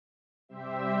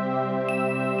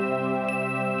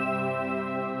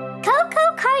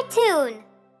cartoon.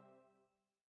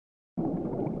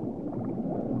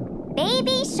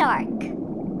 Baby Shark.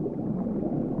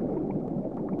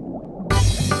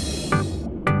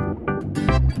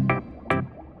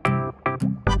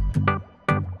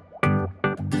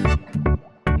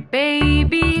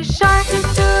 Baby shark,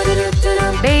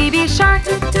 baby shark,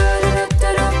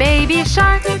 baby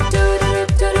shark,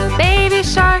 baby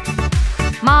shark,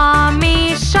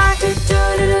 mommy shark,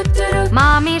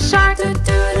 mommy shark,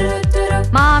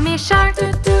 mommy shark,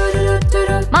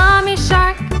 mommy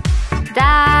shark,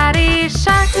 daddy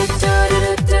shark,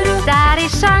 daddy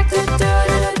shark,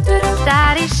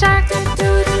 daddy shark,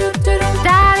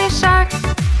 daddy shark,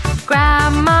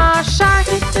 grandma shark,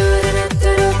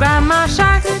 grandma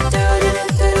shark,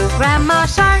 grandma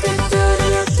shark,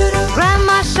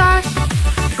 grandma shark,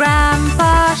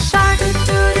 grandpa shark,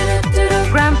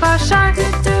 grandpa shark,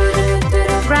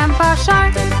 grandpa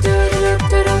shark,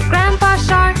 grandpa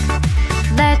shark.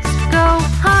 Let's go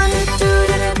hunt,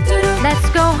 let's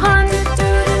go hunt,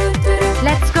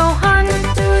 let's go hunt,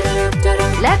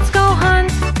 let's go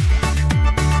hunt.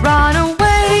 Run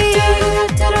away,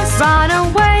 run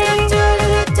away,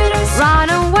 run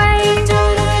away,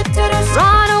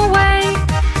 run away.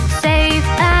 Safe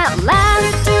at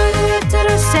last,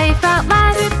 safe at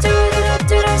last,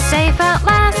 safe at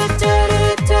last,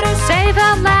 safe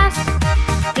at last.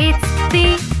 It's the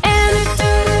end,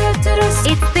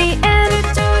 it's the end,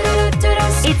 it's the end,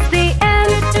 it's the end, it's the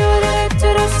end, it's the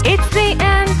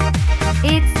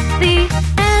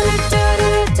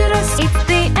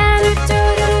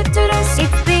end,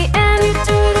 it's the end,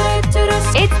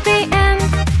 it's the end.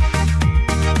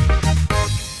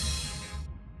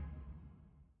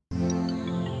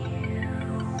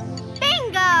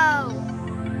 Bingo!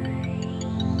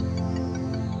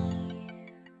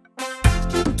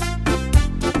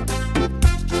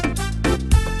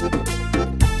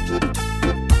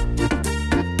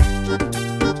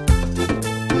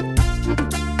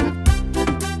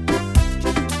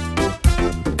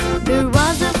 There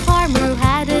was a farmer who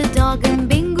had a dog, and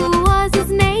Bingo was his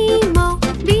name. Oh,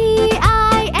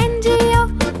 B-I-N-G-O,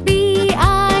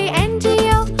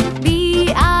 B-I-N-G-O,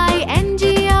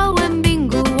 B-I-N-G-O, and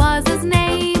Bingo was his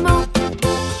name. Oh.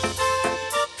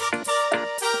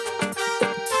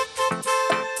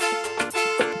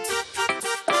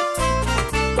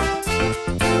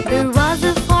 There was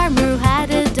a farmer who had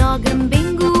a dog, and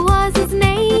Bingo was his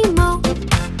name. Oh,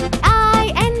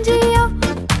 I-N-G-O,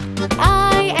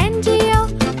 I-N-G-O,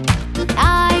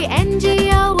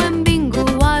 I-N-G-O, and Bingo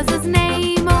was his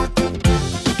name. Oh.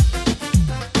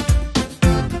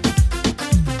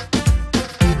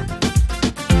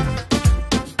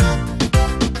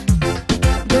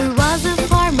 There was a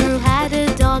farmer who had a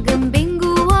dog, and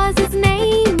Bingo was his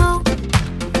name. Oh,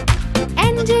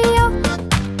 N-G-O,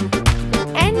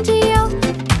 N-G-O,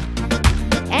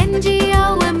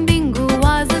 N-G-O, and Bingo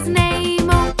was his name.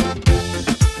 Oh.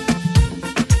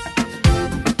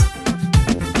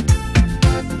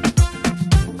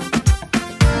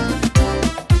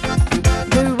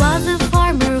 There was a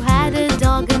farmer who had a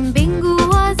dog, and Bingo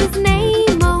was his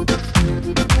name. Oh,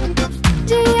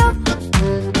 G-O,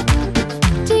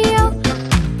 G-O,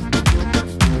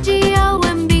 G-O,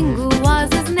 and Bingo was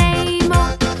his name.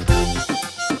 Oh.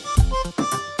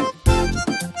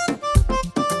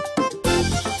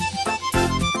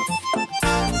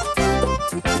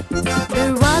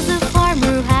 There was a farmer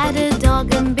who had a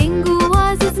dog, and Bingo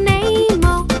was his name.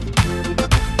 Oh,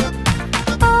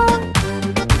 oh,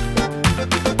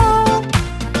 oh,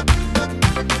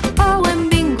 oh, and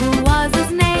Bingo was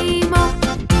his name. Oh.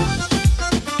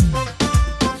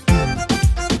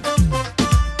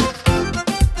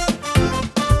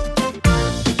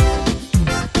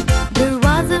 There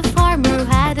was a farmer who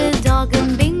had a dog,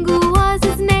 and Bingo was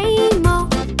his name. Oh.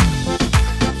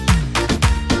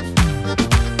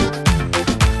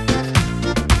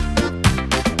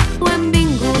 When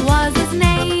Bingo was his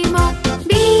name. Oh.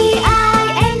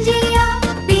 B-I-N-G-O,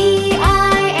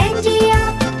 B-I-N-G-O,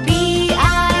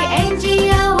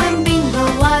 B-I-N-G-O, and Bingo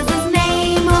was his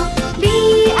name. Oh.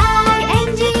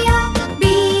 B-I-N-G-O,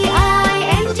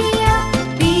 B-I-N-G-O,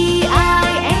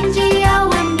 B-I-N-G-O,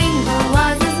 and Bingo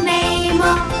was his name.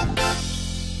 Oh.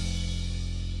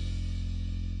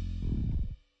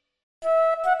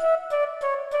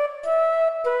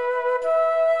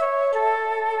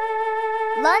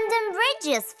 London Bridge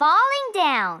is falling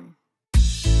down.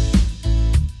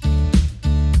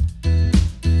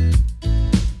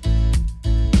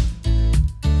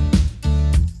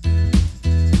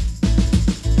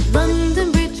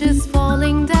 London Bridge is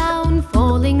falling down,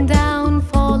 falling down,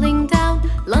 falling down.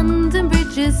 London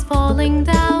Bridge is falling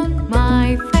down,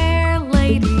 my fair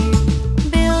lady.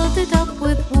 Build it up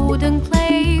with wood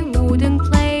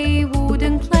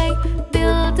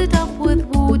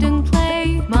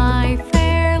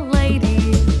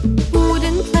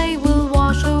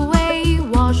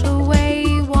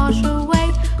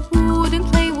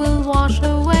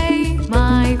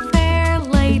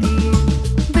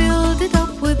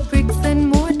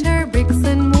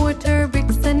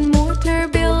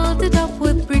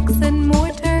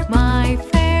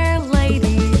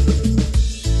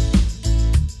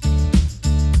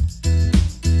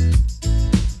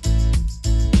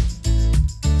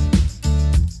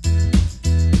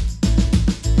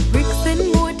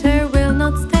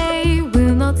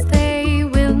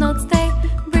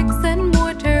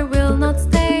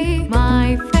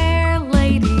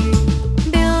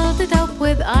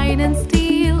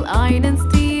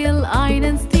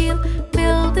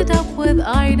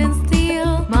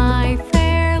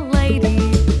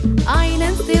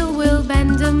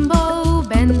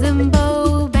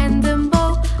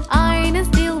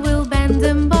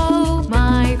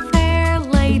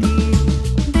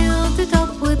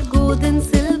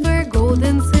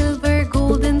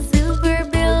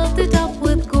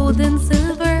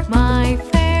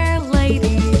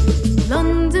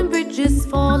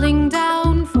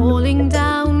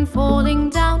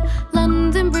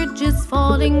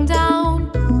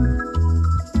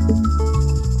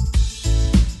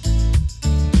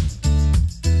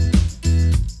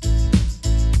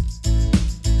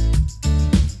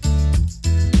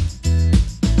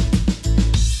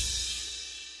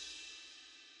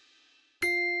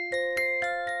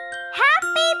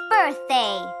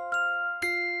birthday!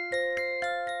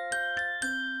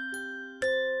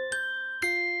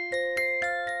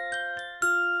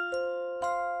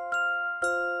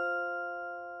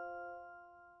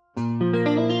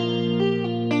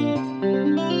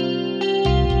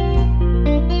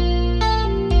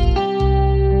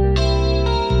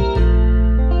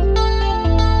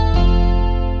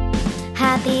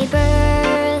 Happy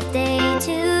birthday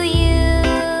to you.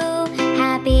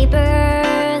 Happy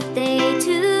birthday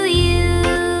to you.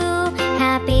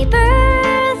 Happy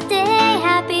birthday,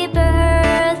 happy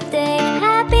birthday,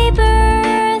 happy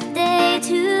birthday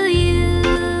to you.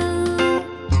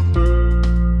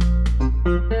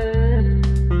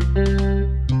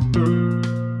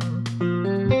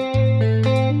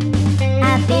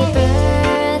 Happy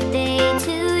birthday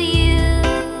to you.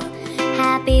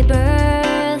 Happy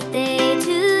birthday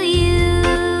to you.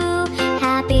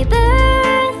 Happy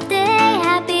birthday,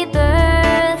 happy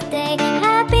birthday,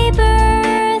 happy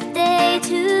birthday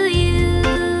to you.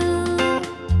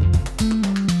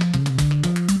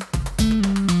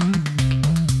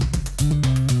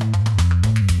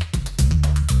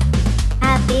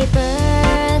 Happy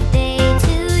birthday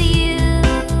to you.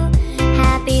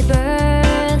 Happy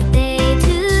birthday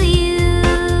to you.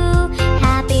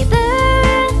 Happy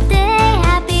birthday,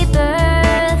 happy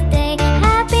birthday,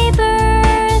 happy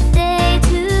birthday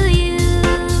to you.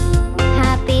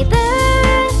 Happy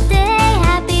birthday,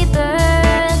 happy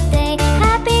birthday,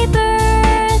 happy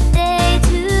birthday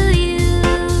to you.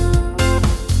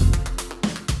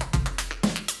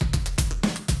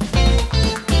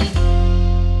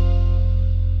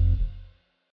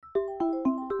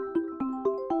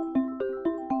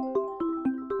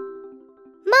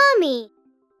 Mommy!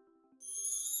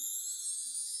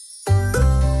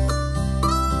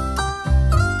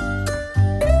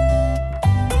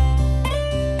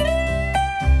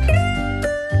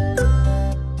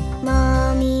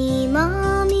 Mommy,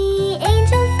 mommy,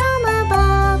 angel from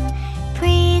above,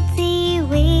 pretty,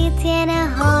 witty, and a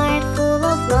heart full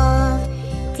of love,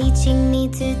 teaching me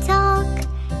to talk,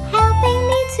 helping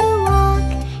me to walk,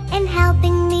 and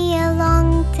helping me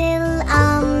along till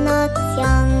I'm not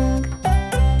young.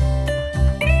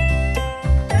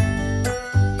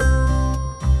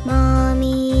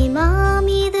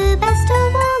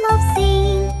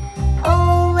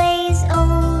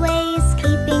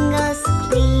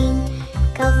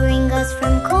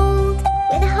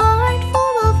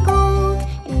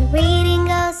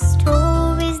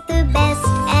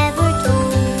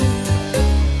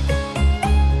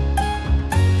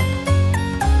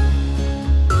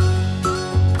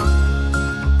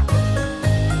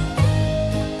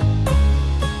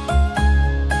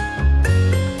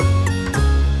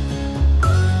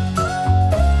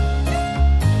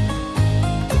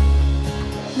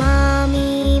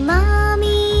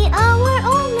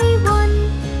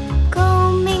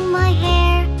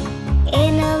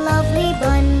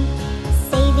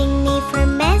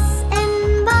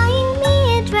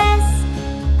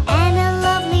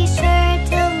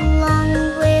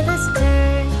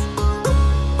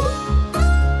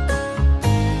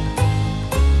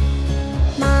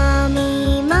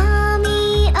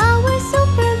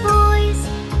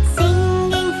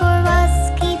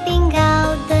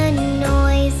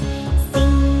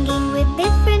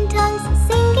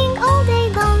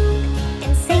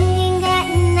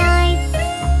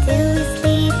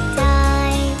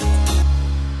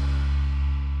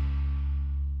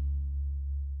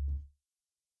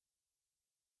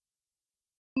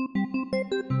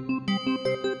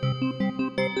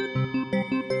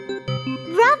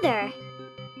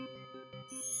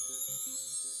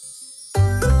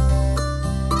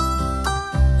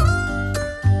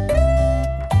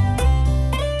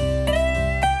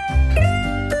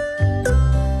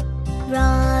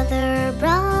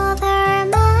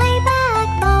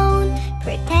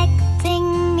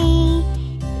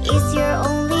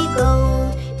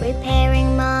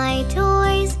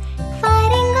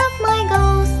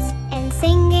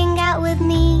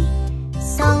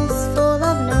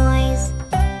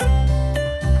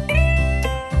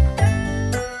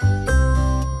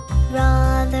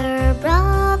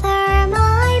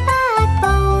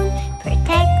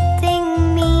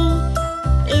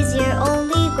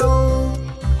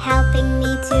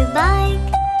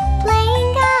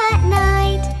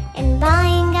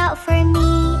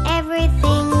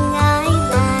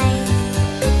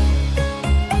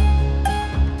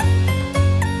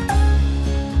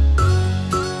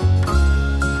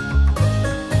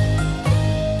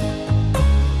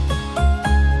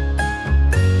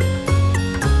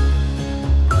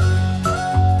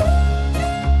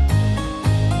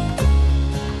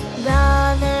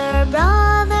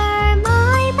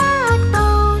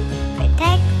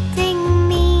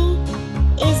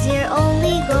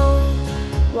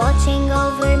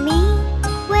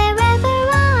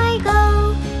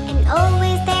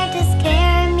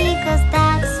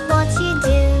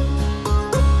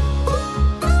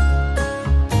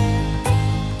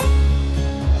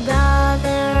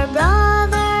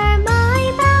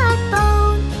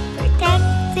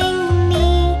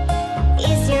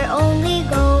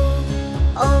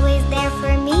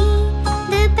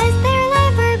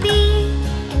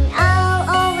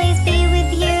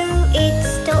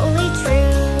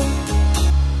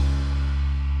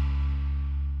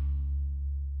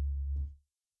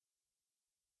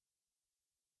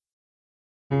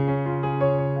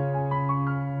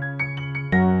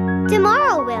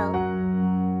 Tomorrow will.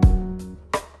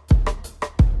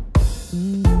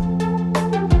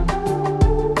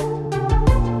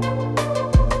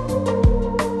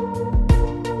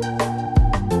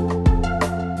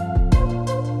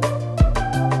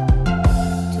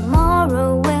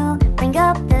 Tomorrow will bring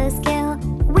up the skill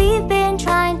we've been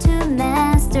trying to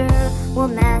master. We'll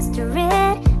master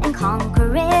it and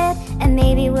conquer it, and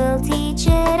maybe we'll teach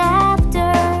it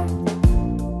after.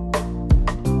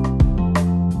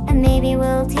 And maybe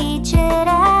we'll teach it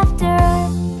after.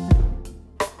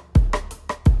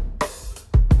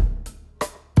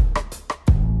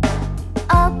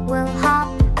 Up we'll hop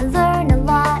and learn a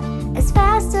lot as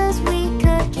fast as we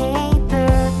could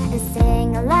caper, and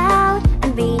sing aloud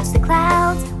and reach the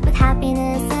clouds with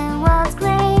happiness and wild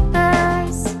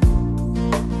scrapers.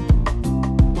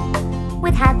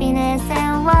 With happiness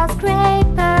and wild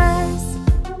scrapers.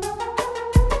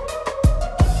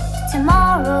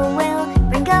 Tomorrow will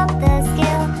bring up the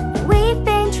skill that we've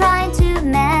been trying to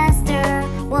master.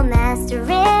 We'll master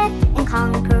it and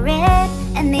conquer it,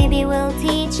 and maybe we'll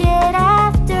teach it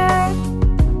after.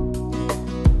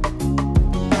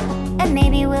 And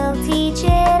maybe we'll teach it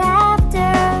after.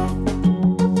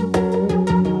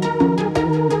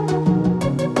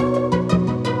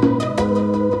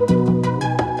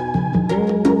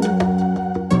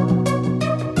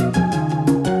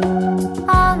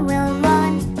 On we'll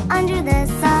run under the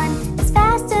sun as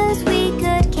fast as we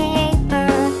could caper,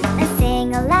 and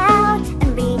sing aloud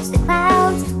and reach the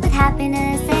clouds with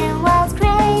happiness and wild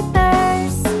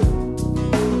scrapers.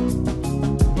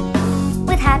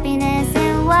 With happiness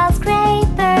and wild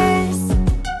scrapers.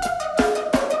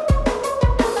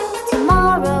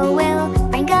 Tomorrow will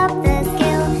bring up the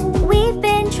skill that we've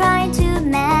been trying to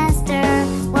master.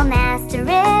 We'll master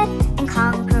it and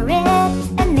conquer it,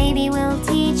 and maybe we'll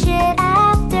teach it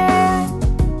after.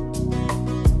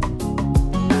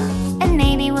 And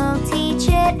maybe we'll teach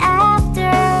it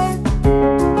after.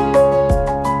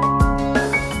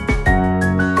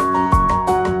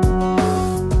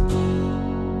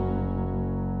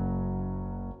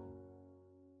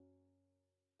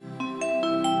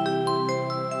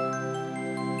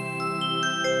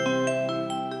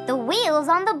 The wheels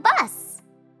on the bus.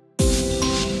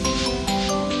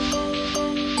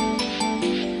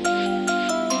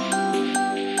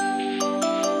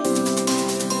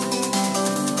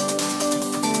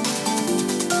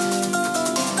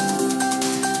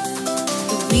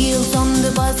 The wheels on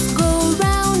the bus go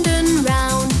round and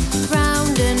round,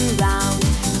 round and round,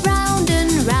 round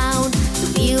and round. The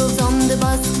wheels on the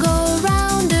bus go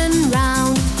round and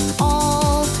round,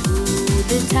 all through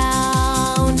the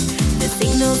town. The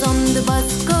signals on the bus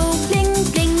go bling,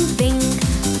 bling, bling,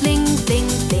 bling, bling,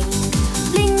 bling,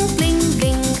 bling, bling,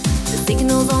 bling. The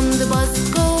signals on the bus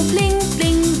go bling,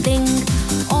 bling, bling,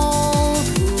 all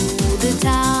through the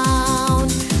town.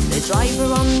 The driver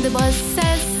on the bus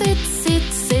says sit, sit,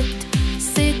 sit,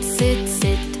 sit, sit,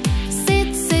 sit,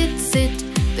 sit, sit, sit.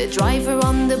 The driver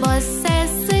on the bus says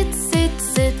sit, sit,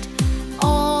 sit,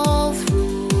 all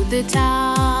through the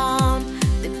town.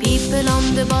 The people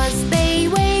on the bus, they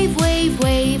wave, wave,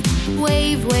 wave,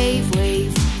 wave, wave,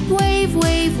 wave, wave,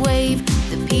 wave, wave.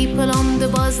 The people on the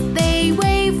bus, they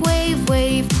wave, wave,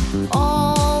 wave,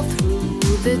 all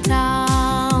through the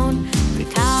town. The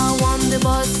cow on the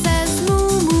bus says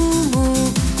moo, moo, moo,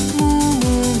 moo,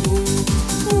 moo, moo,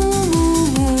 moo, moo,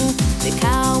 moo. The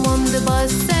cow on the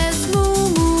bus says moo,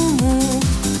 moo, moo,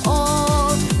 all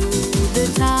through the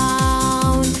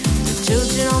town. The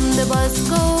children on the bus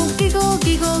go giggle,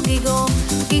 giggle, giggle,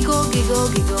 giggle, giggle,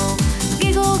 giggle,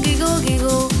 giggle, giggle,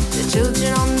 giggle. The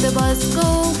children on the bus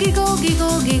go giggle,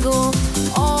 giggle, giggle,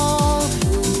 all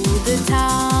through the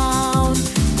town.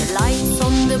 The lights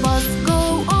on the bus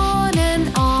go on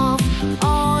and off,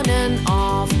 on and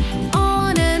off,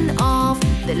 on and off.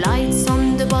 The lights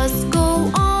on the bus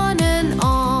go on and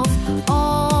off,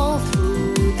 all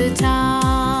through the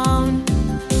town.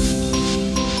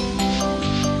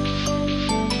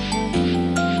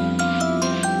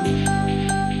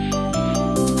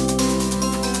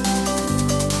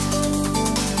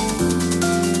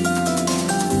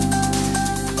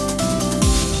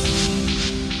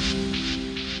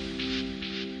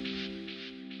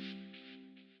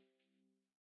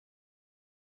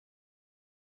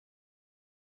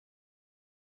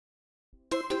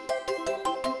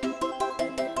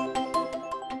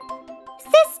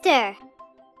 Sister.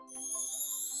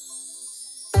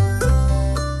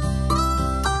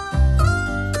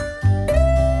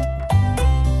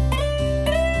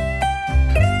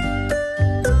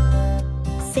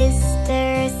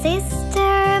 Sister,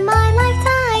 sister, my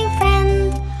lifetime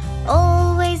friend,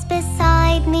 always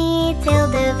beside me till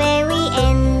the very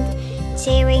end.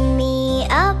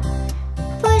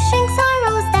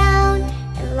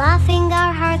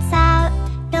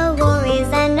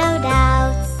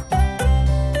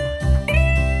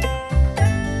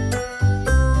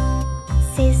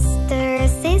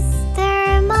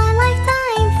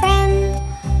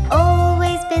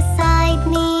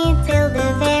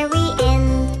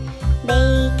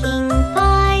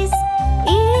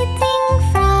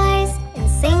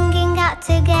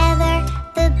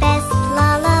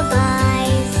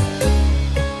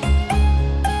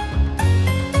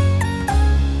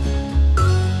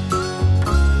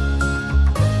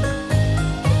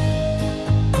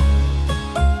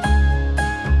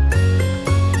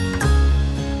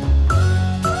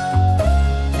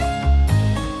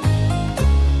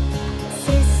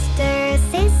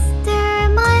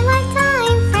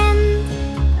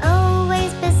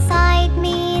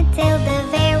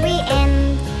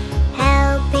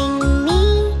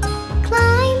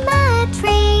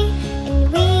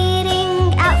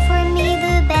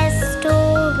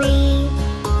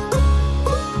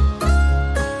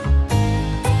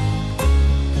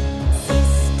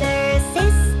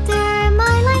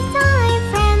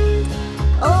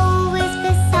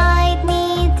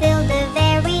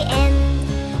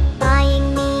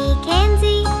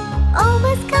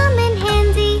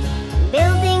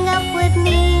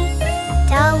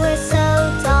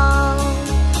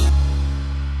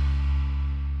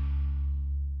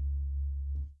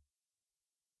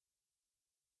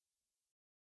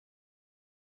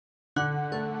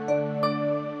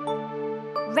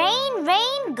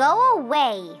 rain, go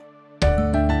away.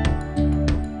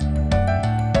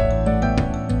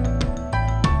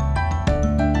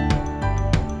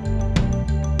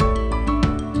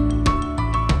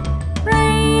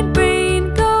 Rain,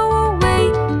 rain, go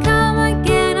away. Come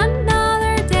again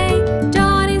another day.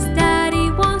 Johnny's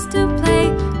daddy wants to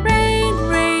play. Rain,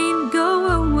 rain, go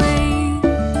away.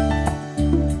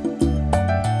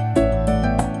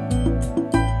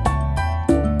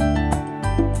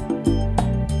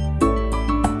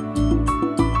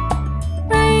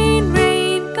 Rain,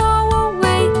 rain, go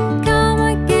away. Come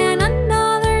again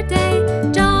another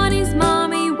day. Johnny's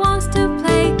mommy wants to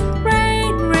play.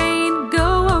 Rain, rain,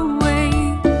 go away.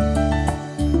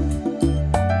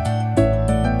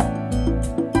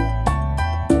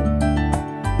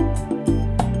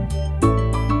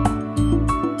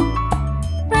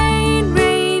 Rain,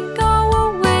 rain, go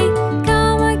away.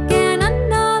 Come again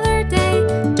another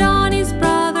day. Johnny's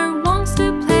brother wants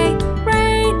to play.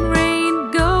 Rain,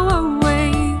 rain, go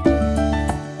away.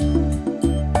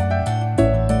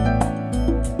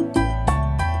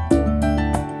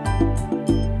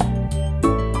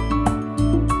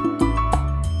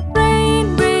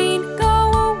 Rain, rain, go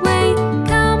away.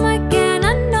 Come again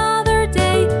another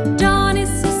day. Johnny's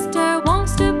sister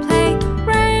wants to play.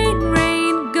 Rain,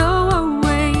 rain, go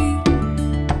away.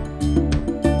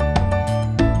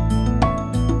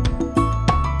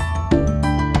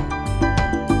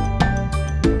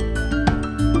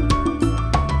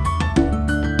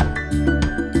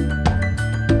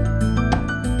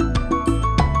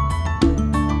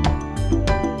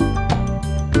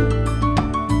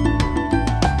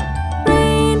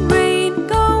 Rain, rain,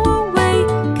 go away.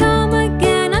 Come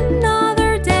again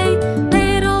another day.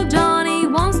 Little Johnny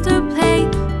wants to play.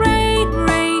 Rain,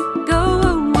 rain, go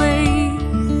away.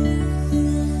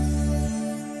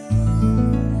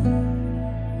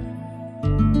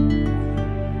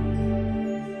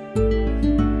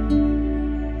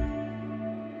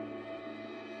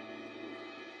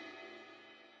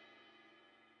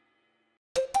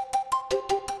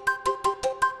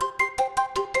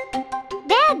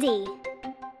 Daddy.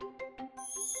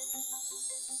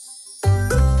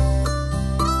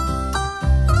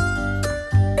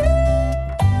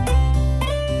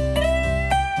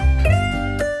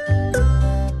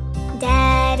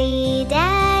 Daddy,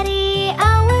 Daddy,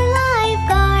 our life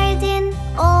garden,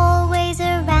 always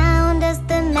around us,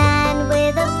 the man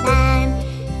with a plan,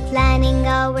 planning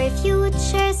our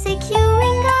future,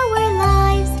 securing our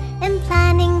lives, and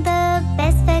planning the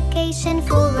best vacation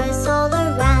for us all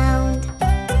around.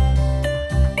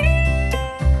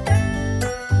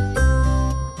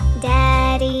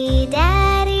 Daddy,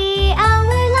 Daddy, our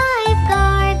life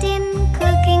garden,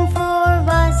 cooking for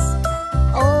us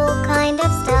all kind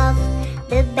of stuff,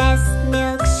 the best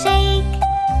milkshake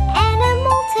and a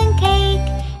molten cake,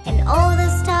 and all the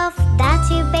stuff that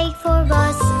you bake for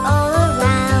us all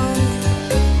around.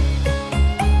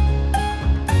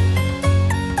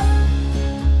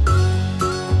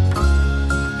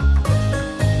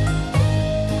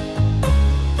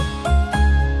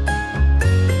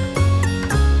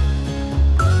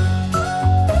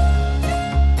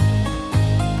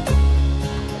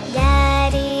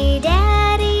 Daddy,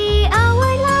 Daddy,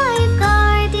 our life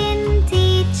garden,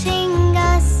 teaching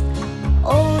us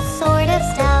all sort of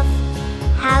stuff,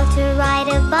 how to ride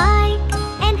a bike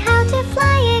and how to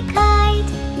fly a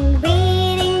kite, and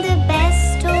reading the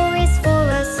best stories for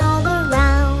us all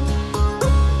around.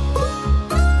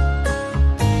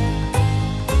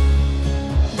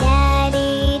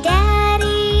 Daddy,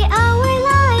 Daddy, our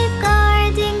life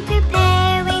garden,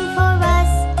 preparing for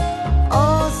us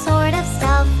all sort of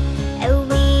stuff, a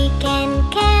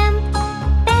weekend camp,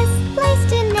 best place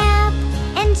to nap,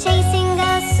 and chasing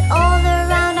us all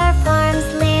around our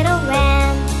farm's little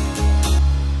ram.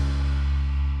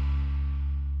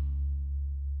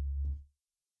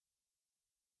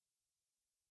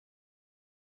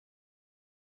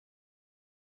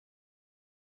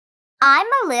 I'm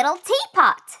a little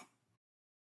teapot.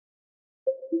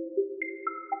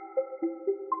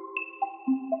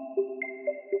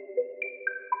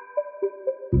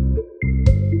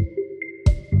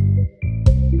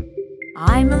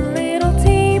 I'm a little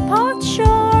teapot,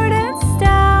 short and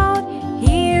stout.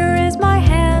 Here is my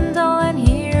handle and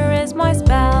here is my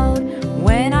spout.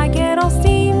 When I get all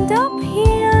steamed up,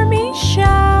 hear me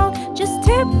shout. Just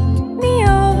tip me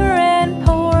over and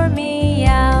pour me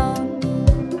out.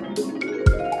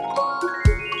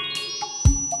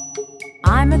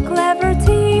 I'm a clever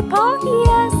teapot,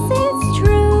 yes, it's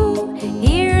true.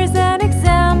 Here's an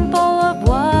example of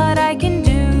what I can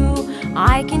do.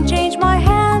 I can change my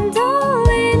handle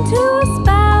into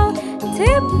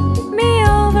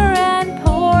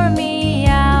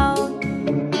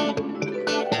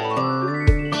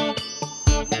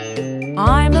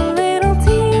I'm a little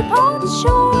teapot,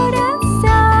 short and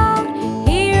stout.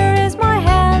 Here is my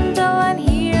handle and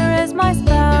here is my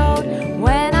spout.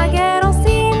 When I get all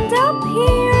steamed up,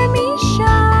 hear me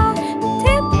shout.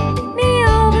 Tip me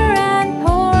over and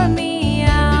pour me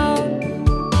out.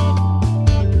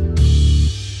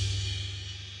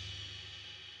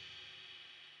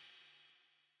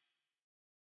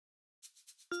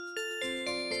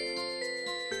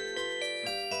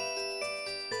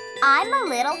 I'm a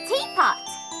little teapot.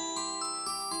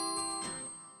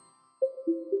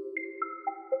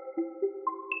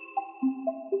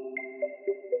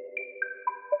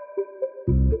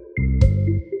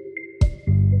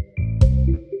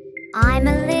 I'm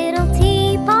a little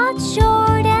teapot,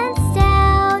 short and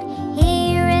stout.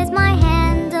 Here is my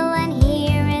handle and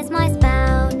here is my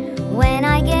spout. When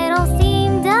I get all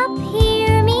steamed up,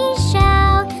 hear me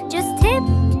shout. Just tip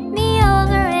me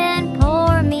over and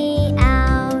pour me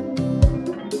out.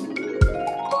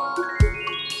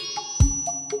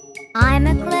 I'm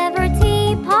a clever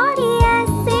teapot, yes,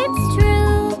 it's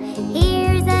true.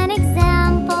 Here's an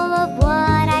example of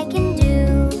what I can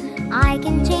do. I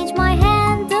can change my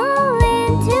handle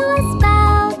into a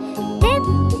spout. Tip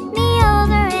me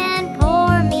over and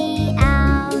pour me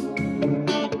out.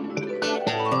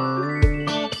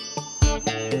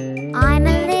 I'm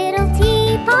a little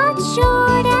teapot,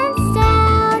 short and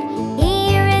stout.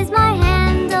 Here is my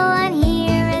handle and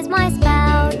here is my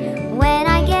spout. When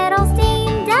I get all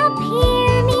steamed up,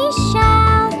 hear me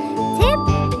shout. Tip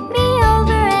me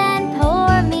over and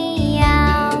pour me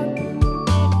out.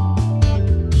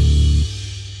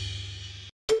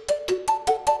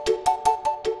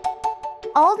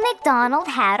 Old MacDonald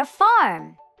had a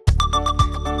farm.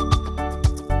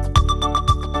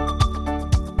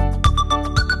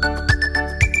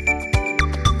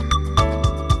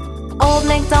 Old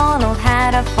MacDonald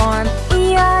had a farm,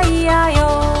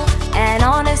 E-I-E-I-O. And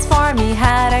on his farm he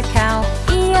had a cow,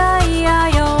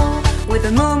 E-I-E-I-O. With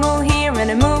a moo-moo here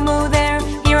and a moo-moo there,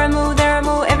 here a moo, there a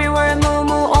moo, everywhere a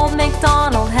moo-moo. Old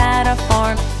MacDonald had a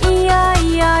farm,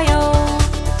 E-I-E-I-O.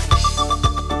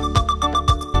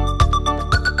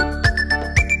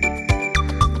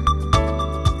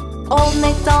 Old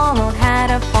MacDonald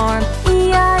had a farm,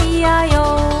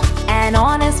 E-I-E-I-O. And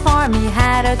on his farm he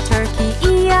had a turkey,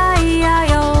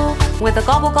 E-I-E-I-O. With a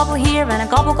gobble gobble here and a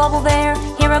gobble gobble there,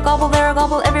 here a gobble, there a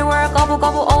gobble, everywhere a gobble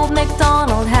gobble. Old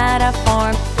MacDonald had a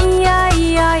farm,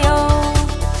 E-I-E-I-O.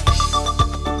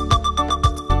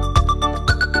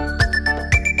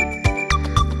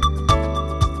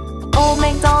 Old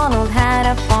MacDonald had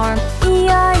a farm,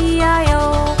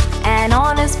 E-I-E-I-O. And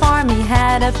on his farm he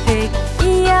had a pig,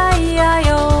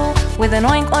 E-I-E-I-O. With an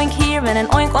oink oink here and an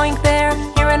oink oink there,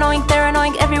 here an oink, there an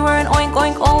oink, everywhere an oink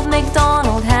oink. Old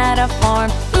MacDonald had a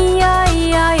farm,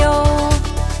 E-I-E-I-O.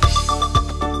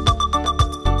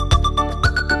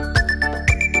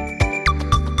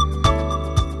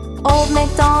 Old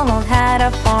MacDonald had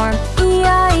a farm,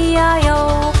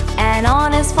 E-I-E-I-O. And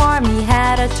on his farm he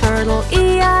had a turtle,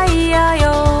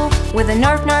 E-I-E-I-O. With a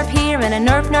nerp nerp here and a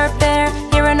nerp nerp there,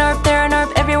 here a nerp, there a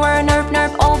nerp, everywhere a nerp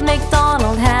nerp. Old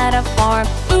MacDonald had a farm,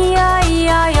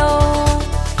 E-I-E-I-O.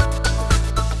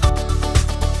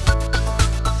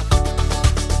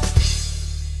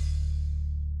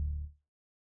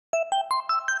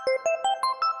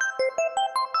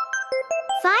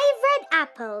 Five red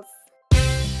apples.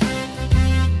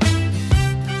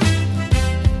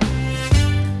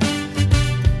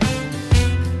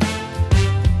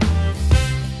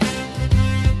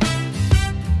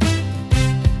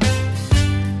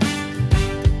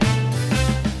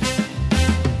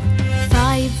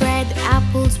 Five red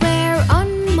apples were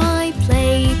on my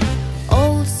plate,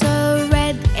 all so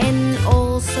red and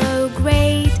all so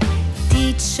great.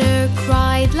 Teacher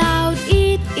cried loud,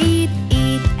 eat, eat,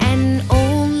 eat, and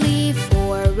only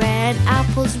 4 red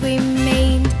apples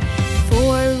remained.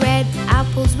 4 red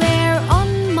apples were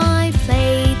on my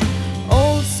plate,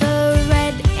 all so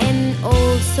red and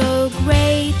all so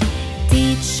great.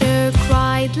 Teacher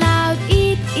cried loud,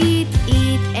 eat, eat,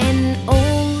 eat, and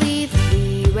only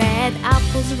 3 red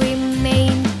apples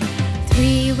remained.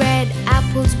 3 red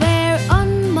apples were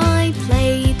on my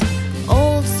plate,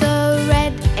 all so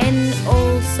red and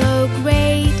all so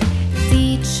great.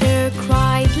 Teacher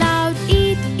cried loud,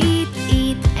 eat, eat,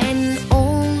 eat, and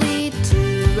only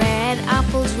 2 red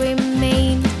apples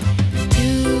remained.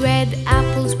 2 red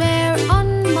apples were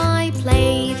on my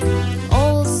plate,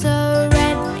 all so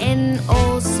red and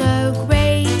all so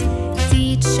great.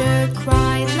 Teacher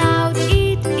cried loud,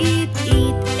 eat, eat,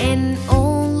 eat, and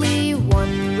only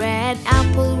 1 red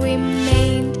apple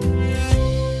remained.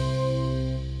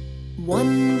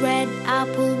 1 red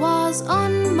apple was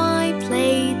on my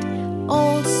plate,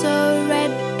 all so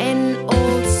red and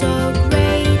all so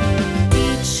gray.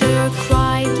 Teacher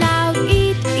cried loud,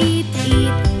 eat, eat,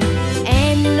 eat,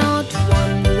 and not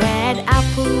one red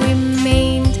apple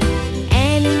remained,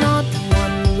 and not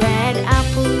one red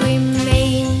apple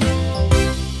remained.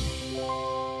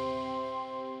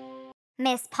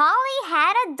 Miss Polly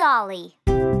had a dolly.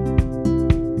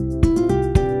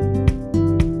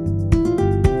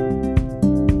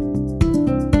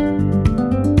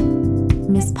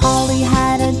 Miss Polly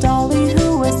had a dolly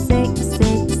who was sick,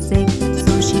 sick, sick.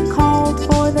 So she called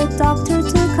for the doctor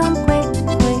to come quick,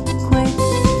 quick, quick.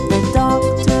 The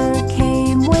doctor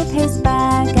came with his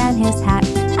bag and his hat,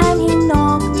 and he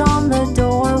knocked on the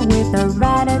door with a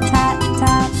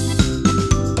rat-a-tat-tat.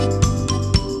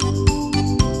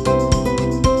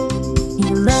 He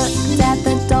looked at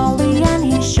the dolly and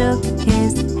he shook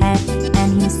his head, and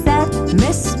he said,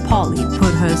 "Miss Polly,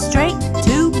 put her straight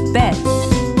to bed."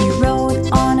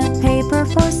 On a paper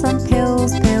for some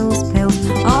pills, pills, pills.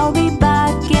 I'll be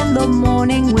back in the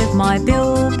morning with my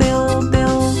bill, bill,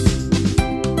 bill.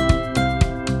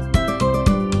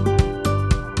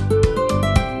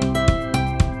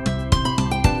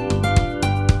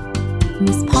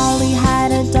 Miss Polly had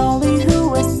a dolly who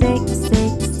was sick,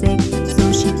 sick, sick. So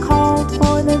she called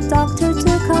for the doctor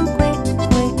to come quick,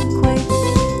 quick, quick.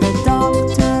 The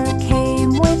doctor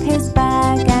came with his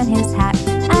bag and his hat,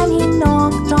 and he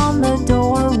knocked on the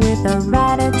door with a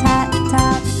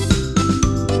rat-a-tat-tat.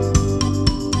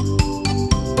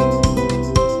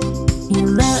 He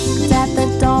looked at the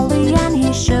dolly and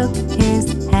he shook his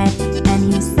head, and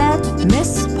he said,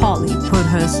 "Miss Polly, put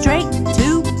her straight to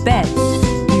bed."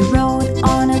 He wrote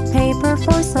on a paper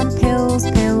for some pills,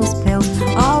 pills, pills.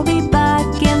 I'll be back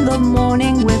in the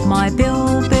morning with my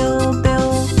bill, bill,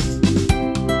 bill.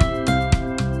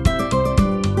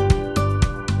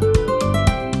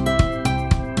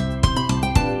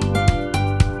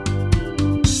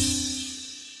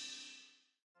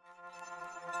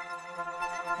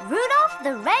 Rudolph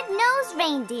the Red-Nosed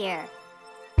Reindeer.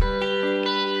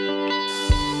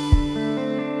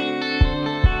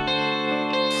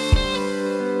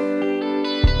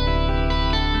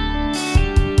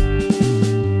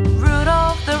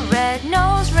 Rudolph the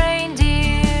red-nosed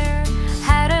reindeer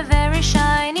had a very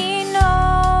shiny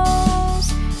nose,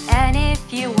 and if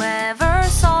you ever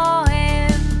saw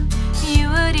him, you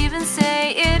would even say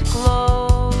it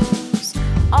glows.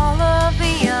 All of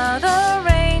the other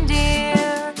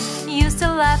reindeer used to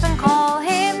laugh and call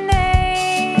him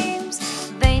names.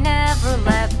 They never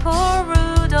let poor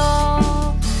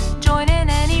Rudolph join in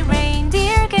any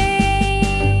reindeer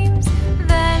games.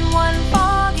 Then one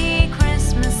foggy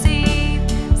Christmas Eve,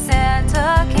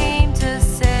 Santa came to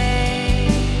say,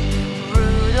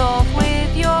 "Rudolph,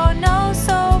 with your nose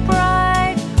so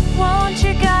bright, won't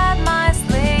you guide my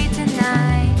sleigh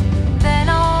tonight?" Then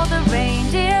all the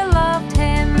reindeer loved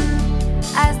him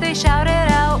as they shouted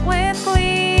out with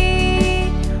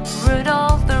glee,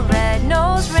 "Rudolph the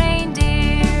red-nosed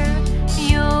reindeer,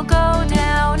 you'll go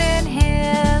down in history."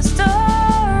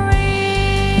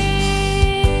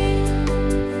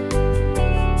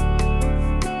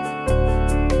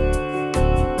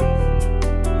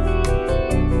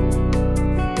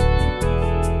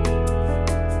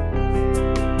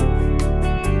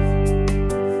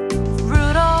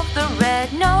 Rudolph the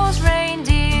red-nosed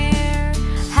reindeer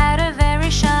had a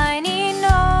very shiny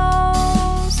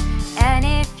nose, and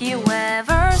if you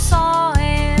ever saw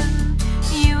him,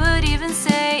 you would even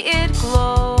say it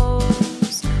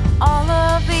glows. All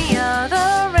of the other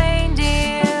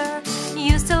reindeer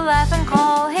used to laugh and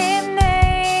call him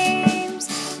names.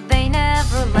 They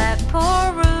never let poor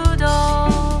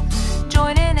Rudolph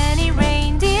join in any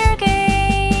reindeer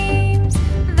games.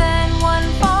 Then one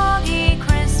foggy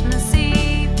Christmas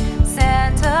Eve,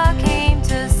 Santa came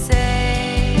to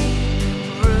say,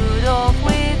 "Rudolph,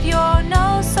 with your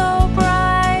nose so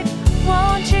bright,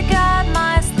 won't you guide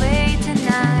my sleigh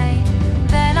tonight?"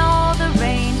 Then all the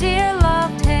reindeer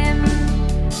loved him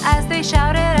as they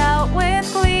shouted out with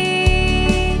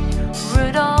glee,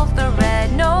 "Rudolph the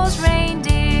red-nosed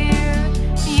reindeer,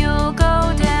 you'll go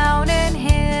down in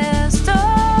history."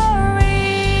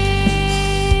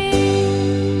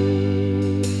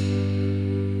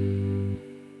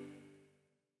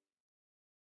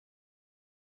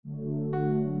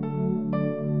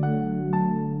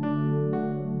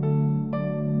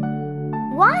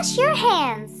 Wash your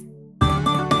hands.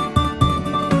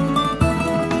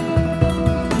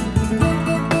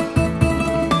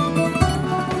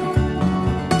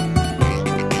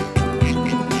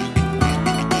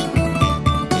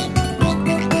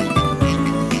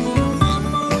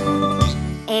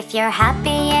 If you're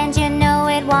happy and you know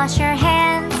it, wash your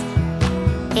hands.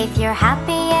 If you're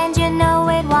happy and you know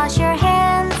it, wash your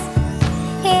hands.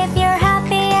 If you're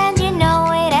happy and you know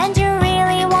it and you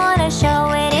really want to show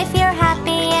it, if you're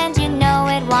happy and you know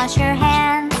it, wash your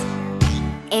hands.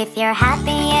 If you're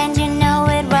happy and you know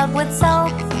it, rub with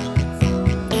soap.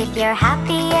 If you're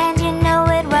happy and you know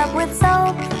it, rub with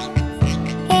soap.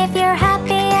 If you're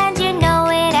happy and you know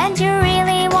it and you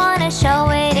really want to show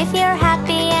it, if you're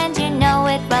happy and you know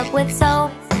it, rub with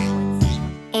soap.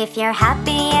 If you're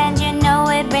happy and you know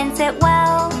it, rinse it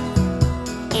well.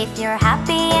 If you're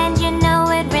happy and you know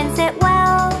it, rinse it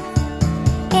well.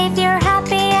 If you're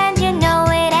happy and you know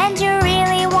it and you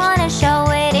really want to show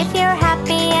it, if you're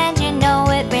happy and you know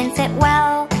it, rinse it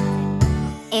well.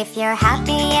 If you're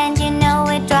happy and you know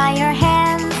it, dry your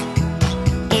hands.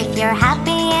 If you're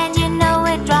happy and you know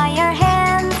it, dry your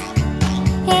hands.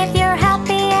 If you're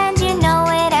happy and you know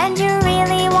it and you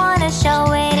really want to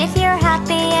show it, if you're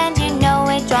happy and you know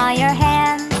it, dry your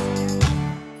hands.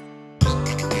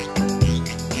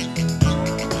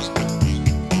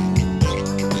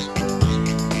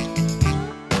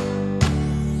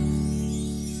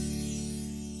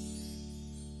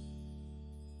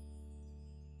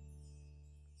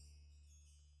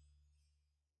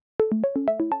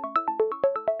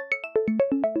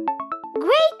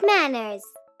 Great manners.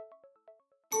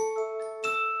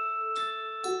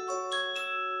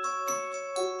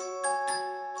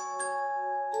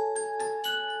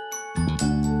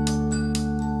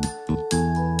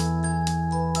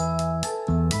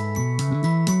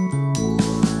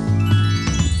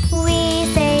 We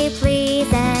say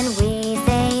please and we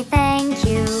say thank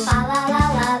you. La la la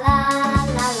la la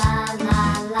la la la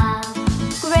la.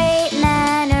 Great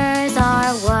manners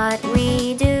are what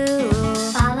we do.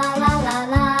 La la la la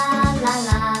la la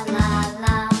la la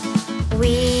la.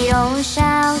 We don't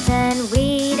shout and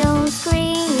we don't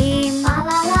scream. La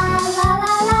la la la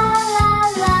la la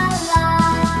la la.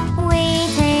 We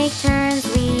take turns,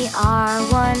 we are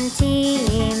one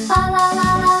team. La la la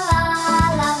la la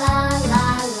la la la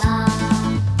la.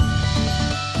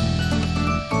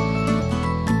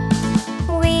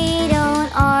 We don't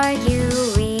argue,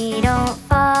 we don't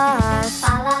fuss.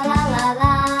 La la la la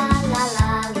la la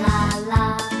la la la.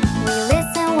 We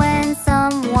listen when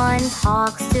someone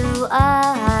talks to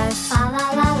us. La la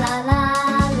la la la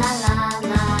la la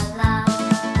la la.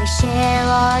 We share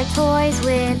our toys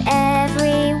with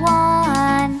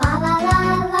everyone. La la la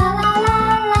la la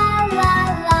la la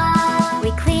la. We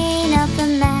clean up the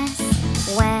mess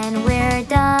when we're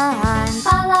done.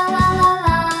 La la la la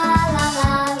la la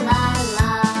la la la.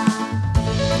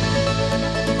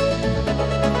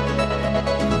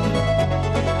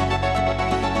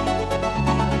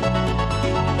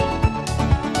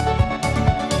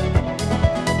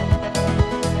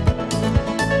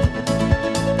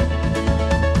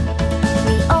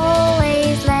 We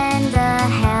always lend a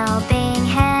helping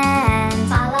hand.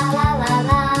 La la la la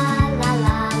la la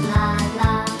la la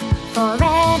la. For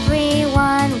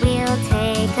everyone we'll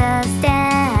take a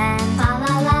stand. La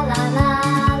la la la la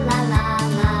la la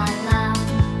la la.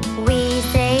 We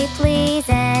say please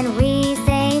and we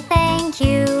say thank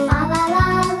you. La la la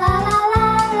la la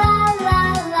la la la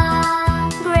la.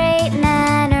 Great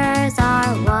manners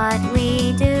are what we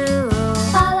do.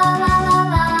 La la la la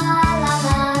la la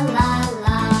la la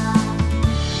la.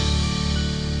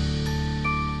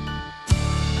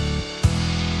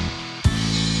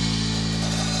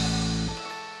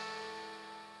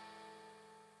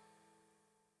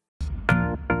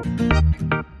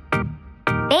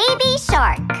 Baby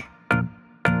shark.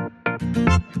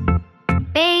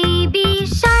 Baby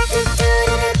shark.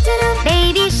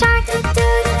 Baby shark.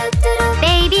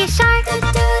 Baby shark.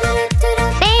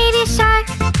 Baby shark.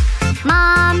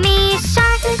 Mommy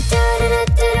shark.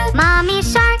 Mommy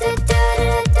shark.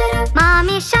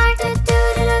 Mommy shark.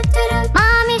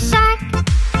 Mommy shark.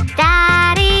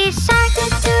 Daddy shark.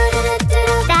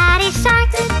 Daddy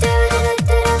shark.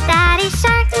 Daddy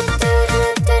shark.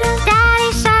 Daddy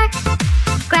shark.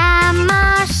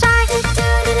 Grandma shark.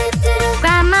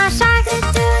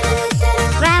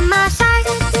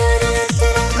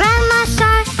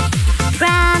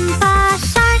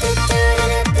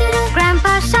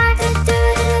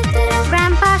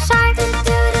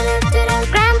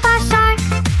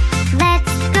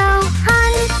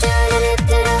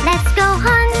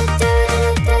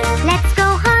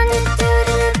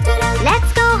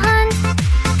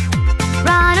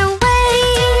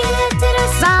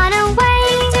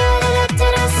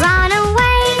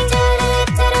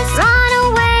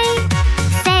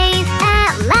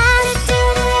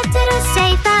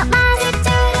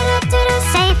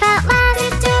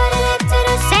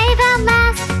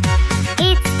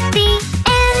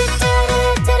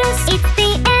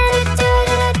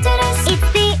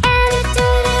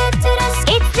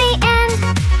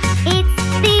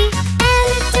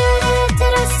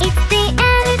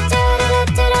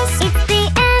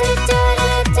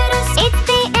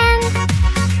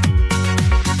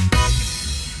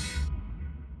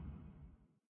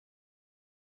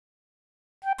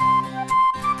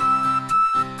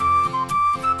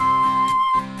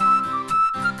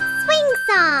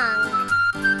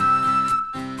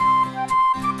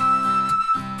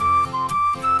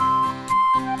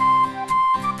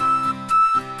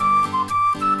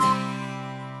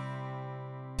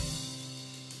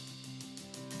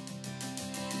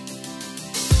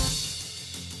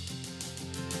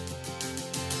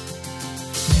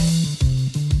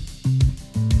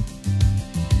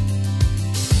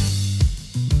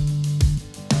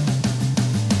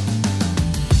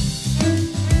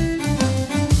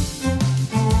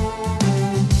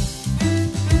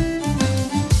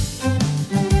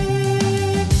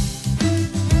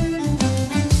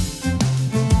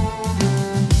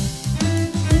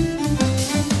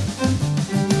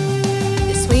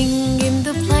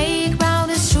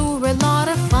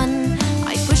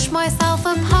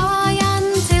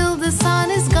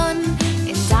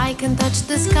 can touch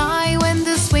the sky when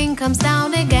the swing comes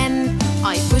down again.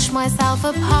 I push myself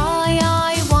up high,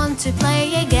 I want to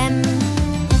play again.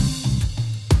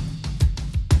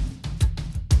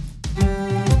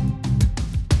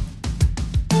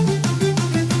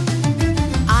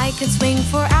 I could swing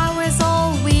for hours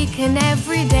all week and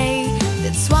every day.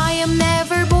 That's why I'm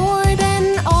never bored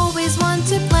and always want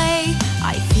to play.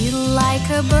 I feel like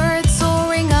a bird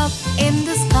soaring up in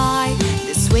the sky.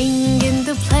 The swing in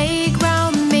the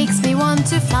playground makes me want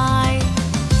to fly.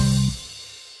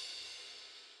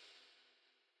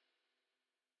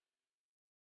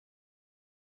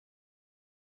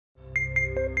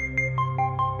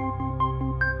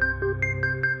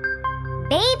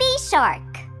 Baby shark.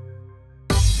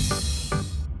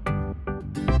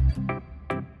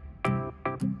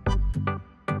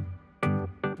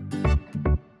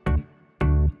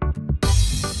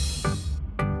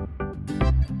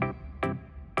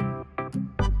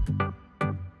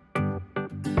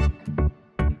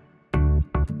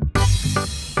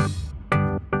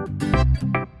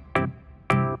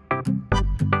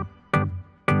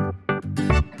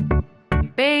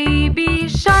 Baby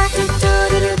shark,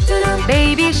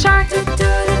 baby shark,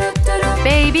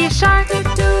 baby shark,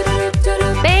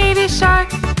 baby shark,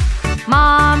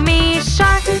 mommy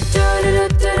shark,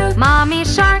 mommy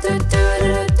shark,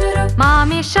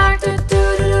 mommy shark,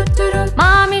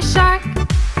 mommy shark,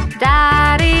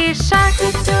 daddy shark,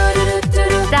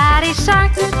 daddy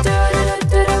shark,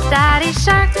 daddy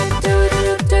shark,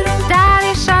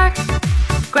 daddy shark,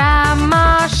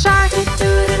 grandma shark,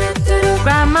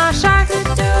 grandma shark,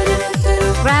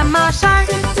 grandma shark,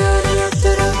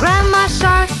 grandma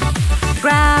shark,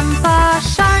 grandpa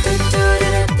shark,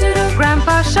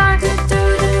 grandpa shark,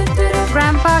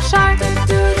 grandpa shark,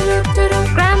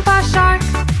 grandpa shark.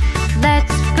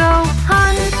 Let's go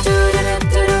hunt,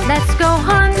 let's go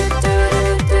hunt,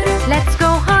 let's go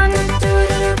hunt,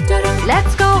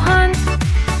 let's go hunt.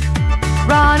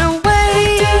 Run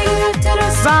away,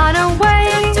 run away,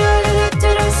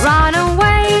 run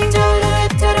away,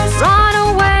 run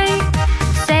away.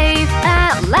 Safe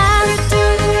at last,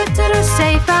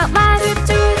 safe at last,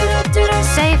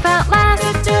 safe at last,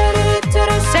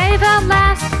 safe at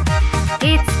last.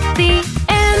 It's the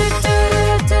end,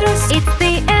 it's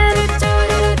the end, it's the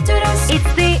end, it's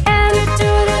the end, it's the end, it's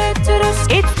the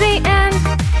end,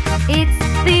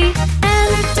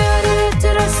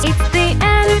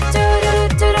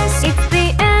 it's the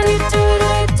end,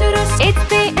 it's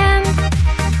the end.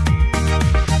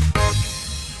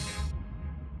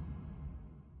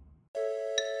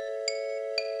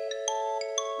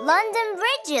 London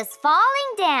Bridge is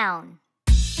falling down.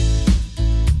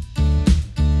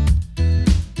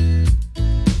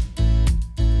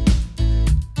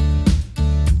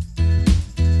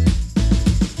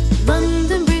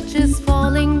 London Bridge is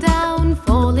falling down,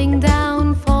 falling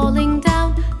down, falling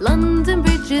down. London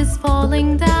Bridge is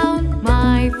falling down,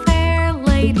 my fair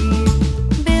lady.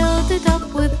 Build it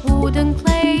up with wooden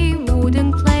clay,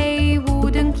 wooden clay,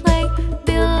 wooden clay.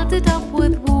 Build it up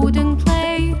with wooden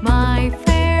clay, my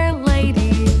fair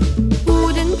lady.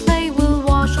 Wooden clay will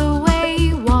wash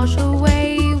away, wash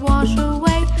away, wash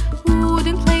away.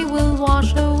 Wooden clay will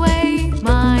wash away,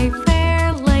 my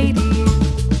fair lady.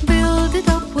 Build it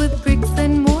up with bricks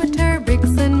and mortar,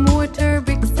 bricks and mortar,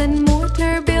 bricks and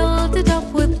mortar. Build it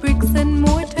up with bricks and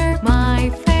mortar, my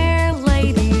fair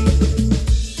lady.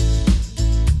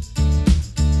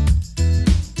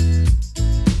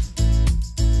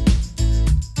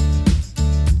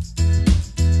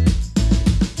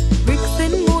 Bricks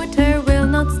and mortar will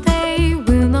not stay,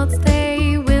 will not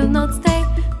stay, will not stay.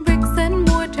 Bricks and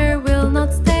mortar will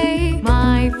not stay,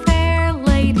 my fair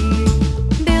lady.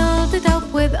 Build it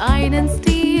up with iron and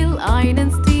steel, iron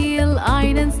and steel,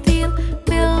 iron and steel.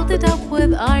 Build it up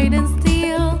with iron and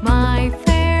steel, my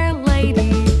fair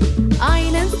lady.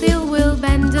 Iron and steel will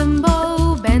bend and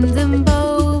bow, bend and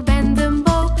bow, bend and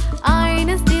bow. Iron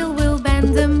and steel will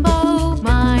bend and bow,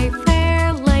 my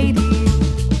fair lady.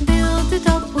 Build it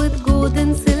up with gold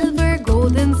and silver,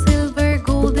 gold and silver,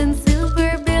 gold and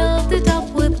silver. Build it up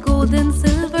with gold and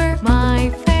silver, my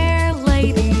fair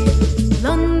lady.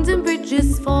 London Bridge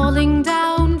is falling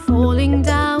down, falling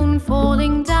down,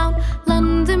 falling down.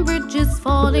 London Bridge is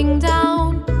falling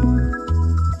down.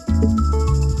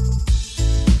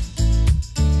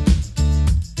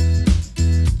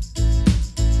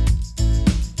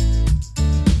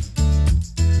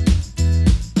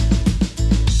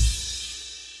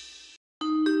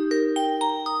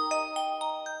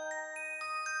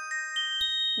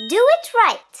 Do it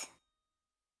right.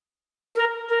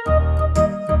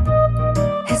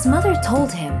 His mother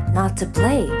told him not to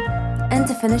play and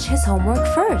to finish his homework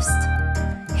first.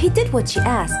 He did what she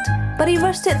asked, but he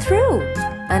rushed it through.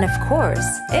 And of course,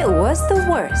 it was the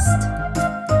worst.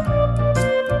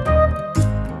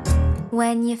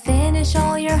 When you finish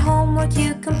all your homework,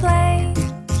 you can play.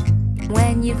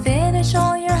 When you finish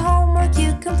all your homework,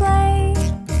 you can play.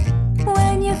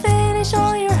 When you finish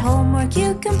all your homework,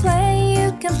 you can play,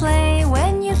 you can play.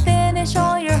 When you finish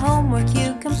all your homework,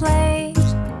 you can play.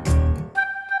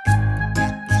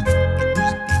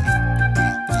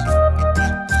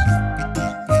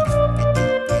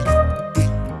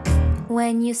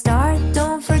 When you start,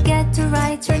 don't forget to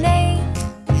write your name.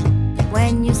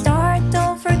 When you start,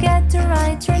 don't forget to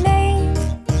write your name.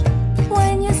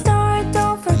 When you start,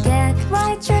 don't forget,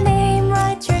 write your name,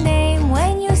 write your name.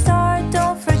 When you start,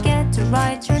 don't forget to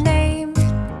write your name.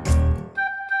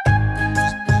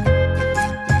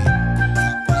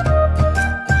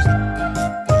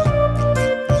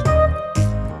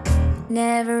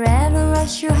 Never ever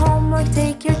rush your homework,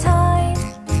 take your time.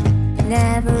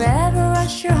 Never ever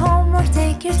rush your homework,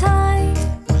 take your time.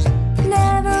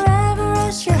 Never ever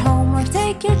rush your homework,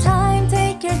 take your time,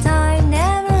 take your time.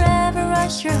 Never ever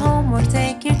rush your homework,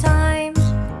 take your time.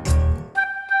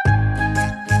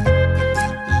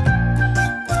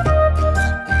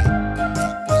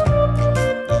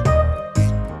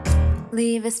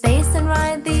 Leave a space and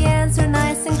write the answer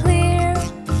nice and clear.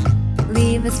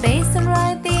 Leave a space and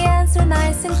write the answer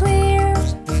nice and clear.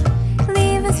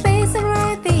 Leave a space and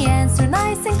write the answer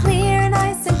nice and clear,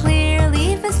 nice and clear.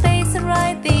 Leave a space and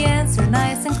write the answer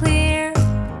nice and clear.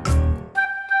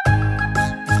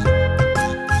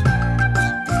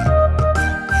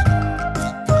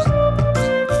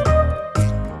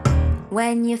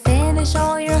 When you finish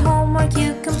all your homework,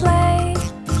 you can play.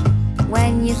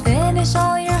 When you finish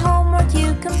all your homework,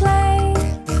 you can play.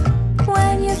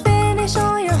 When you finish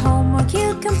all your homework,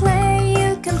 you can play,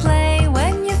 you can play.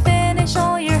 When you finish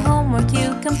all your homework,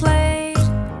 you can play.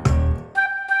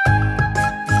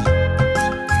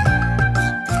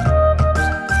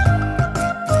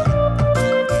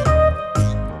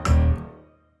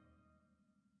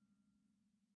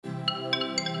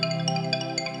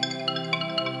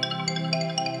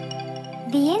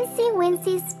 The Incy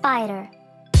Wincy Spider.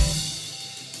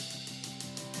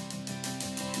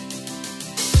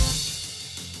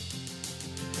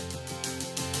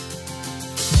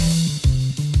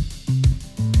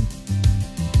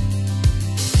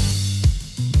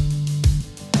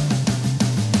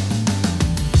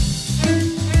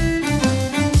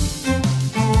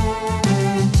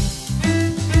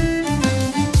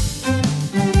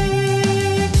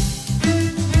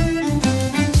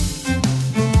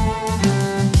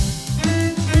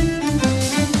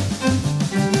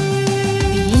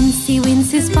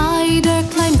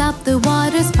 The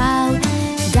water spout.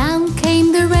 Down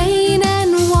came the rain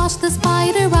and washed the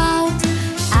spider out.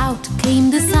 Out came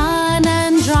the sun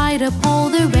and dried up all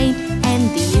the rain.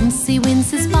 And the Incy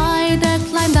Wincy Spider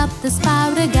climbed up the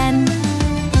spout again.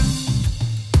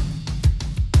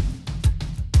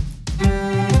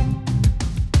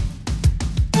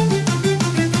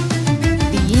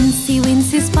 The Incy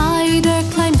Wincy Spider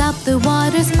climbed up the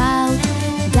water spout.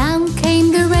 Down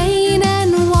came the rain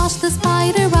and washed the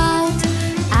spider out.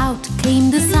 Out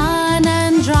came the sun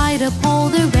and dried up all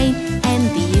the rain. And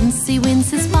the Incy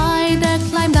Wincy Spider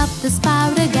climbed up the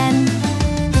spout again.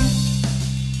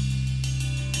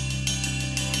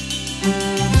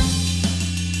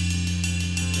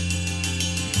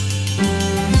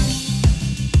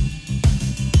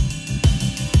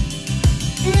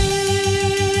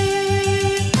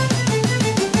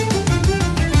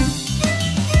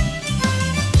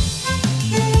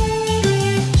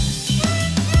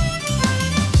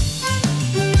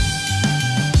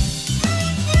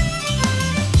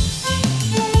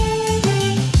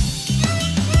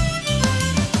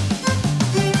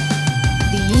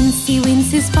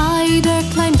 Spider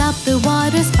climbed up the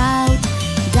water spout.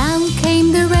 Down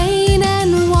came the rain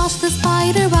and washed the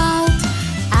spider out.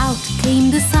 Out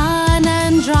came the sun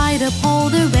and dried up all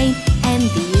the rain. And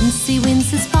the Incy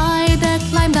Wincy Spider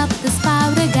climbed up the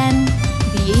spout again.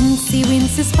 The Incy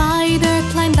Wincy Spider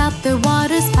climbed up the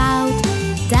water spout.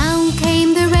 Down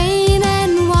came the rain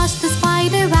and washed the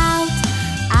spider out.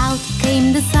 Out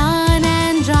came the sun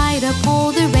and dried up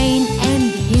all the rain.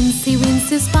 And the Incy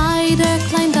Wincy Spider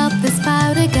climbed up the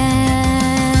spout again.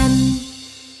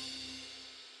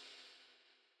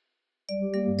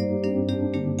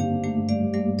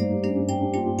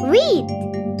 Read.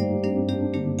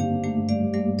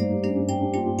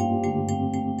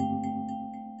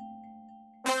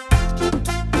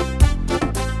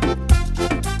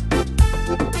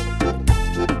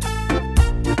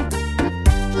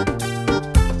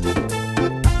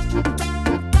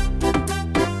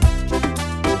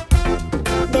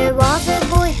 There was a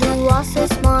boy who was so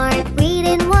smart,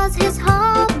 reading was his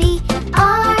hobby.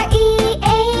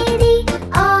 R-E-A-D,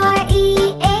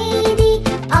 R-E-A-D,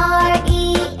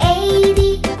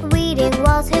 R-E-A-D, reading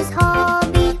was his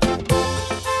hobby.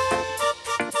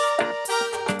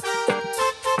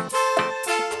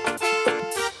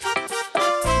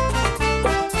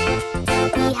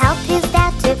 He helped his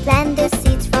dad to plant the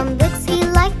seeds from books he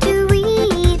liked to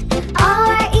read.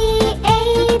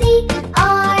 R-E-A-D,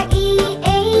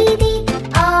 R-E-A-D,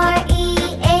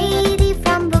 R-E-A-D,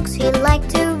 from books he liked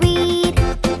to read.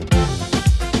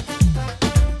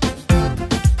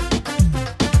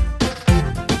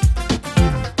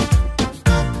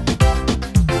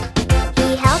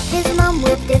 He helped his mom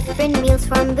with different meals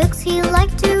from books he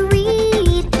liked to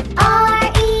read.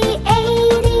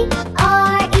 R-E-A-D,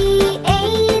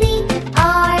 R-E-A-D,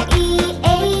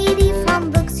 R-E-A-D,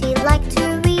 from books he liked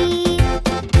to read.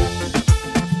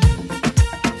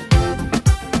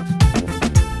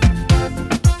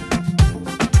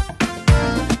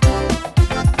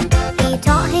 He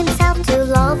taught himself to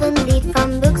love and lead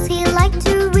from books he liked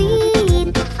to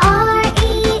read.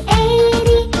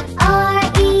 R-E-A-D,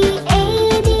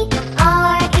 R-E-A-D,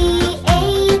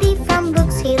 R-E-A-D, from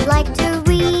books he liked to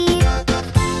read.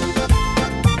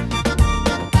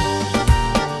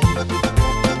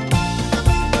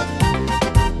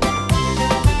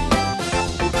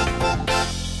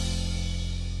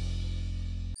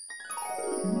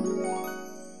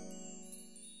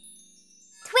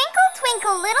 Twinkle,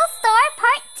 Twinkle, Little Star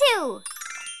Part 2.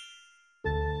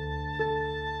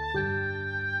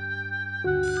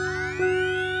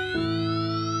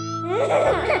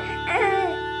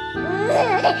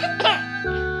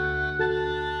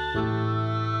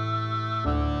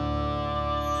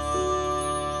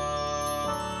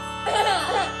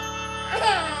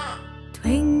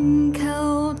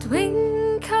 Twinkle,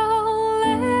 twinkle,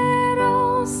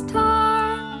 little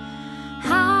star,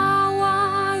 how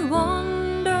I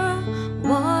wonder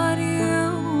what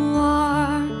you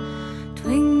are.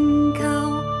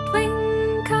 Twinkle,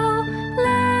 twinkle,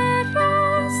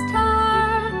 little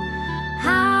star,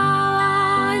 how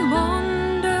I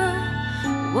wonder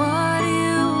what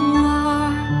you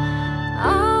are.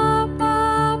 Up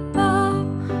above,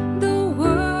 the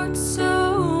world so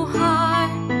high,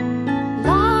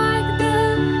 like the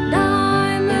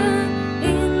diamond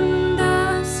in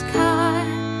the sky.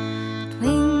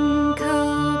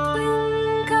 Twinkle,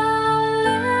 twinkle,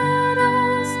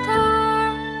 little star,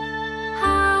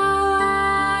 how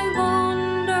I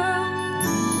wonder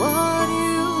what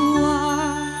you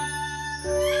are.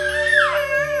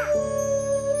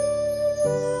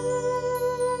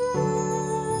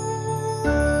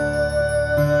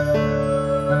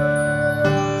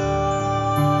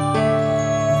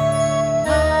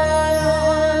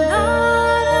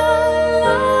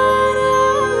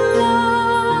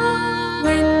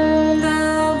 When the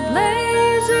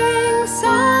blazing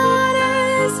sun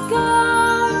is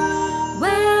gone,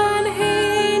 when he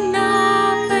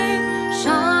nothing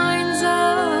shines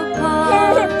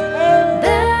upon,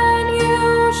 then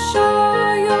you show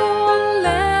your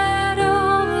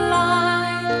little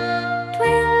light.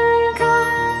 Twinkle,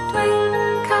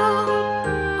 twinkle,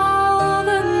 all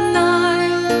the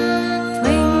night.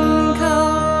 Twinkle,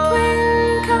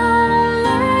 twinkle,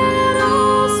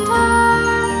 little star,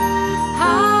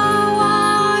 how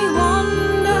I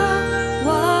wonder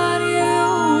what you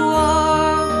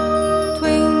are.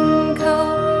 Twinkle,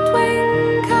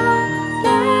 twinkle,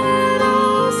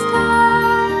 little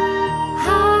star,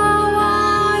 how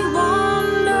I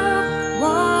wonder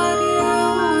what you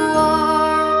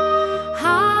are.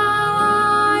 How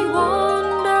I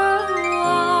wonder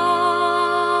what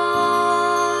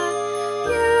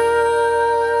you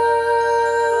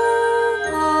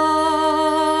are.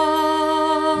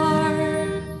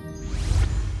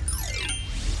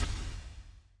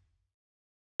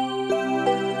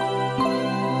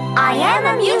 I am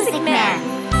a music man.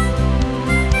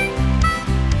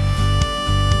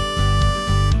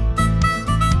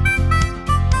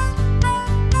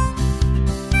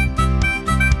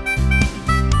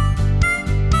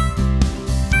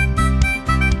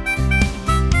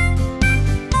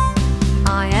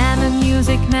 I am a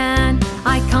music man.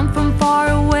 I come from far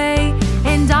away,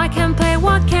 and I can play.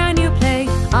 What can you play?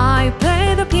 I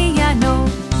play the piano.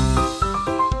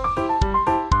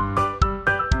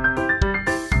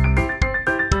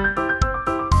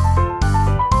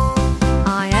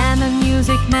 I am a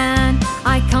music man.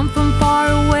 I come from far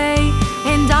away,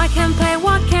 and I can play.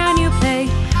 What can you play?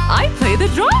 I play the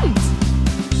drums.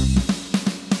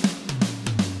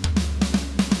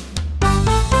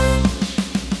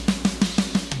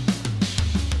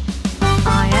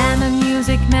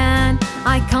 I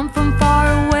I come from far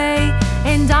away,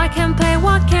 and I can play.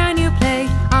 What can you play?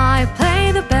 I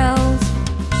play the bells.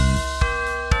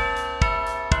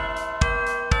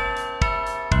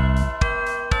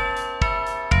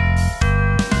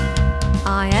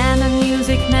 I am a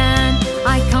music man.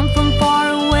 I come from far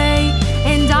away,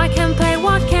 and I can play.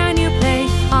 What can you play?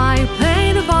 I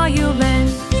play the violin.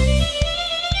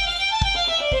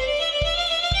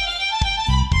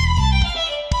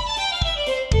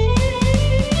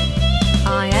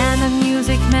 I am a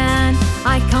music man.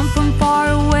 I come from far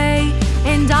away,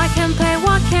 and I can play.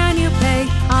 What can you play?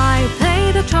 I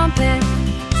play the trumpet.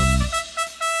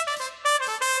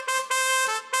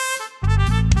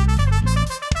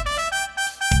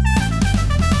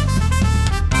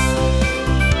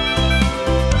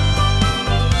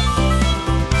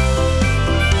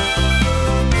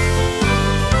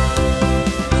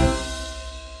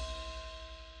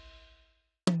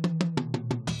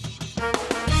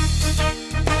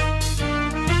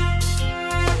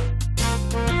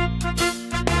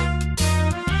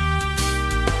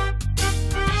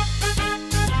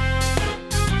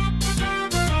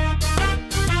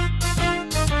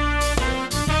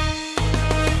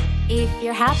 If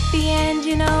you're happy and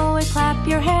you know it, clap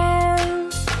your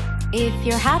hands. If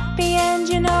you're happy and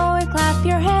you know it, clap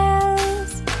your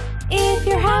hands. If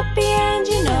you're happy and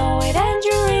you know it, and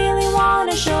you really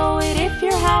wanna show it. If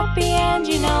you're happy and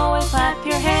you know it, clap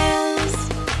your hands.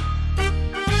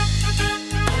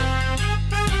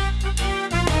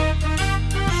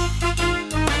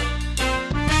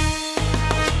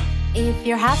 If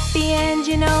you're happy and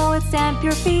you know it, stamp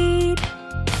your feet.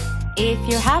 If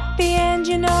you're happy and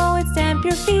you know it, stamp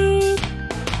your feet.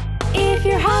 If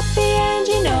you're happy and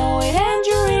you know it, and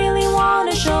you really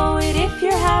wanna show it. If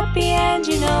you're happy and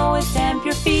you know it, stamp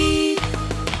your feet.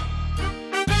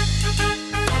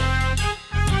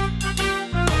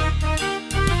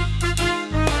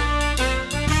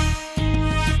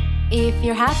 If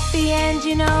you're happy and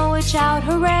you know it, shout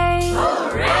hooray!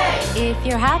 Hooray! If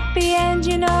you're happy and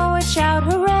you know it, shout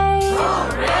hooray!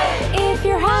 Hooray! If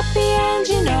you're happy and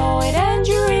you know it, and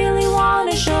you really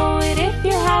wanna show it. If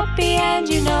you're happy and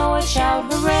you know it,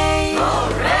 shout hooray!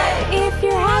 Hooray! If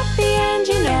you're happy and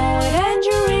you know it, and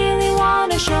you really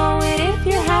wanna show it. If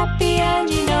you're happy and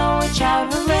you know it,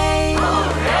 shout hooray!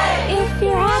 Hooray! If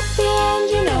you're happy and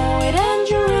you know it, and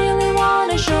you really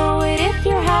wanna show it. If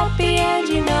you're happy and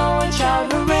you know it,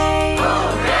 shout hooray!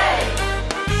 Hooray!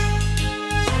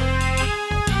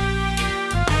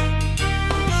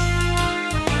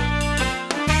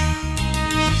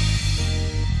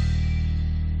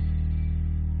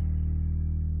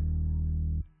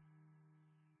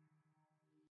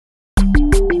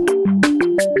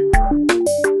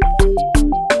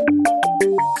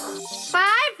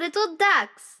 Five little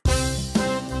ducks.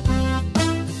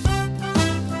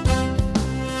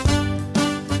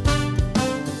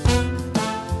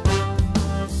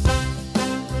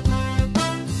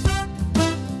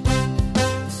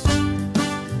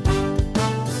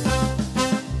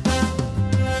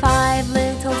 Five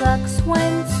little ducks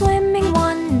went swimming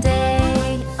one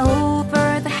day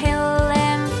over the hill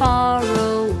and far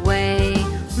away.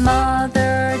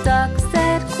 Mother duck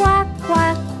said quack,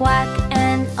 quack, quack,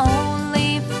 and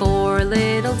only four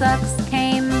little ducks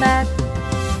came back.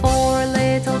 Four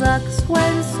little ducks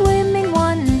went swimming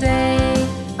one day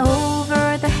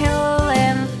over the hill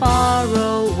and far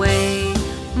away.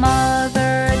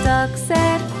 Mother duck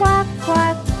said quack,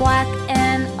 quack, quack,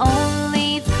 and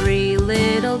only three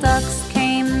little ducks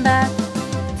came back.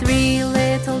 Three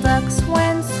little ducks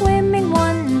went swimming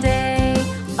one day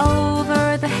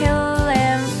over the hill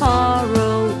and far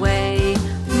away.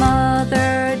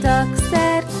 Mother duck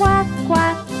said quack,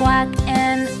 quack, quack,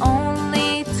 and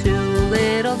only two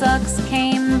little ducks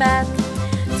came back.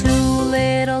 Two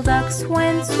little ducks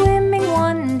went swimming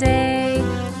one day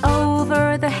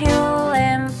over the hill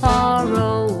and far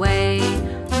away.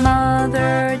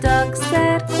 Mother duck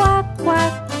said quack,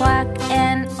 quack, quack,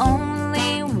 and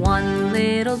only one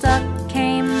little duck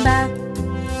came back.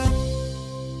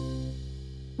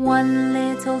 One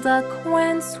little duck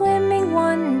went swimming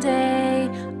one day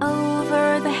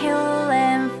over the hill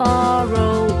and far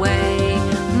away.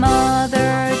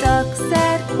 Mother duck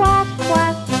said quack,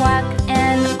 quack, quack,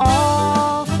 and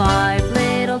all five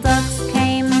little ducks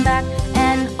came back.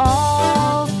 And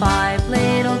all five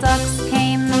little ducks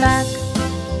came back.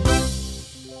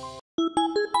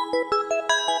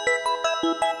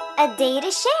 A day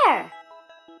to share.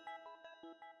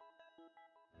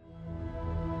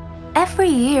 Every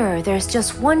year, there's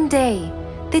just one day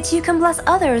that you can bless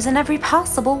others in every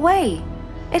possible way.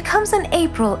 It comes in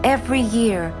April every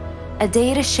year. A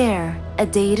day to share, a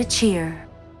day to cheer.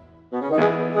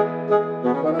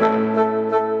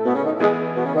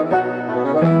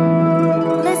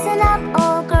 Listen up,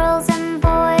 all girls and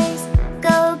boys.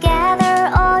 Go gather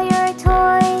all your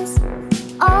toys.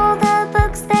 All the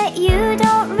books that you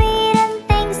don't read and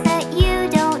things that you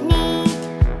don't need.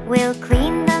 We'll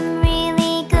clean them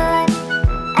really good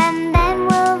and then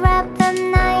we'll wrap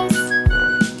them nice.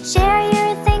 Share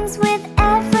your things with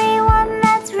everyone,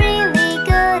 that's really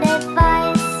good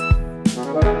advice.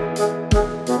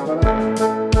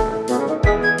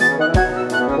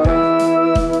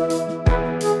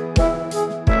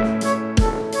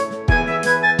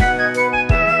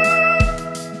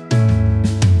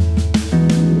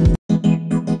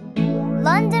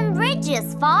 London Bridge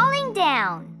is falling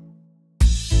down.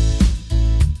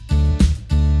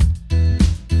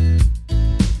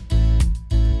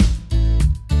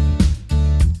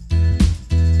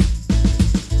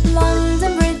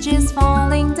 London Bridge is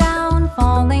falling down,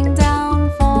 falling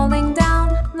down, falling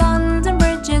down. London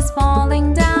Bridge is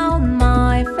falling down,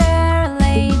 my fair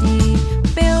lady.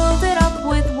 Build it up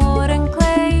with wood and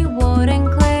clay, wood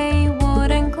and clay,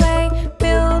 wood and clay.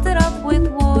 Build it up with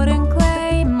wood and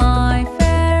clay, my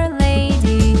fair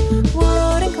lady.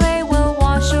 Wood and clay will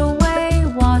wash away,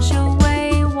 wash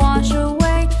away, wash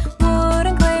away. Wood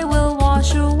and clay will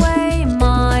wash away,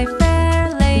 my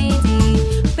fair lady.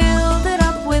 Build it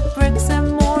up with bricks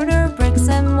and mortar, bricks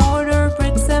and mortar,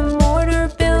 bricks and mortar.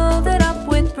 Build it up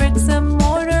with bricks and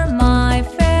mortar, my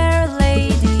fair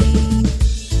lady.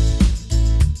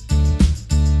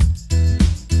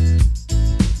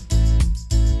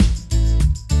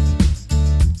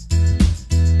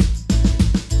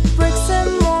 Bricks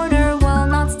and mortar will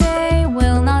not stay,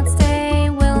 will not stay,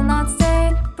 will not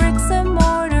stay. Bricks and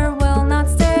mortar will not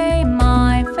stay,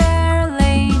 my fair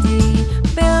lady.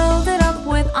 Build it up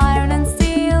with iron and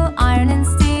steel, iron and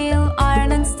steel,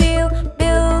 iron and steel.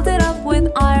 Build it up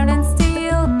with iron and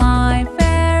steel, my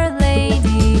fair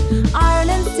lady. Iron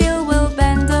and steel will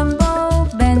bend and bow,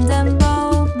 bend and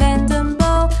bow, bend and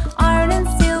bow. Iron and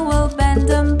steel will bend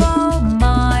and bow,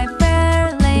 my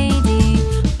fair lady.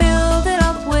 Build it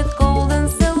up with gold and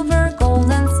silver,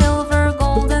 gold and silver,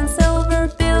 gold and silver.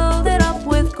 Build it up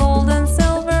with gold and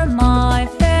silver, my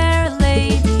fair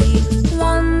lady.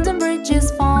 London Bridge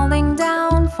is falling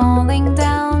down, falling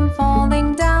down,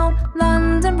 falling down.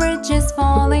 London Bridge is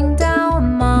falling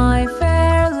down, my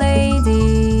fair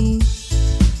lady.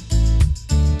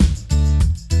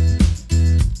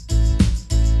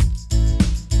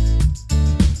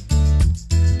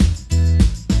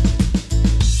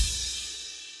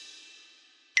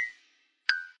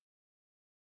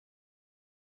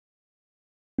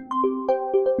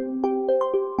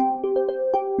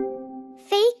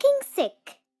 Faking sick.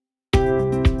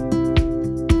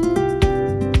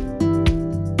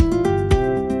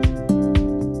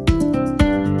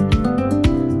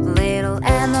 Little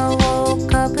Emma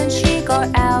woke up and she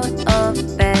got out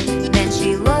of bed. Then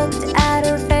she looked at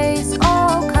her face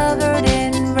all covered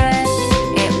in red.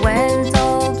 It went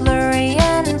all blurry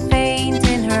and faint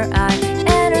in her eye,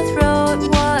 and her throat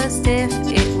was stiff,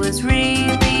 it was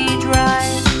really dry.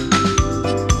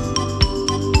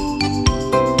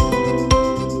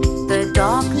 The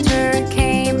doctor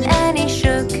came and he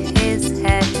shook his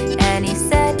head and he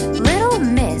said, "Little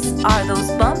miss, are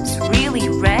those bumps really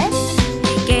red?"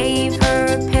 He gave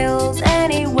her pills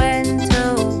and he went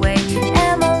away.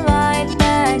 Emma lied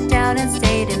back down and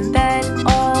stayed in bed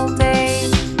all day.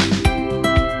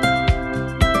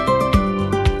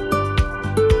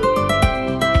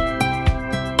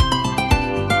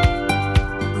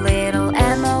 Little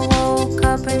Emma woke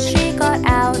up and she got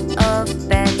out of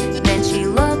bed. Then she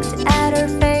looked at her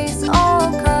face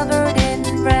all covered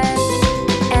in red.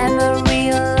 Emma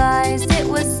realized it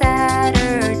was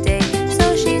Saturday,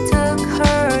 so she took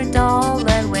her doll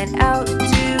and went out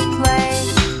to play.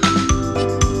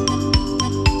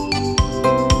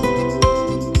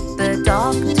 The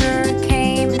doctor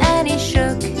came and he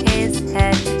shook his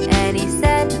head and he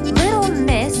said, "Little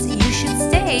miss, you should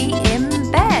stay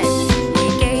in bed." He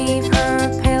gave her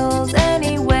pills and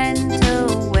he went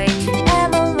away.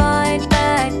 Emma lied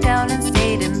back down and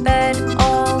stayed in bed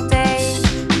all day.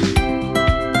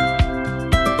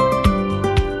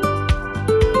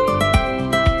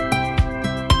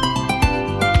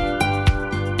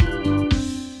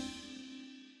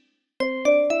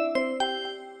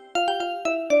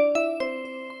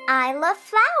 I love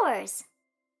flowers.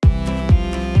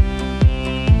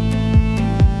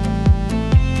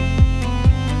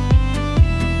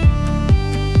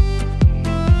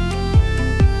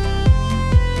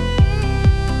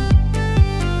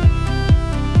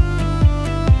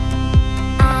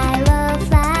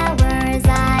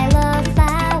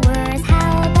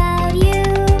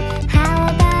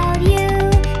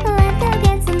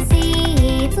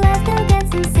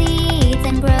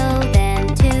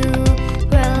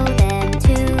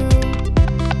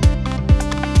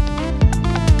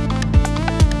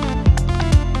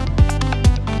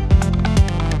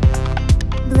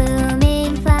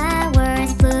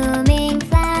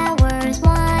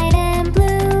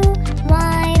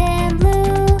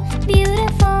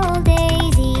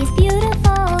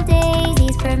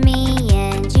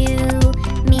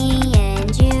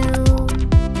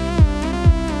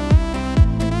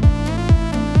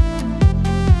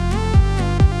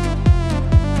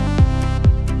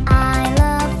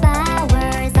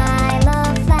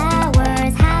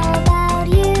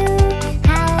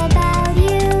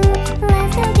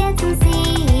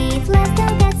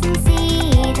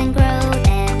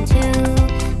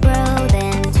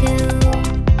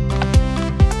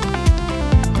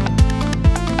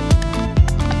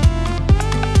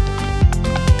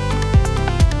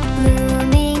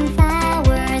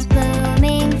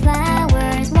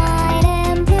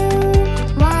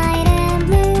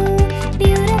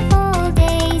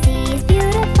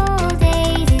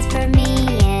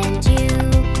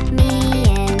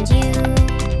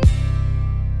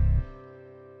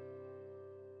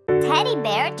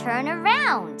 turn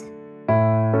around.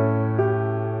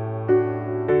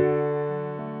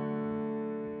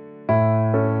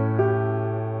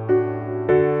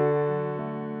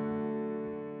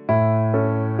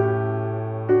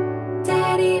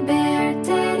 Teddy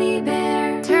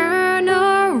bear, turn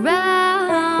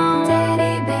around.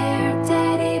 Teddy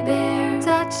bear,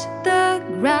 touch the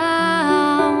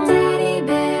ground. Teddy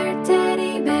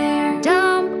bear,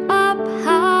 jump up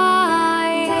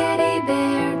high.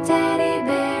 Teddy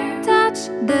bear, touch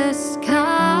the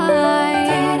sky.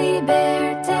 Teddy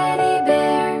bear,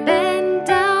 bend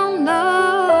down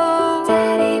low.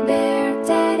 Teddy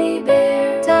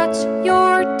bear, touch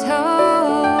your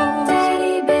toes.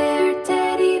 Teddy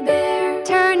bear,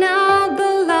 turn out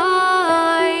the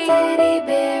light.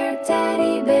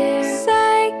 Teddy bear,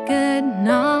 say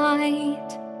goodnight.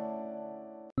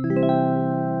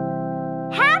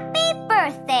 Happy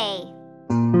birthday!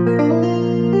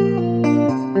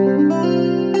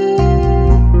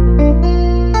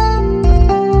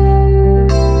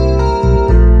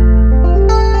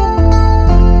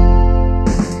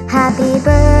 Happy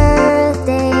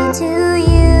birthday to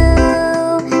you.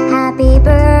 Happy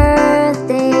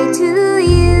birthday to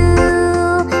you.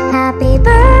 Happy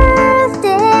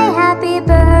birthday, happy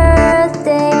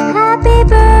birthday, happy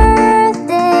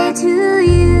birthday to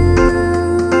you.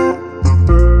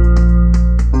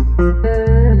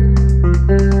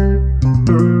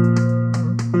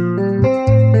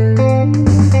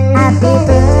 Happy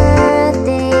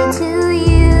birthday to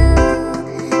you.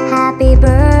 Happy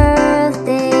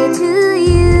birthday to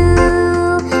you.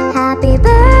 Happy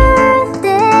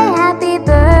birthday, happy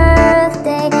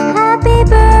birthday, happy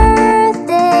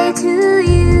birthday to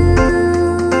you.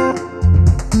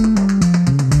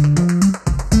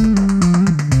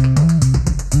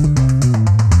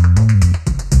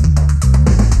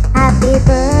 Happy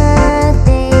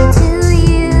birthday to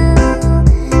you.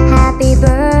 Happy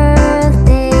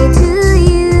birthday to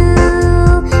you.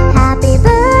 Happy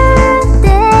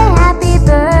birthday, happy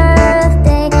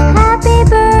birthday, happy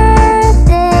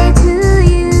birthday to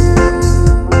you.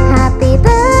 Happy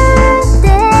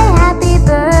birthday, happy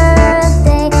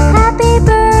birthday, happy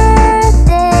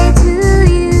birthday to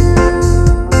you.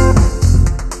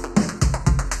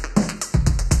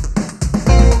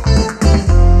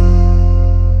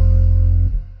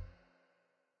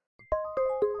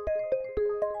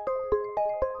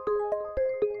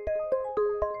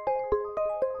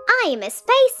 I'm a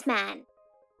spaceman.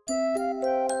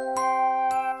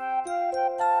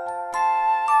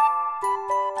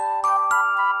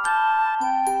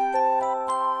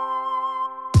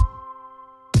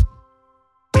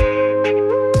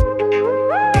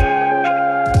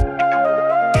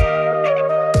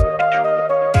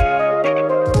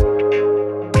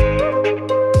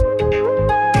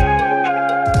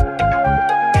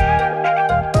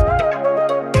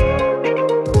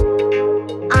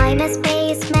 I'm a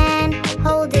spaceman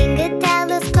holding a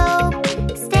telescope,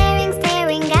 staring,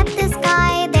 staring at the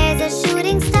sky. There's a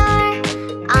shooting star.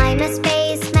 I'm a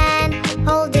spaceman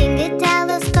holding a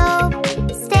telescope,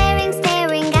 staring,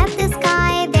 staring at the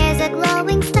sky. There's a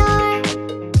glowing star.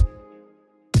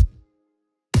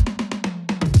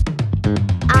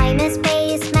 I'm a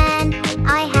spaceman.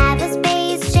 I have a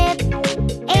spaceship.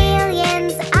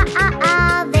 Aliens,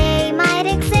 they might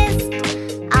exist.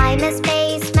 I'm a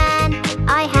spaceman.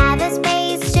 I have a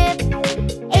spaceship.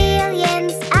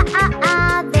 Aliens,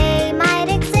 they might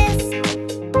exist.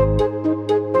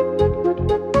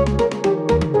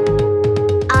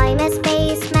 I'm a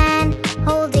spaceman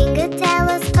holding a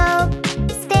telescope,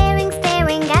 staring,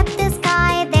 staring at the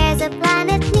sky. There's a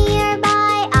planet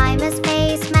nearby. I'm a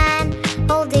spaceman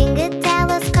holding a telescope.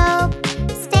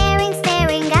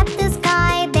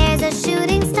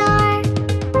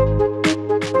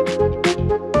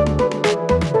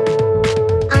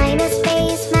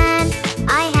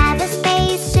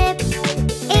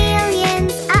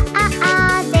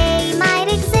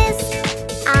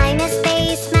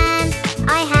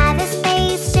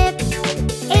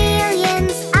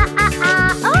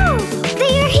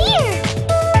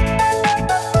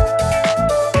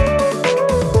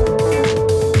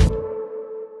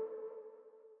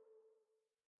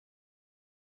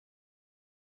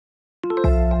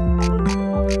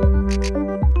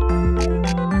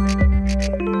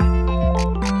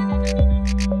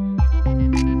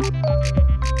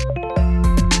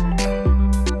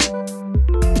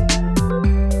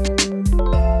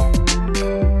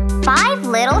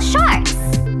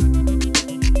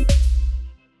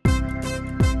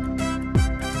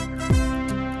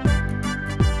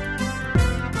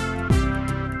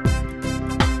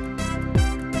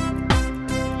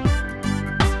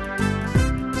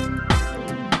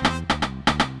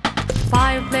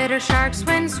 little sharks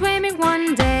went swimming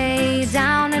one day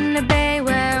down in the bay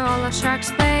where all the sharks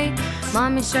play.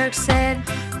 Mommy shark said,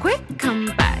 quick, come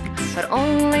back. But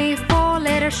only 4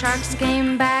 little sharks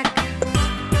came back.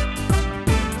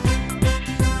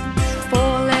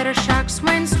 4 little sharks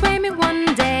went swimming one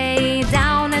day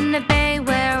down in the bay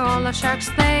where all the sharks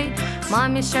play.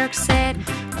 Mommy shark said,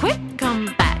 quick, come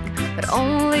back. But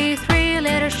only 3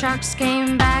 little sharks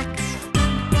came back.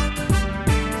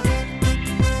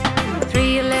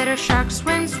 3 little sharks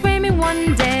went swimming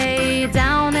one day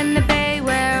down in the bay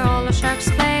where all the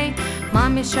sharks play.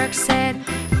 Mommy shark said,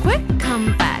 quick,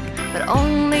 come back. But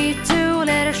only 2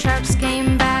 little sharks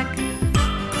came back.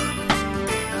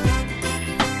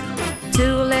 2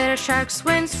 little sharks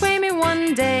went swimming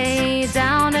one day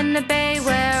down in the bay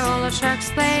where all the sharks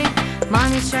play.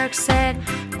 Mommy shark said,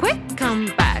 quick, come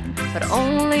back. But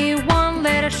only 1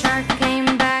 little shark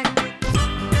came back.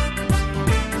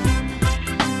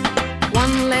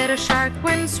 1 little shark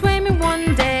went swimming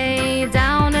one day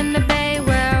down in the bay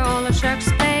where all the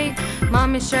sharks play.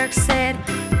 Mommy shark said,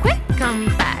 quick, come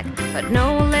back. But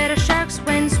no little sharks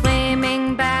went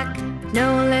swimming back.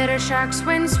 No little sharks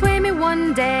went swimming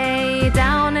one day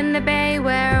down in the bay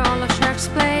where all the sharks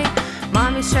play.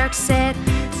 Mommy shark said,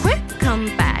 quick, come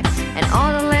back. And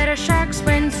all the little sharks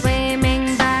went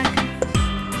swimming back.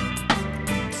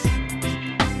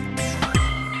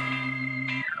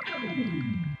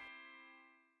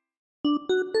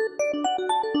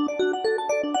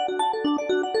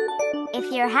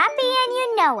 If you're happy and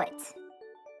you know it.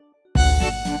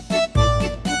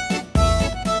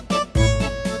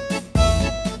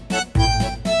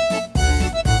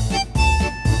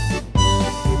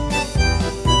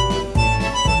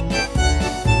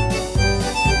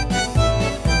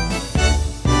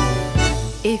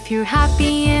 If you're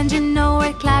happy and you know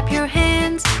it, clap your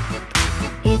hands.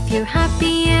 If you're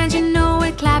happy and you know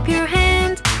it, clap your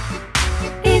hands.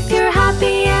 If you're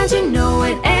happy and you know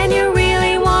it, and you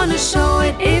really want to show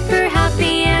it. If you're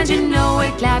happy and you know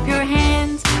it, clap your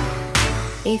hands.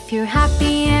 If you're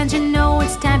happy and you know it,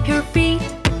 stamp your feet.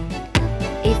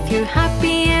 If you're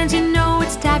happy and you know it,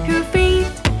 stamp your feet.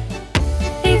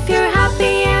 If you're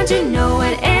happy and you know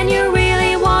it, and you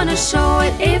really want to show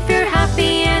it. If you're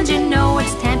happy and you know it,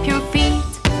 stamp your feet.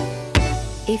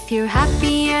 If you're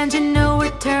happy and you know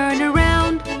it, turn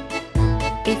around.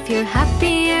 If you're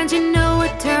happy and you know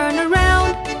it, turn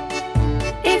around.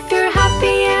 If you're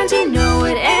happy and you know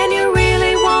it, and you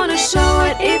really want to show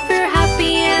it. If you're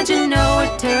happy and you know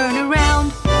it, turn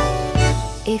around.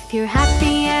 If you're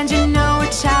happy and you know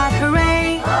it, shout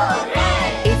hooray!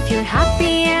 Hooray! If you're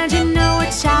happy and you know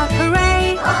it, shout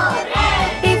hooray!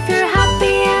 Hooray! If you're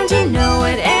happy and you know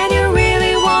it, and you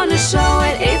really want to show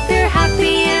it. If you're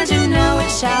happy and you know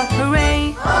it, shout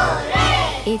hooray!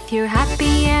 Hooray! If you're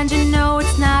happy and you know it,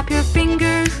 snap your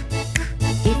fingers.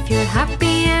 If you're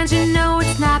happy and you know it,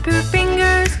 snap your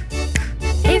fingers.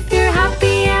 If you're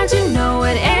happy and you know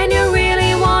it, and you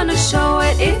really want to show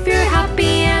it. If you're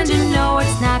happy and you know it,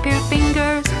 snap your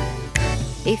fingers.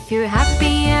 If you're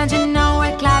happy and you know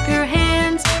it, clap your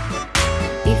hands.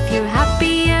 If you're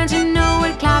happy and you know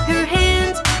it, clap your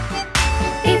hands.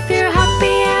 If you're happy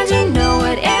and you know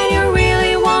it, and you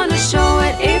really want to show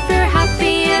it. If you're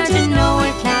happy and you know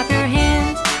it, clap your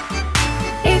hands.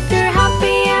 If you're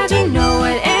happy and you know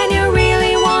it, and you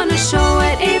really want to show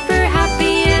it. If you're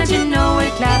happy and you know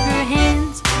it, clap your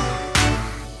hands.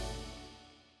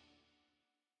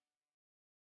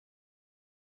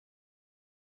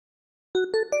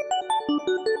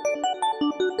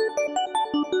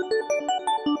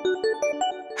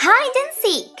 Hide and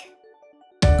seek.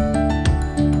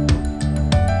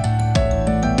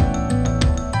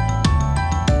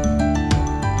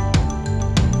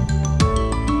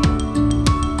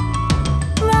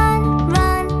 Run,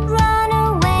 run, run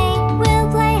away. We'll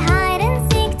play hide and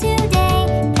seek today.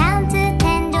 Count to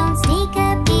 10, don't sneak a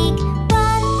peek.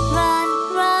 Run, run,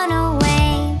 run away.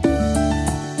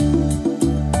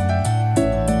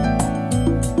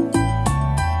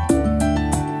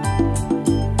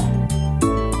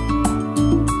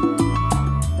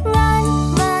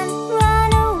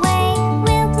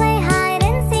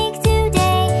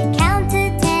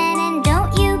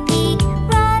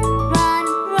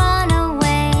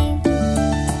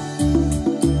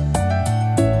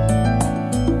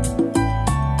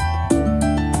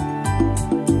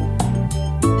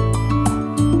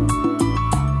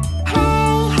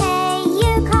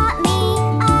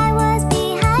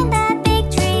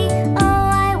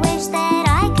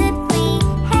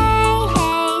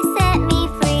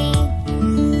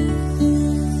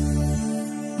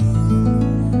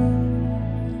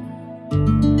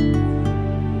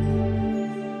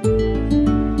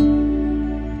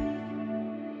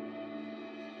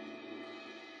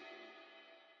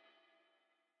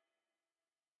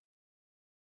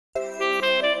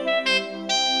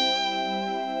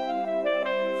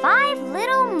 5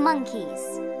 little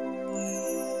monkeys.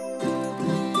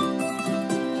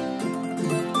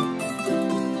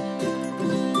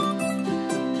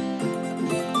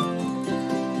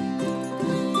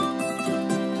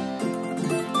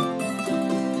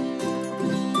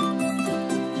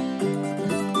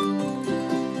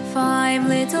 Five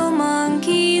little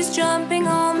monkeys jumping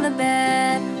on the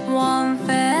bed. One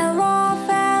fell off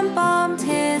and bumped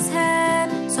his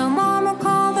head. So Mama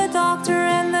called the doctor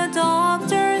and the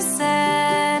doctor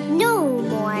said, No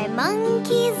more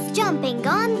monkeys jumping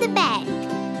on the bed.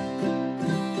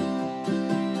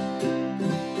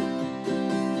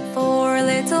 4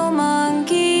 little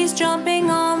monkeys jumping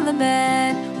on the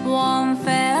bed. One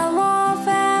fell off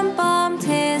and bumped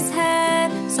his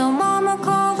head. So Mama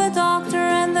called the doctor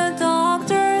and the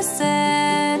doctor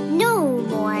said, No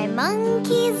more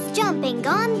monkeys jumping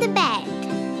on the bed.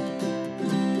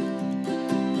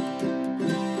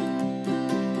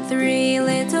 3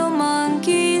 little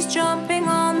monkeys jumping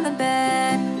on the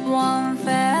bed. One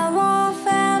fell off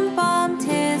and bumped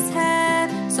his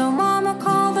head. So Mama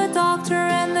called the doctor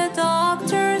and the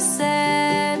doctor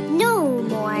said, No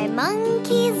more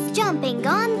monkeys jumping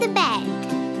on the bed.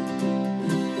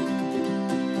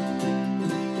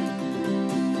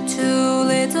 2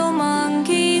 little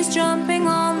monkeys jumping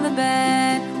on the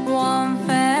bed. One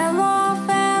fell off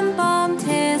and bumped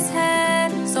his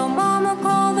head. So Mama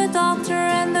called the doctor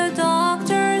and the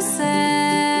doctor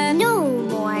said, No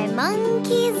more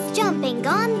monkeys jumping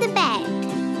on the bed.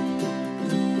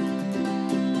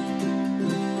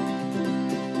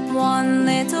 1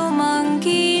 little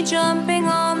monkey jumping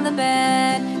on the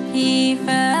bed. He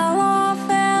fell off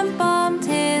and bumped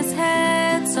his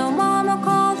head. So Mama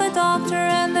called the doctor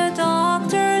and the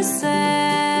doctor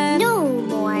said, No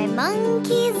more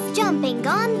monkeys jumping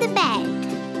on the bed.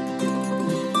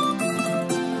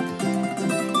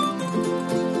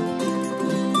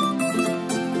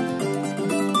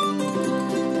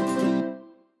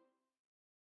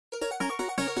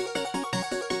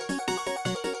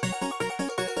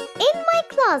 In my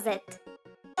closet.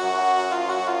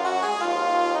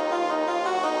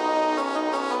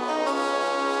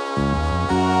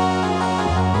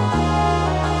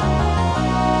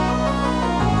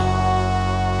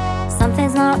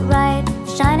 Something's not right,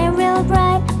 shining real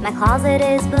bright. My closet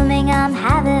is booming, I'm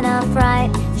having a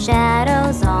fright.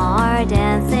 Shadows are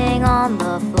dancing on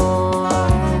the floor.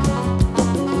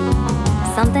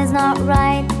 Something's not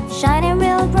right, shining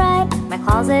real bright. My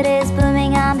closet is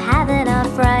booming, I'm having a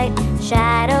fright.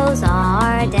 Shadows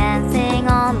are dancing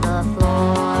on the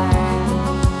floor.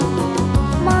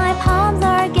 My palms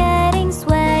are getting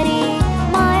sweaty.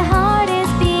 My heart is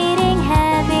beating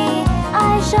heavy.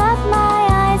 I shut my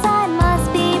eyes, I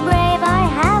must be brave. I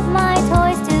have my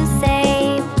toys to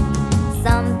save.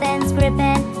 Something's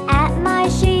gripping at my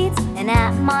sheets, and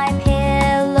at my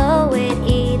pillow it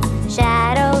eats.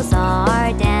 Shadows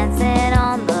are dancing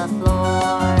on the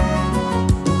floor.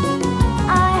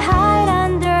 I hide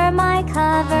under my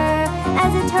cover.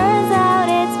 As it turns out,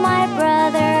 it's my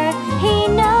brother. He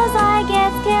knows I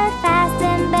get scared fast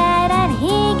in bed, and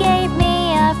he gave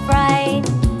me a fright.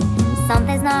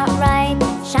 Something's not right,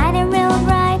 shining real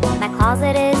bright. My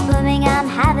closet is booming, I'm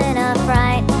having a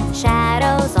fright.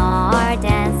 Shadows are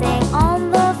dancing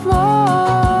on the floor.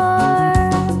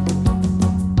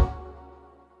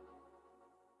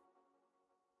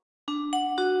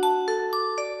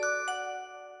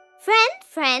 Friend,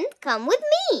 friend, come with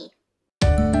me.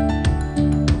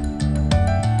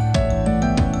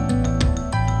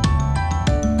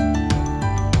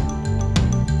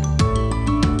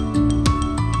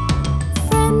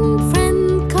 Friend,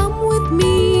 friend, come with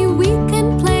me. We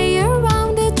can play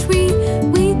around a tree.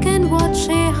 We can watch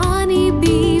a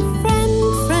honeybee.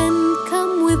 Friend, friend,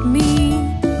 come with me.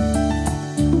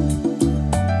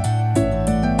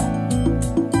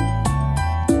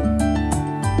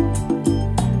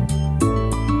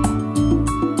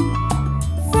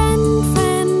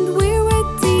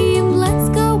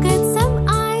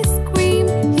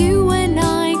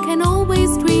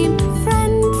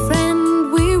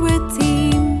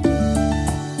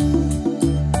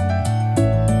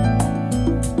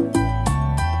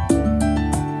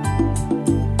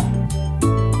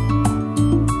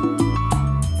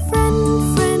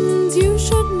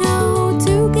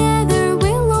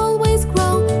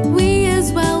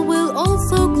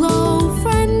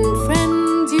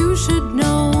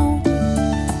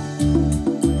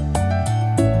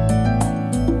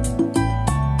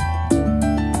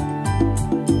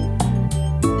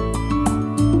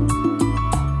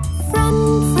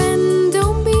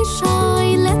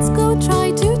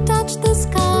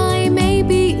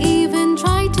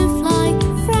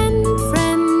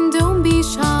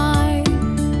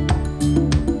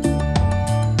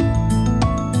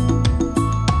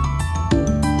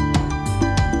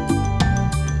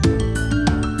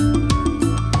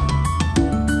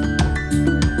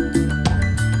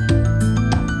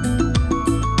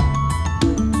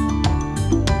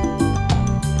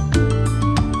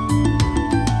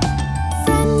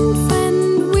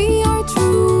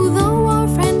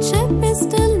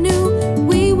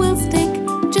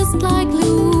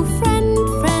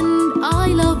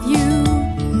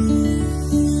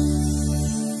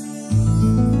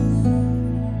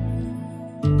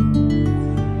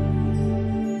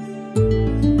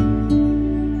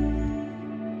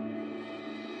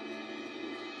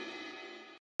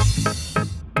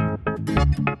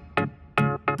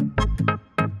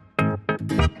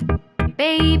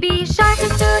 Baby shark,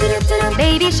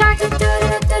 baby shark,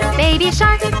 baby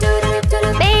shark,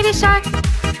 baby shark.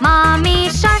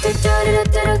 Mommy shark,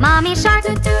 mommy shark,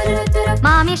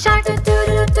 mommy shark,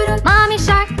 mommy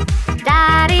shark.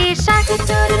 Daddy shark,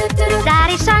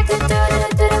 daddy shark,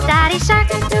 daddy shark,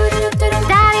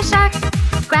 daddy shark.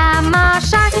 Grandma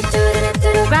shark,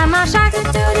 grandma shark,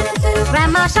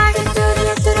 grandma shark,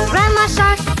 grandma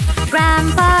shark.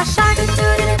 Grandpa shark,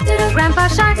 grandpa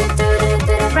shark,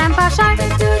 grandpa shark,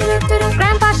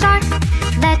 grandpa shark.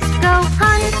 Let's go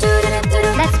hunt,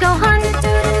 let's go hunt,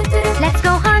 let's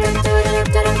go hunt,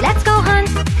 let's go hunt.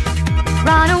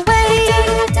 Run away,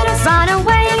 run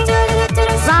away,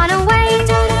 run away,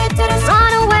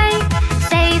 run away.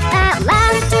 Safe at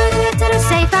last,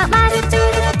 safe at last,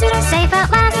 safe at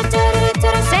last,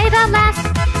 safe at last.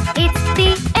 It's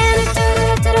the end,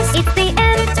 it's the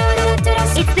end,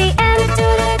 it's the end, it's the end,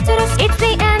 it's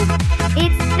the end,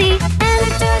 it's the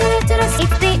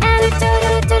end,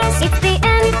 it's the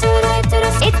end,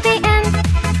 it's the end.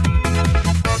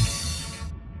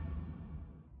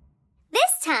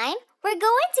 This time, we're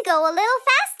going to go a little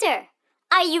faster.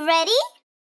 Are you ready?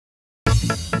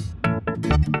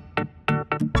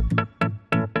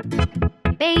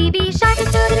 Baby shark,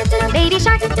 baby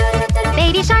shark,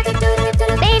 baby shark,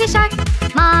 baby shark.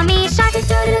 Mommy shark,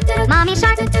 mommy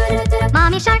shark,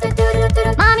 mommy shark,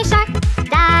 mommy shark.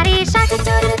 Daddy shark,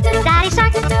 daddy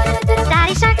shark,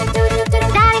 daddy shark,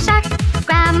 daddy shark.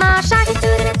 Grandma shark,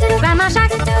 grandma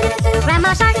shark,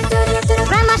 grandma shark,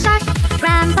 grandma shark.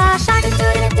 Grandpa shark,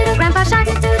 grandpa shark,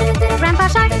 grandpa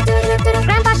shark,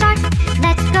 grandpa shark.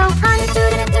 Let's go hunt,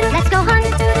 let's go hunt,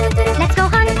 let's go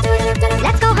hunt,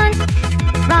 let's go hunt.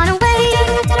 Run away,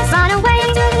 run away,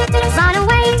 run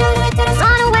away,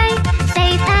 run away.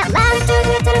 Safe at last,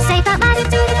 safe at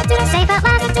last, safe at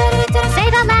last,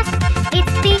 safe at last.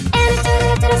 It's the end,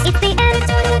 it's the end,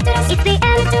 it's the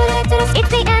end, it's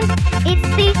the end, it's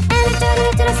the end,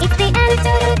 it's the end,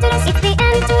 it's the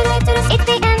end, it's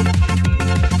the end.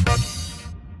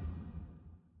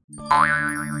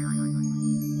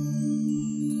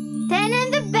 Ten in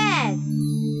the bed.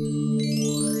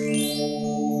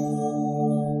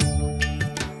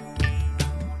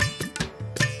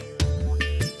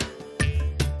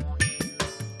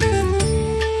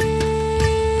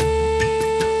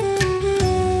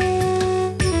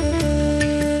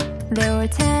 There were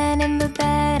 10 in the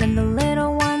bed, and the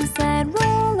little one said,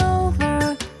 roll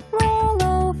over, roll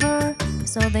over.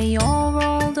 So they all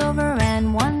rolled over,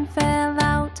 and one fell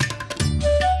out.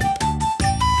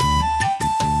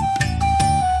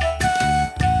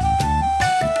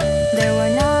 There were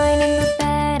 9 in the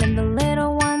bed, and the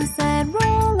little one said,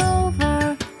 roll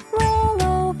over, roll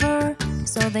over.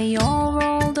 So they all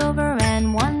rolled over,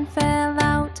 and one fell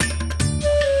out.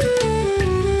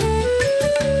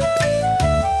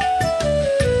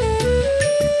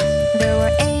 There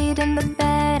were 8 in the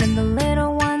bed, and the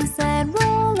little one said,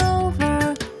 roll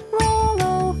over, roll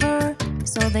over.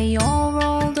 So they all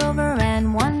rolled over,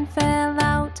 and one fell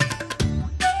out.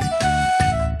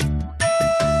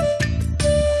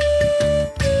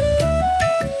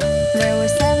 There were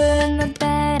 7 in the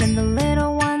bed, and the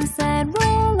little one said,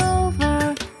 roll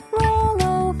over, roll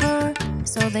over.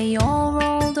 So they all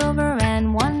rolled over,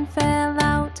 and one fell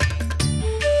out.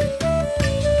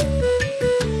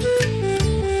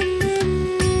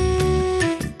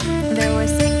 There were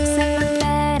 6 in the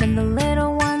bed, and the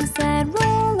little one said,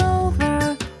 roll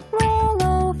over, roll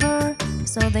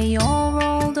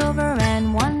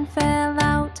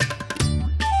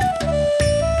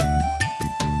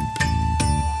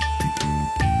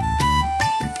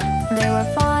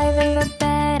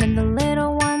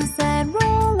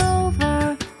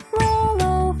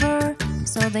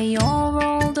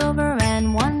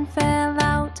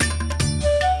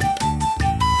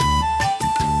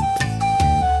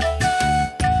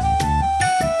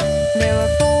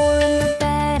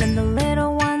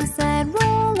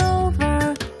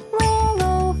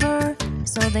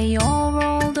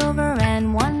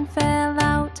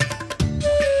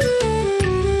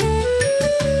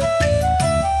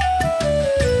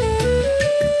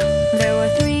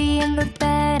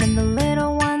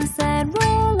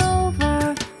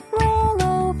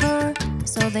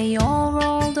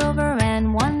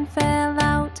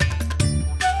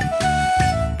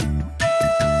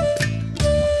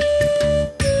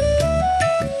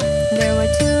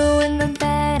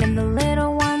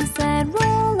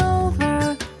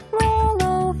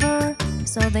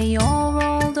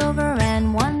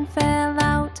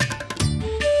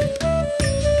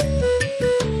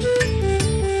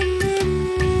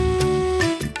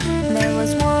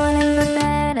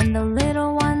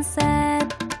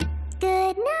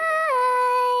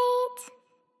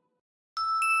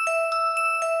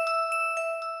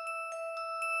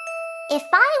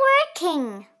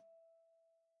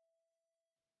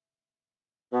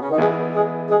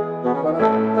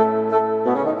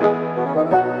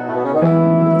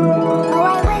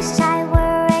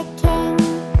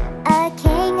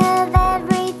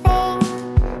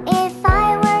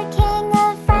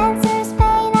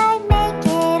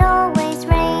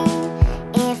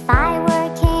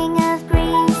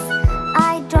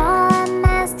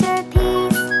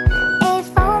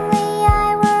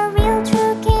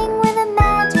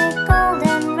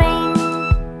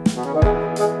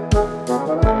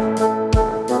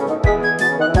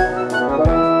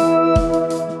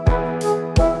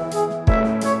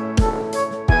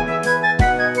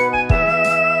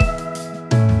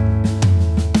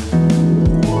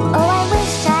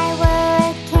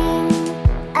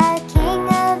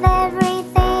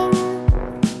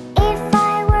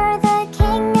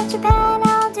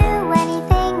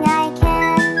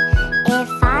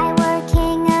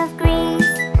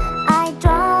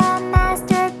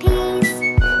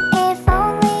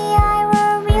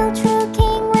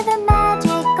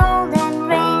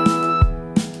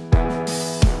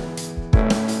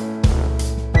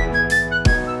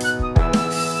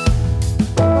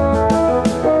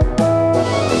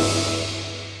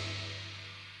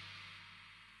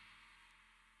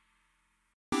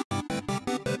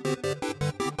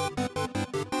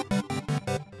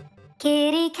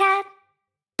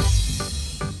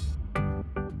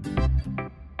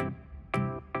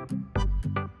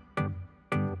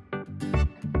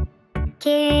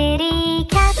Kitty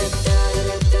cat,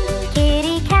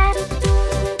 kitty cat,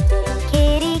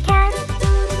 kitty cat,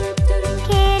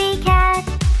 kitty cat.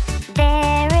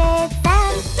 There it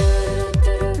sat,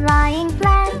 lying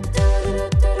flat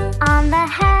on the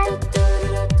hat.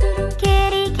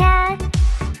 Kitty cat,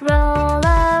 roll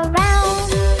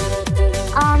around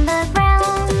on the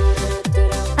ground.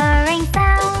 Purring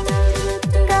sound,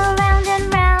 go round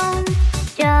and round.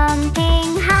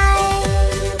 Jumping high,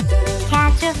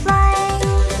 catch a fly.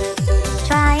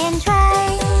 Try and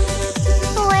try,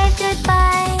 wave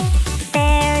goodbye.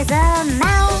 There's a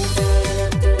mouse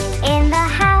in the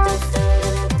house,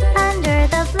 under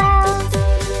the blouse.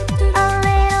 A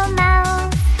little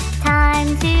mouse,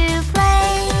 time to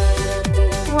play.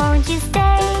 Won't you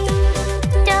stay?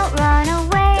 Don't run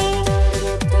away.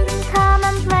 Come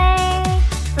and play,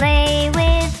 play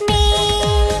with me.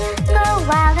 Go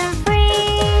wild and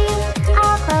free.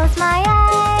 I'll close my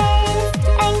eyes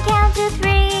and count to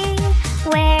 3.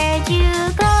 Where'd you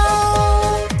go?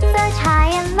 Such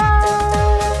high and low.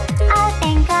 I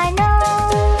think I know.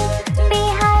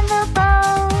 Behind the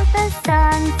bow, the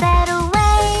sun set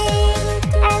away.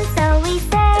 And so we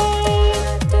say,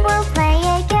 we'll play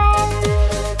again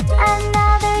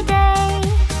another day.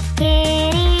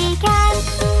 Kitty cat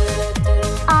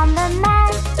on the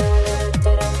mat,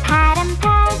 pat and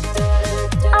pat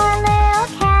our little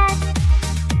cat.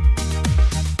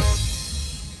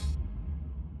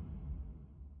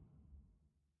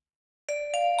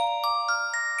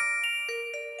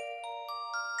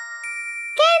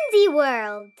 Candy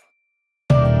World.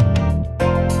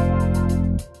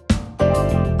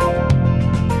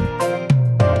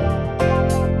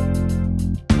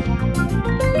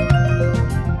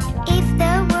 If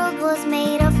the world was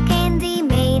made of candy,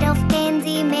 made of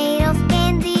candy, made of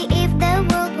candy. If the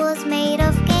world was made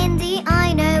of candy,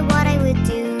 I know what I would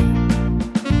do.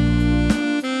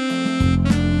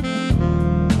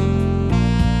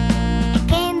 A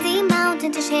candy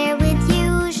mountain to share with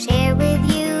you, share with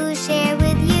you, share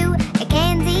with you. A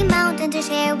candy mountain to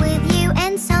share with you,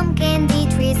 and some candy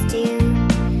trees too.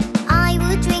 I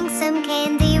would drink some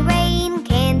candy rain,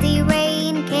 candy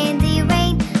rain, candy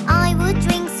rain. I would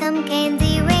drink some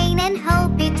candy rain and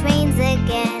hope it rains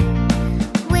again.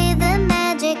 With a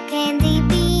magic candy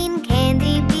bean,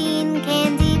 candy bean,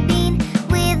 candy bean.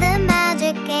 With a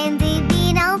magic candy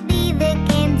bean, I'll be the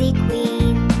candy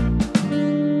queen.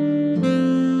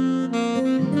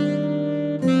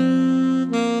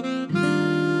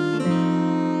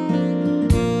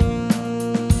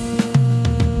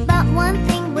 But one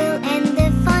thing will end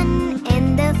the fun,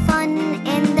 end the fun,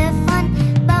 end the fun.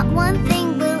 But one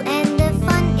thing will end the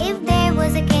fun if there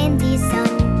was a candy sun.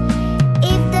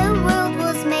 If the world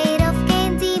was made of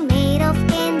candy, made of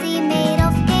candy, made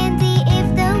of candy. If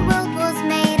the world was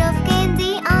made of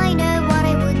candy, I know what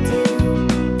I would do.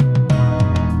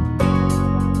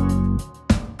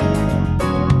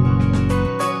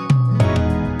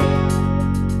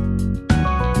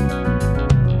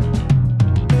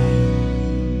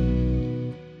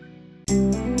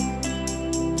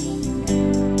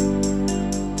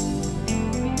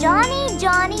 Johnny,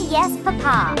 Johnny, yes,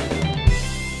 Papa.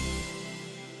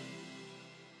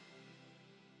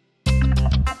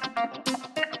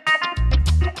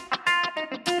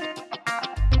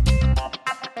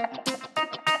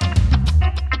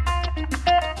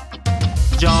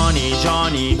 Johnny,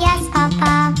 Johnny, Yes,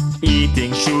 Papa.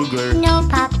 eating sugar, No,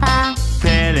 Papa.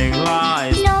 telling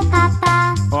lies. No,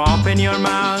 Papa. Open your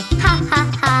mouth. Ha, ha,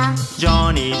 ha.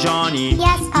 Johnny, Johnny,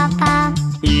 Yes, Papa.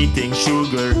 eating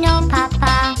sugar, No,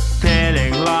 Papa.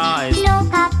 telling lies. No,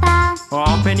 Papa.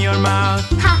 Open your mouth.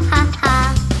 Ha, ha, ha.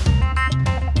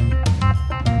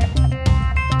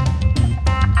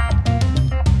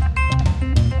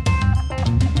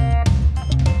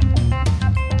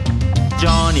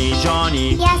 Johnny,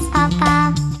 Johnny, Yes,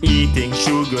 Papa. eating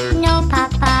sugar, No,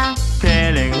 Papa.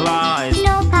 telling lies.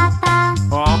 No, Papa.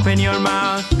 Open your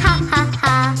mouth. Ha, ha,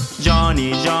 ha.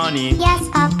 Johnny, Johnny, Yes,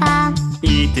 Papa.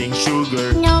 eating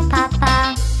sugar, No,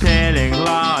 Papa. telling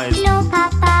lies. No,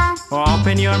 Papa.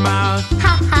 Open your mouth.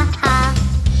 Ha, ha, ha.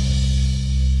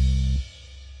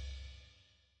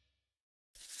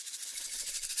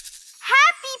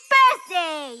 Happy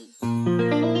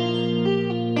birthday!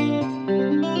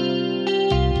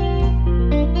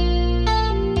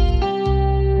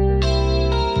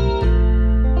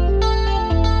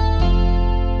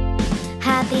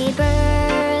 Happy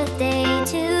birthday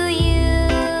to you.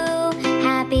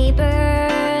 Happy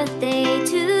birthday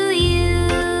to you.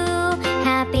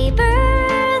 Happy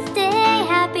birthday,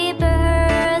 happy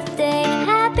birthday,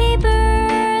 happy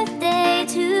birthday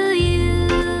to you.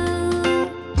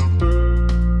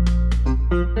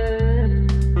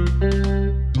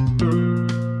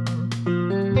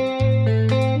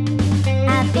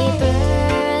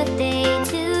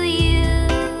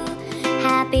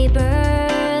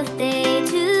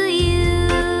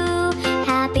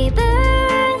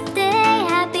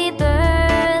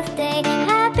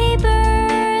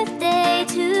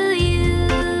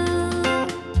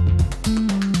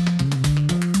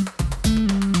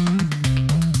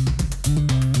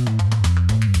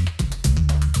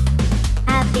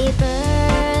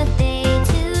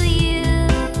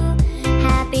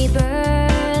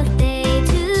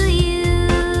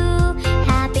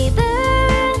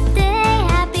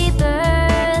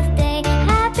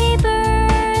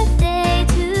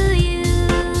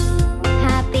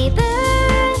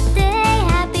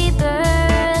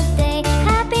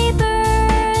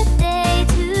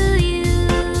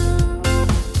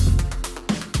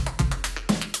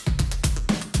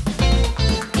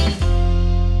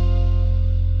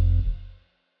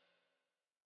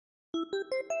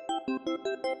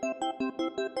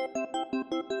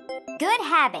 good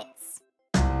habits.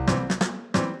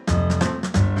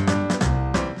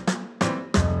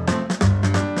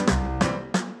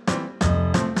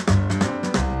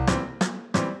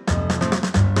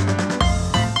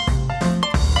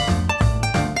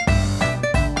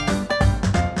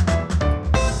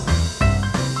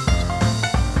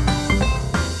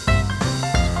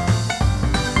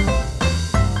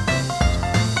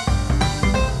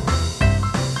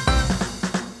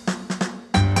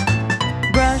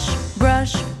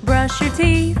 Brush your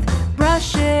teeth,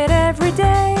 brush it every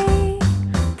day.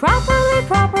 Properly,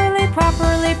 properly,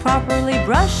 properly, properly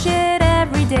brush it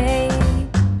every day.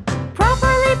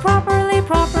 Properly, properly,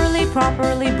 properly,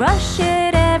 properly brush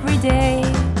it every day.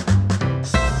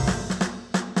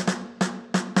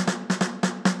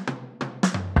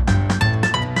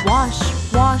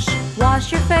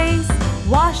 Wash your face,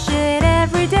 wash it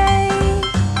every day.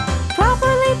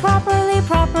 Properly, properly,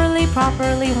 properly,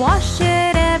 properly wash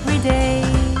it every day.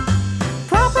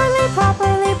 Properly,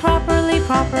 properly, properly,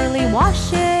 properly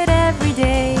wash it every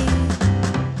day.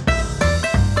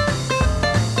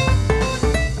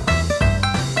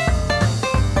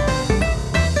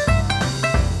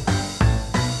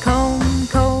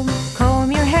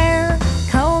 Comb your hair,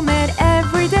 comb it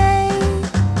every day.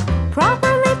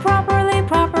 Properly, properly,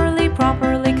 properly,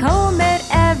 properly comb it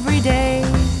every day.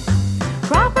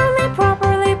 Properly,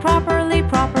 properly, properly,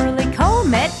 properly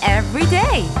comb it every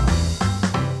day.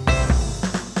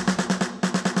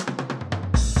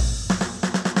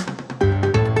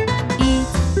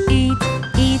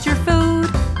 Eat your food,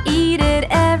 eat it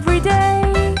every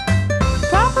day.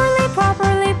 Properly,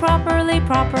 properly, properly,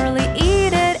 properly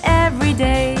eat it every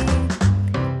day.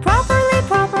 Properly,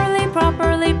 properly,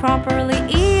 properly, properly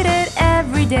eat it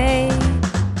every day.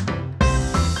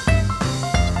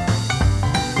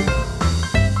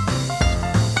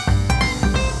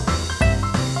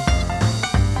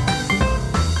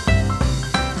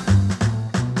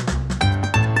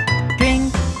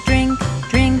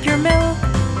 Drink your milk,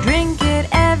 drink it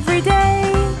every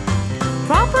day.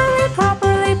 Properly,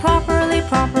 properly, properly,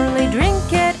 properly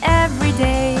drink it every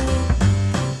day.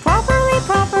 Properly,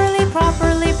 properly,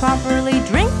 properly, properly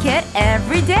drink it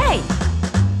every day.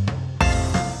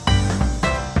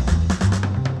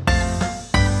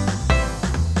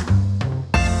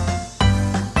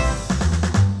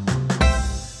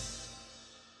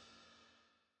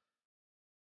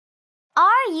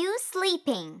 Are you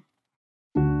sleeping?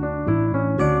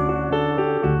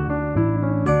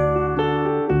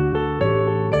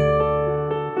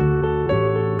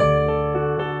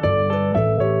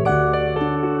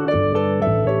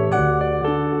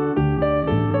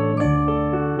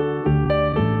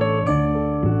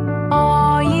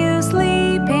 Are you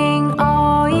sleeping?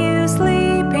 Are you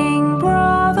sleeping,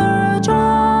 Brother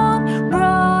John?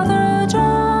 Brother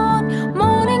John,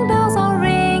 morning bells are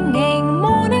ringing,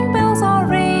 morning bells are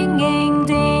ringing,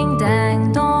 ding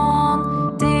dang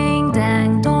dong, ding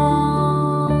dang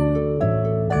dong.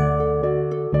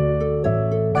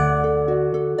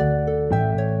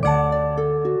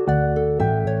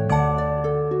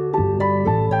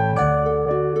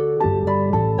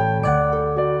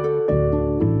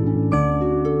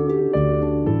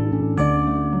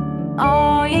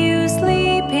 Are you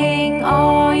sleeping?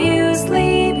 Are you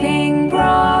sleeping,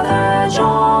 Brother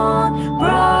John?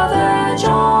 Brother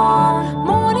John,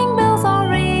 morning bells are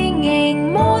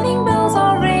ringing, morning bells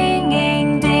are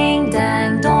ringing, ding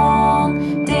dang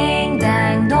dong, ding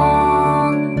dang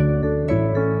dong.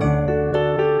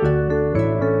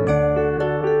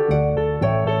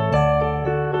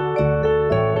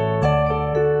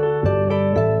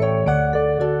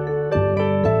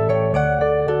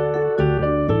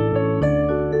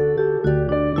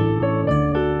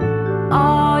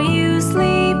 Are you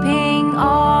sleeping?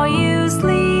 Are you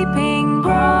sleeping,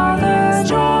 Brother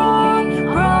John?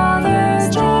 Brother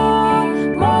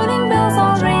John, morning bells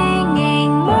are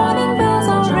ringing, morning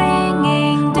bells are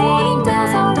ringing, ding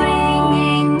bells are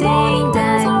ringing, ding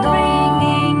bells are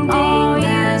ringing, are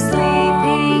you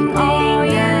sleeping? Are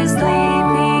you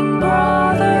sleeping,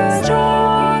 Brother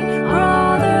John?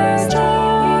 Brother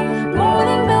John,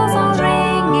 morning bells are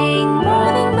ringing,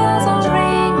 morning bells are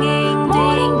ringing,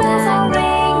 ding bells are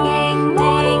ringing,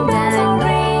 ding bells are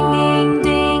ringing,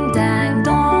 ding dang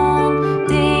dong,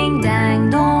 ding dang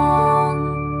dong.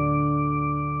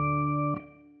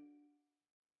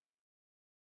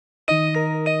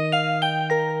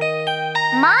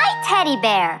 My teddy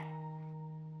bear.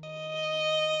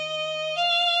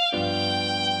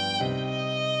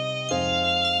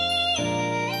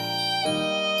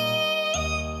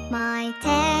 My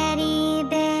teddy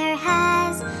bear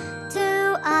has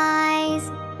two eyes,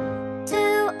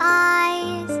 two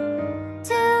eyes,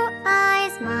 two eyes.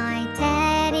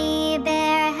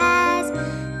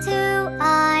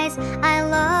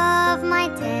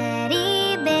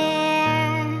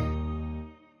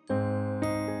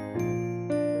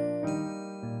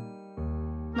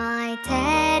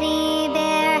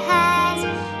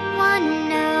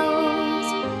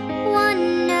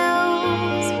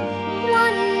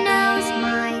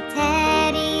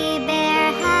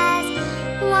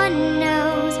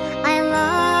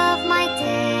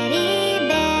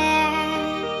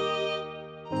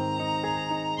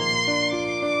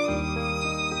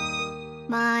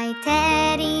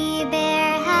 teddy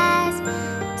bear has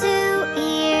 2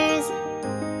 ears.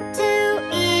 2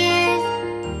 ears.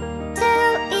 2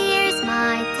 ears.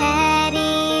 My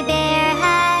teddy bear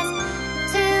has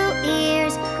 2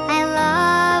 ears. I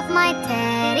love my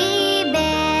teddy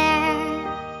bear.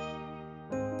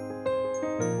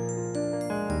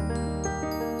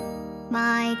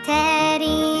 My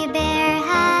teddy bear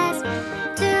has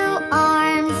 2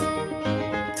 arms.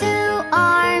 2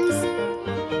 arms.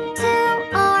 2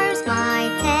 arms. My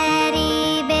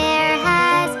teddy bear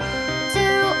has 2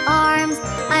 arms.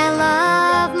 I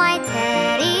love my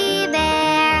teddy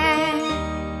bear.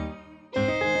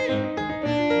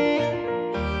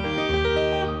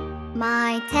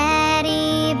 My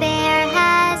teddy bear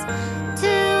has 2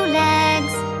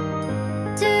 legs.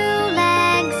 2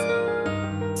 legs.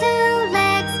 2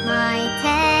 legs. My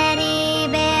teddy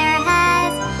bear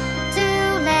has 2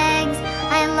 legs.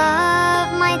 I love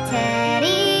my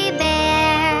teddy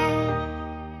bear.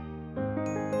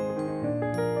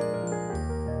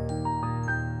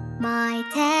 My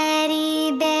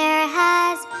teddy bear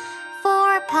has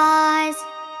 4 paws.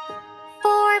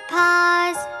 4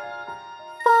 paws.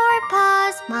 4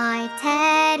 paws. My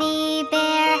teddy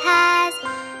bear has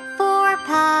 4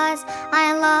 paws.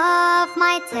 I love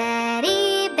my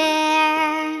teddy bear.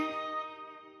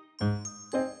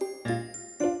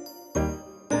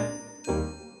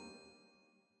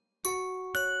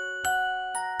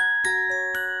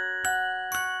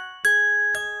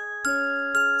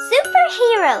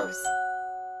 Superheroes.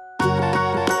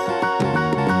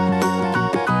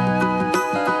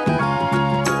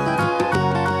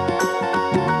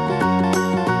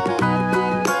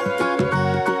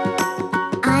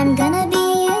 I'm gonna be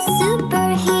a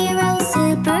superhero,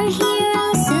 superhero,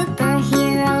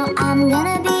 superhero. I'm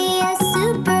gonna be a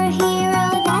superhero,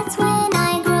 that's when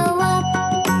I grow up.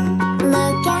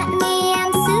 Look at me,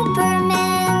 I'm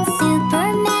Superman,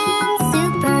 Superman,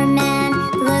 Superman.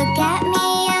 Look at me,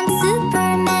 I'm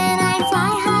Superman, I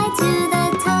fly high to the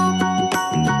top.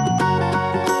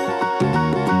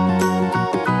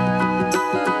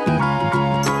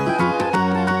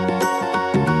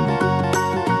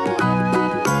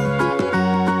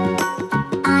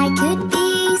 I could be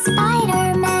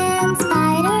Spider-Man,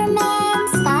 Spider-Man,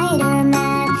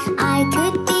 Spider-Man. I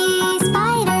could be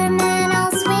Spider-Man,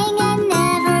 I'll swing and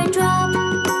never drop.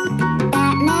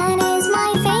 Batman is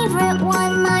my favorite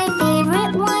one, my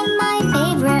favorite one, my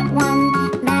favorite one.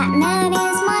 Batman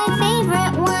is my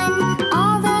favorite one,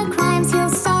 all the crimes he'll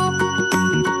stop.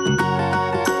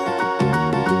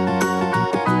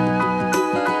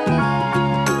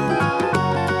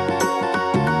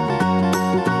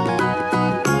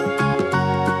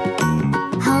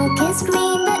 Hulk is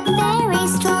green but very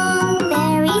strong,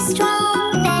 very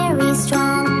strong, very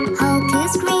strong. Hulk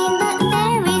is green but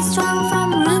very strong, from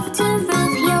roof to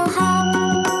roof he'll hop.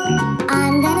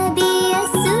 I'm gonna be a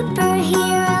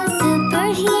superhero,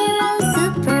 superhero,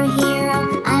 superhero.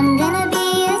 I'm gonna be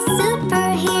a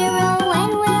superhero, when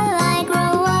will I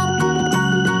grow up?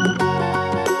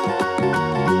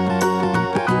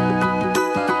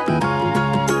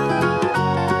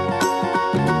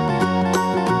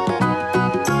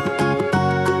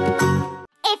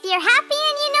 If you're happy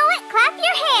and you know it, clap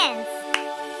your hands.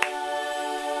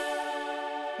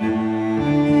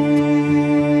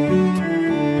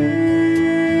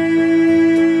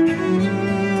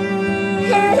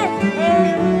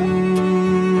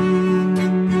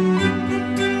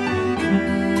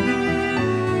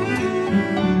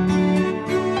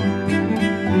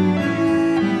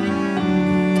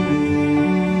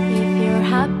 If you're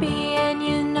happy and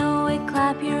you know it,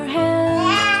 clap your hands.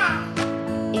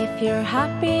 If you're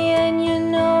happy and you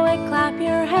know it, clap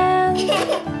your hands.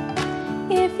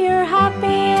 If you're happy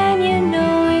and you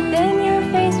know it, then your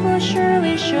face will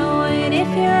surely show it. If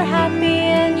you're happy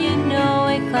and you know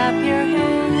it, clap your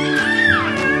hands.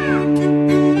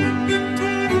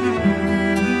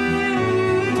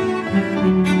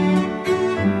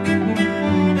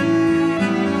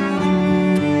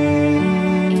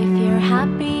 If you're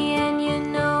happy and you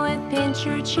know it, pinch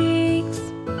your cheeks.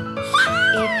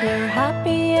 If you're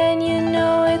happy and you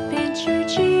know it, pinch your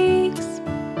cheeks.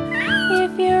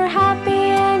 If you're happy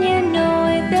and you know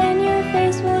it, then your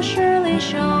face will surely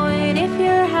show it. If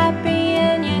you're happy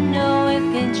and you know it,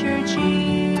 pinch your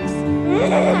cheeks.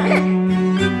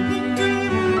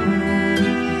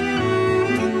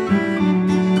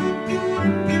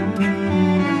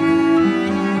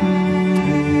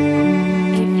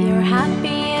 If you're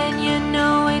happy and you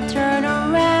know it, turn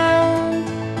around.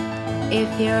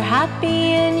 If you're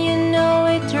happy and you know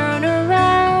it, turn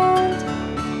around.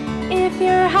 If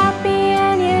you're happy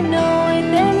and you know it,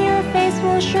 then your face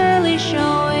will surely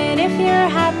show it. If you're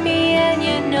happy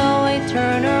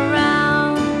turn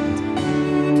around.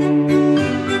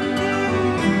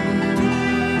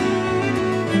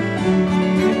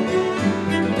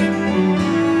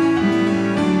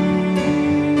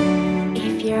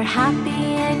 If you're happy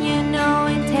and you know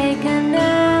it, take a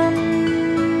nap.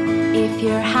 If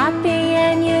you're happy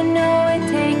and you know it,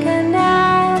 take a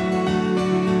nap.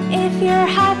 If you're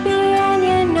happy and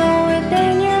you know it,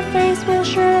 then your face will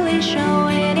surely show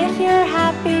it. If you're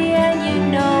happy and you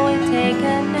know it, take a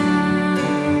nap.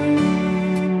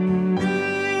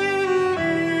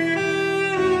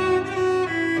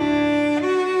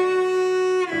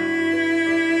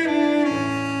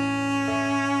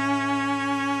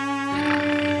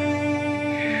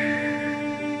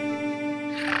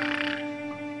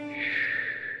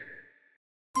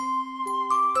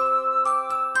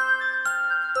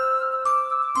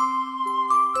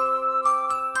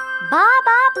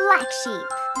 Baba Black Sheep.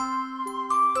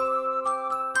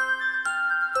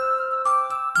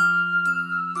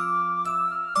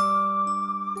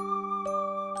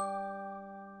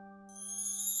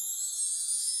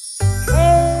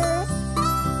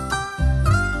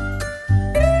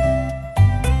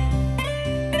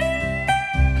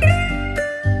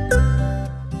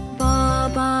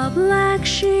 Baba Black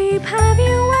Sheep, have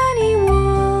you any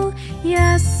wool?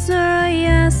 Yes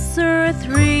sir,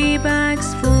 3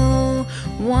 bags full.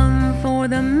 1 for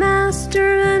the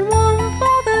master and 1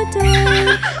 for the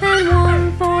dame, and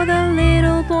 1 for the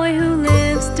little boy who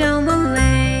lives down the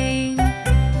lane.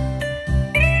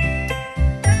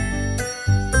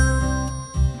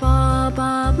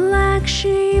 Baba Black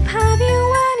Sheep, have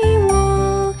you any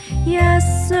wool? Yes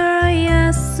sir,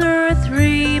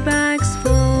 3 bags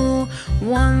full.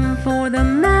 1 for the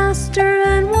master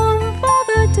and 1 for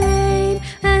the dame,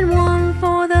 and 1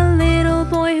 for the little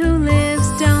boy who lives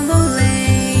down the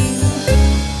lane.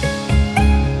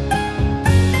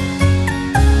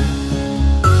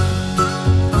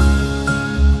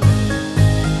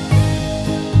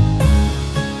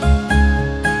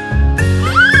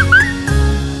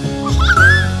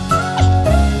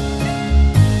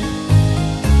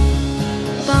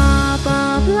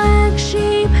 Baba Black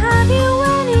Sheep, have you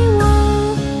any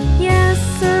wool? Yes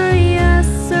sir,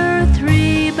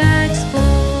 3 bags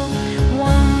full.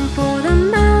 1 for the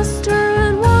master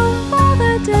and 1 for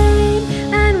the dame,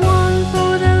 and 1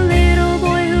 for the little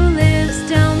boy who lives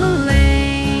down the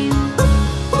lane.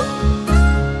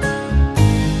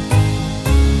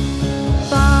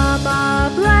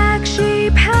 Baba Black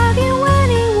Sheep, have you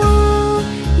any wool?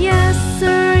 Yes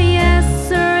sir,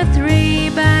 3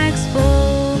 bags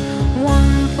full.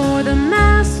 1 for the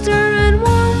master and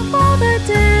 1 for the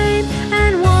dame,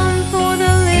 and 1 for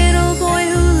the little boy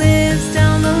who lives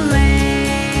down the lane.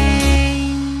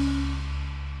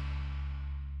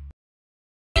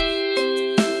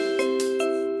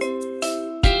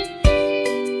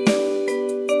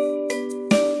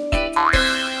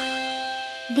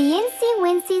 The Incy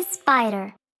Wincy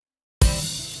Spider.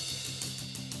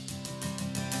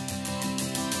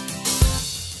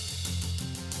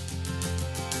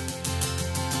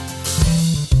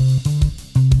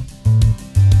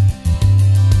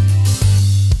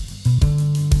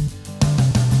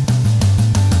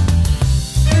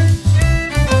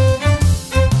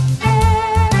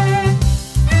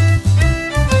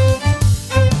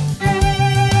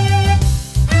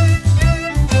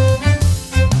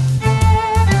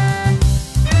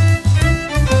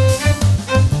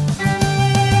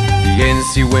 The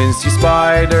Incy Wincy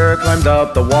Spider climbed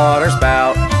up the water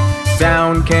spout.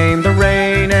 Down came the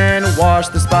rain and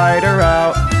washed the spider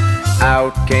out.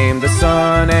 Out came the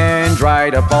sun and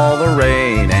dried up all the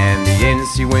rain. And the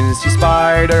Incy Wincy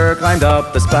Spider climbed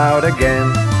up the spout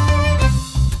again.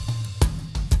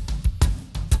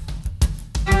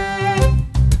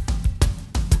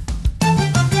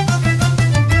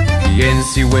 The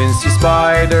Incy Wincy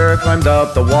Spider climbed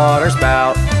up the water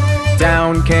spout.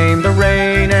 Down came the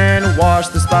rain and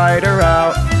washed the spider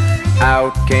out.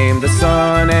 Out came the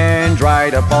sun and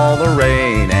dried up all the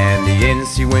rain. And the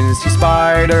Incy Wincy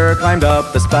Spider climbed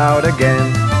up the spout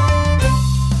again.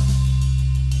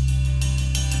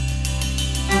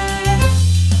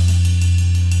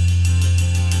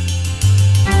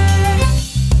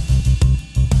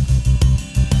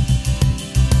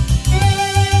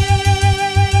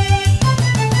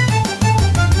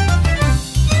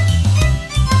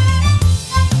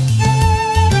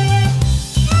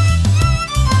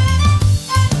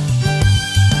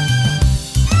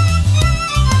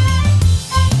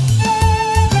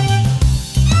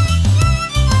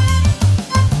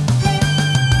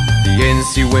 The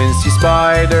Incy Wincy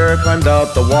Spider climbed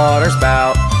up the water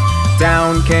spout.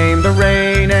 Down came the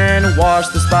rain and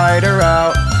washed the spider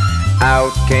out.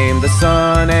 Out came the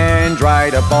sun and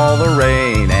dried up all the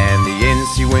rain, and the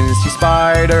incy-wincy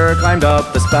spider climbed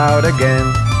up the spout again.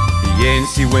 The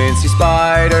incy-wincy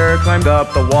spider climbed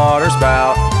up the water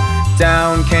spout.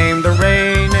 Down came the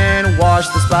rain and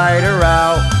washed the spider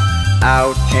out.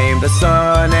 Out came the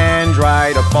sun and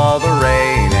dried up all the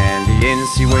rain, and the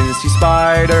incy-wincy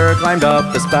spider climbed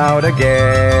up the spout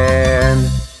again.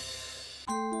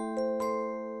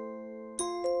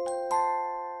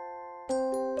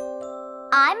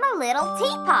 I'm a little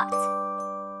teapot.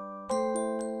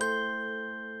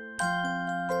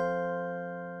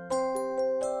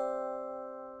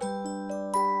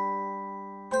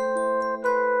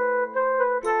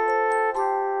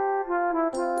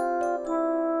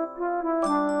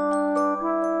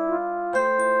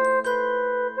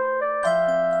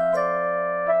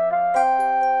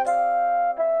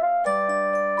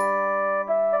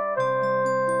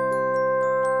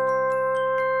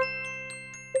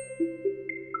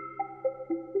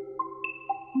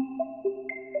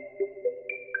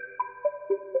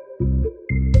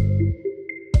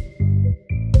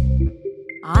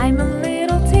 I'm a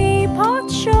little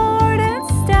teapot, short and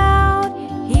stout.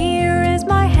 Here is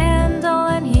my handle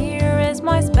and here is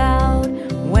my spout.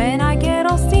 When I get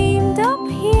all steamed up,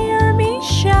 hear me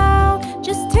shout.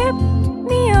 Just tip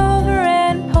me over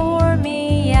and pour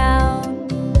me out.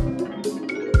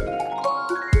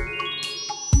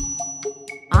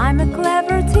 I'm a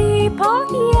clever teapot,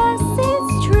 yes,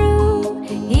 it's true.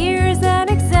 Here's an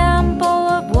example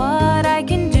of what I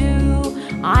can do.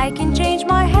 I can change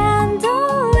my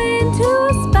handle into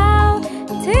a spout,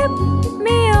 tip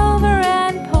me over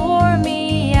and pour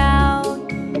me out.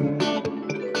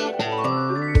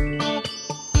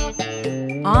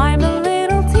 I'm a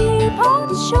little teapot,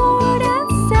 short and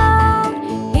stout.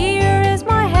 Here is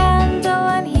my handle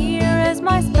and here is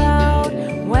my spout.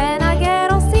 When I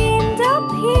get all steamed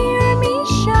up, hear me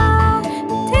shout.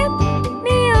 Tip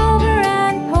me over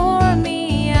and pour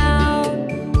me out.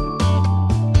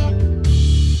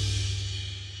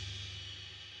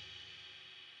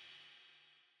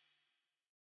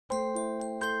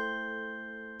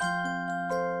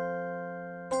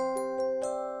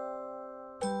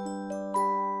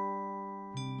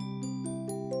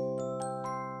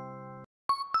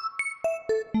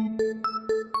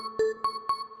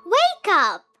 Wake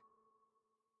up!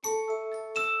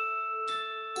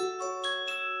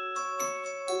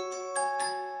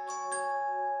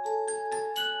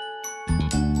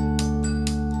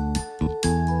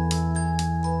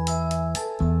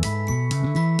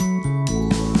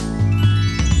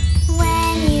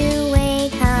 When you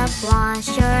wake up, wash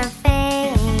your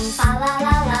face. La la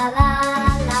la la la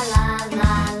la la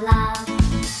la la.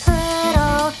 Put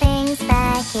all things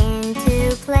back into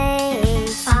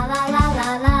place. La la la la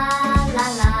la la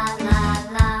la la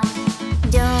la.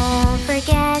 Don't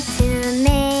forget to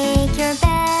make your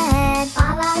bed. La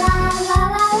la la la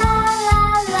la la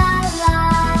la la.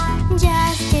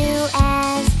 Just do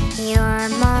as your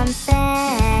mom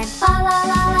said. La la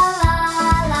la la la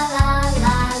la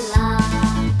la la.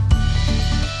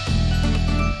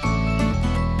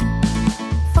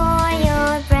 For your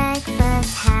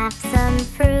breakfast, have some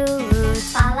fruit.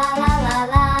 La la la la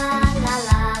la la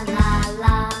la la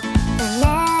la.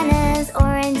 Bananas,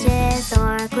 oranges,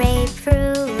 or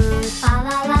grapefruit. La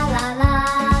la la la la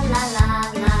la la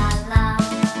la la.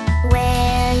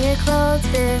 Wear your clothes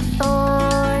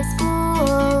before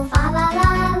school. La la la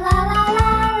la la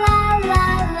la la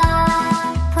la.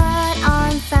 Put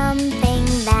on something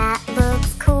that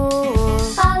looks cool.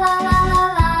 La la la la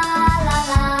la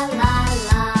la la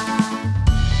la.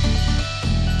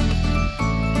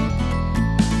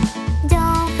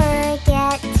 Don't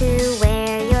forget to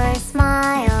wear your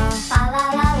smile. La la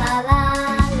la la la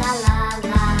la la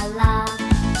la la.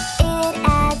 It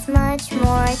adds much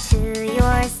more to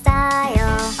your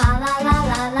style. La la la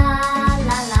la la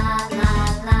la la la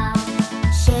la.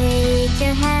 Shake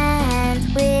your hand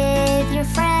with your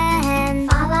friend.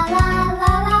 La la la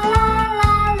la la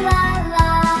la la la.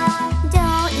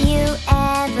 Don't you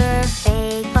ever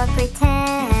fake or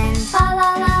pretend. La la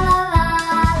la la la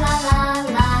la la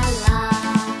la.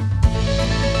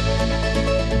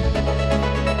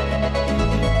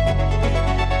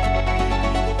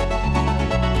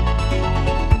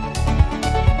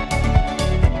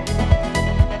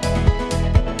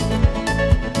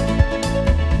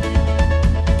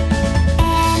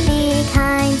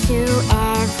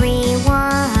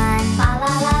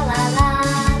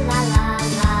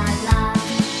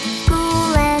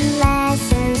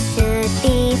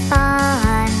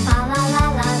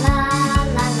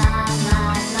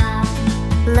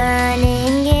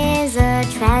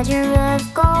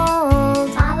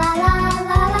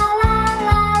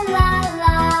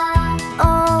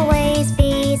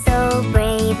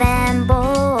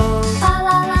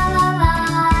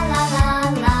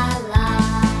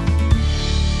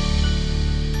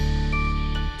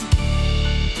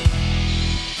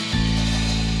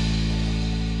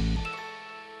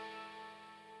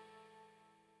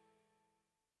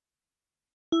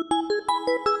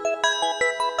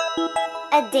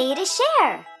 a day to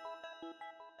share.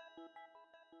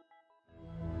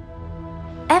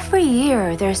 Every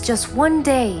year, there's just one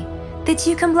day that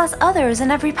you can bless others in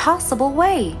every possible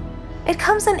way. It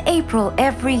comes in April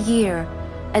every year,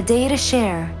 a day to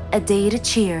share, a day to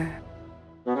cheer.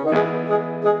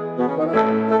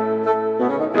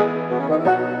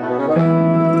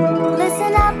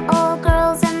 Listen up, all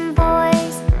girls and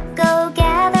boys. Go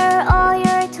gather all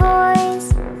your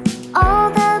toys.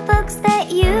 All the books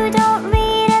that you don't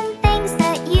read and things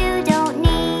that you don't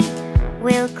need.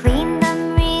 We'll clean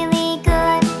them really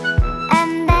good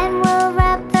and then we'll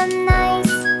wrap them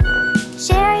nice.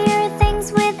 Share your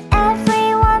things with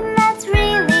everyone, that's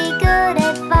really good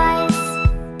advice.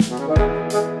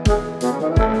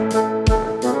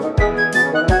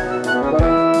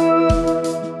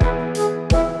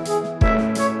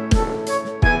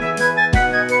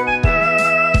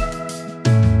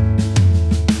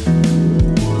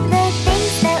 The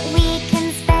things that we can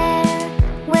spare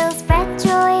will spread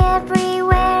joy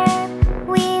everywhere.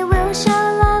 We will show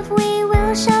love, we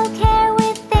will show care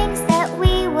with things that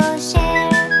we will share.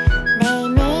 They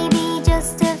may be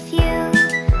just a few,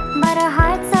 but our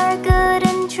hearts are good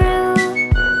and true.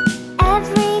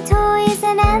 Every toy is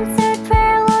an answered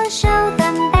prayer, we'll show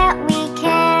them that we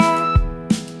care.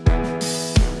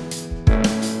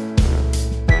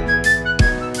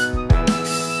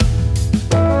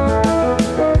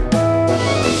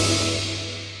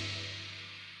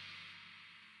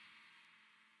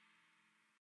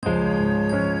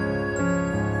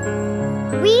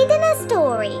 Reading a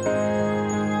story.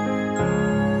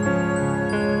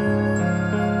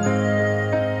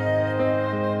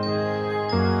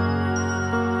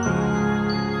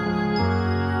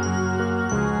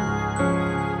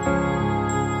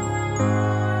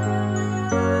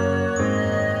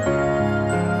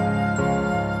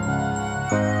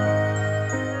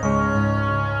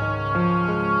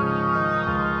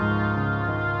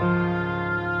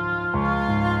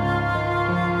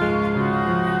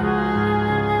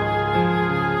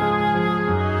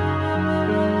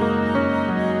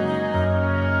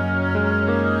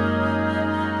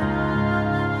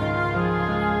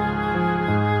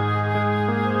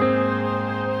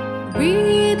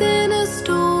 Reading a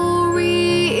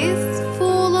story is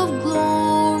full of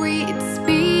glory. It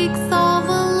speaks of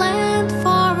a land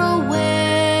far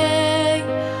away,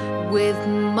 with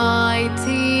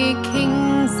mighty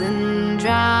kings and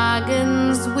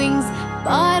dragons' wings.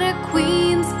 But a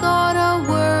queen's got a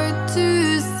word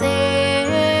to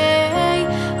say.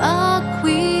 A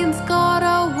queen's got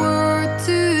a word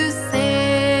to say.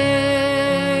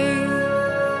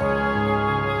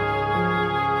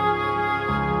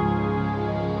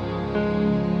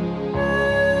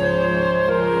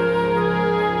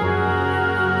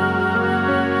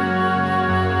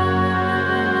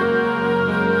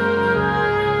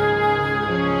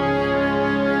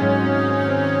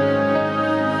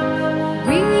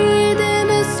 Reading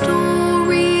a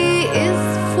story is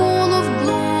full of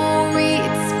glory.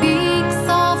 It speaks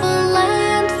of a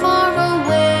land far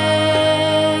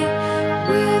away,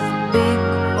 with big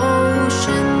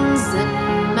oceans and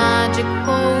magic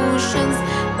potions.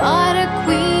 But a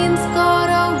queen's got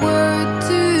a word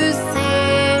to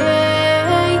say.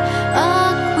 A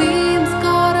queen's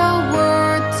got a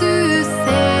word to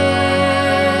say.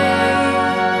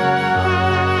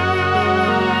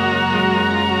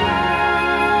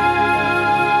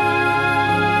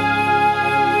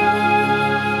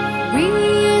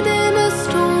 Reading a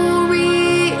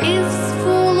story is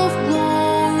full of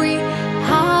glory.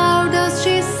 How does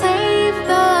she save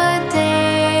the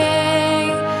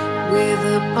day? With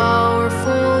a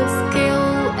powerful skill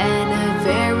and a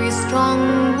very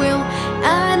strong will,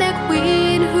 and a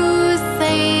queen who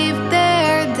saved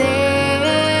their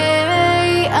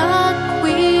day. A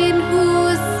queen who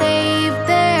saved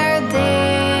their day.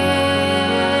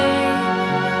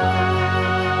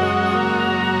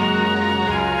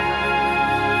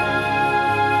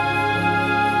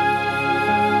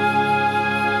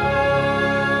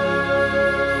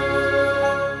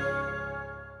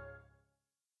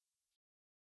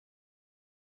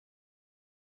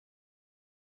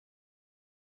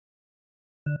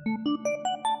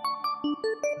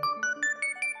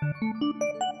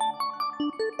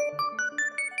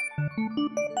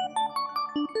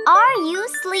 Are you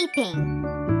sleeping?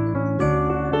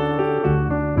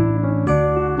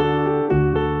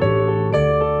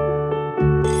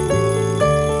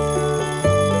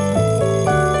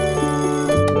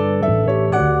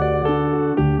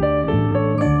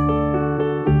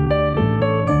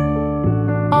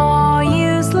 Are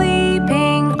you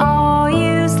sleeping? Are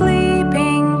you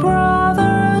sleeping,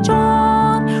 Brother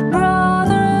John?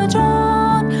 Brother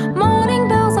John, morning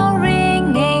bells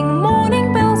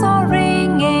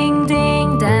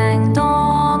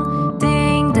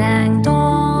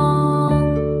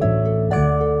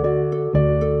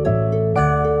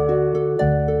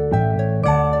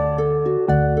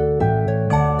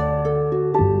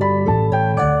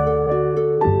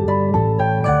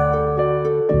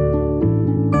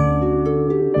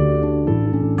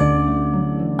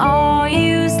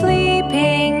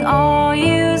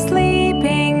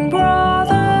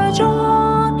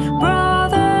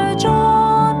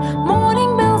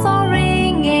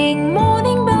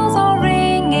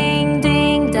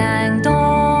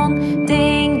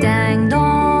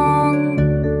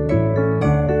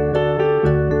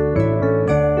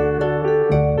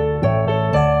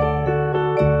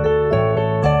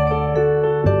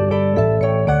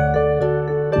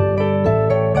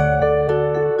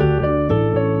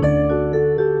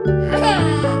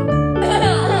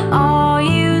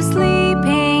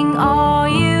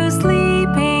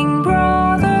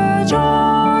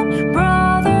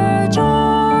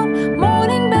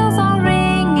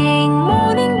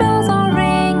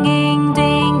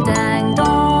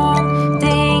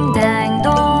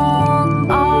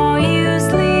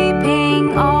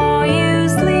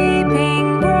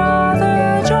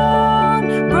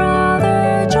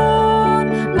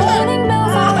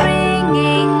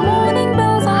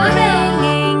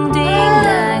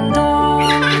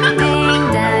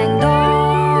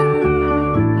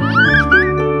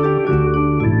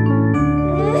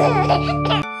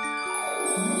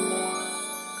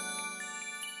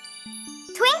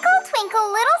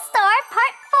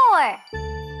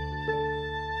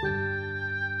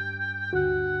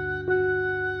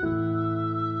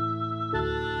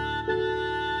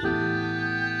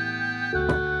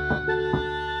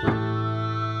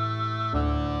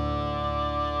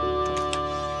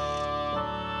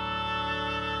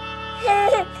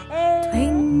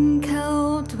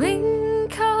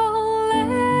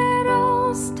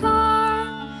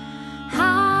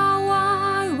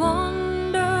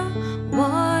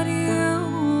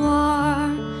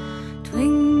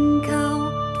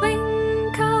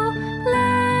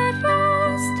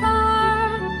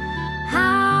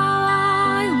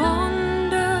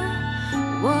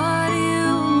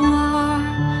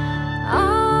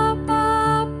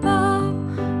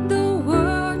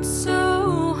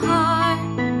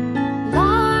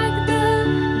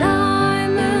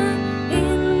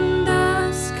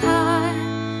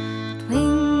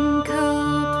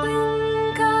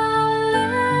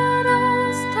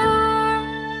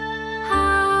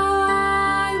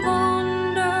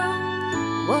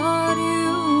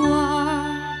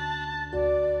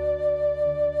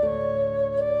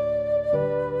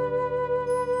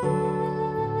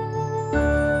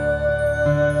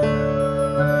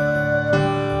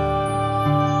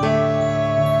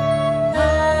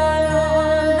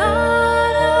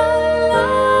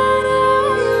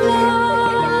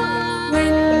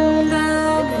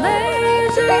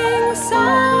everything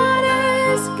sad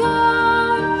is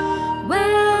gone.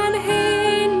 When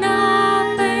he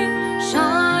nothing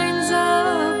shines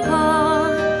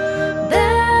upon,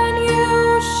 then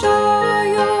you show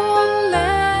your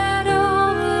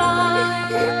little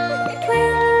light.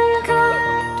 Twinkle,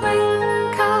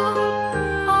 twinkle,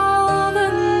 all the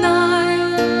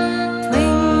night.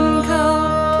 Twinkle,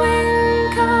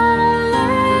 twinkle,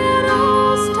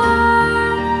 little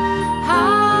star,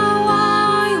 how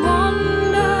I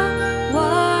wonder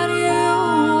what you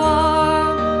are.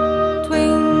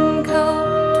 Twinkle,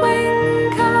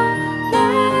 twinkle,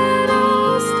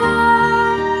 little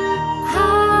star,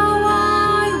 how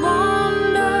I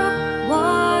wonder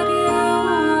what you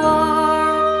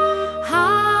are.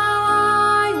 How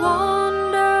I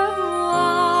wonder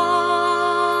what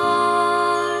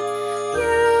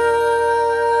you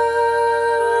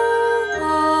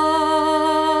are.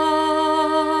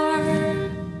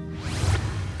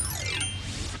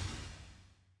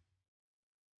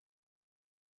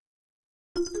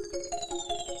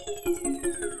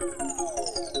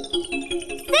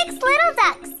 6 little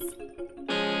ducks.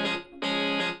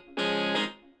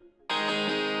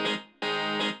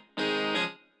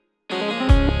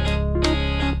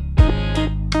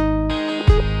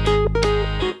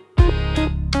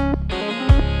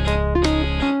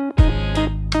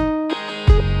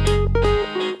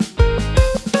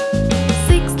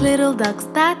 Six little ducks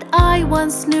that I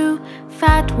once knew,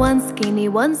 fat, one skinny,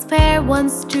 one's fair,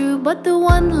 one's true. But the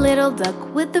one little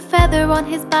duck with the feather on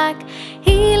his back,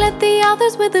 he led the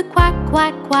others with a quack,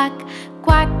 quack, quack,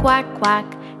 quack, quack, quack,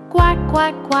 quack,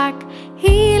 quack, quack.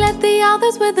 He led the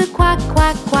others with a quack,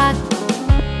 quack, quack.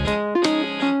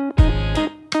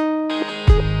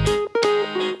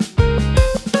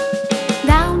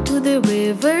 Down to the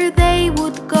river they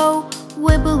would go,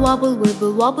 wibble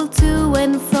wobble to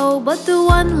and fro. But the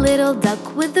one little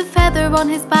duck with the feather on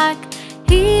his back,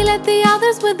 he led the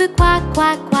others with the quack,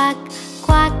 quack, quack,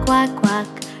 quack, quack, quack,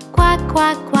 quack,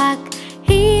 quack, quack.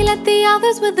 He led the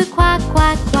others with the quack,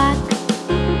 quack, quack.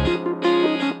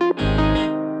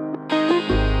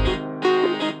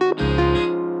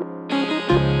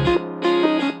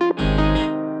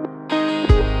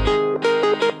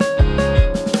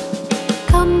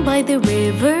 Come by the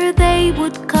river they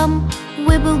would come,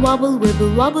 wibble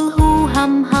wobble, hoo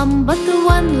hum hum. But the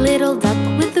one little duck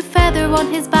with the feather on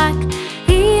his back,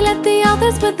 he led the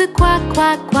others with the quack,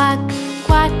 quack, quack,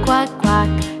 quack, quack, quack,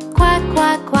 quack,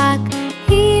 quack, quack.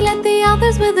 He led the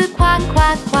others with the quack,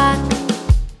 quack, quack.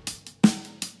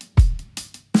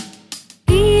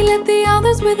 He led the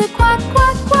others with a quack,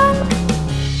 quack, quack.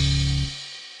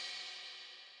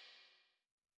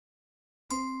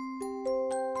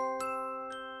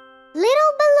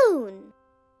 Little balloon.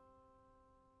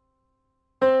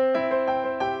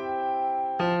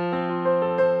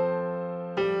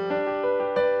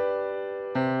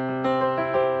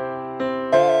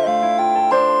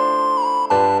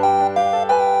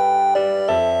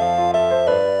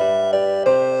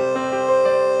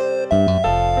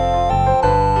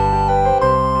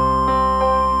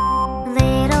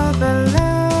 Little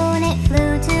balloon, it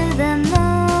flew to the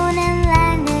moon and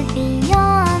landed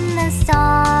beyond the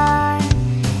star.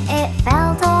 It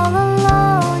felt all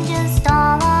alone, just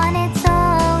all on its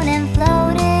own, and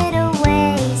floated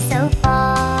away so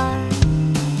far.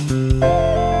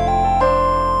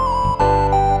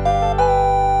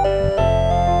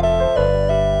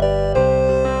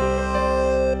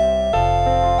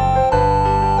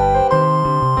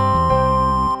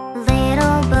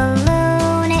 Little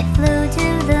balloon, it flew to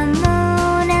the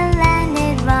moon and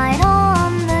landed right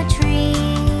on the tree.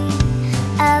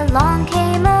 Along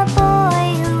came a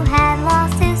boy who had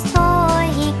lost his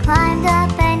toy. He climbed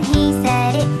up and he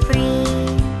set it free.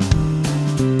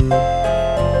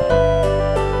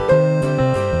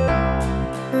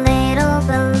 Little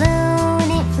balloon,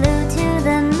 it flew to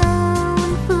the moon,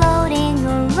 floating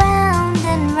around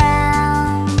and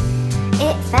round.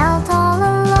 It felt all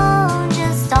alone,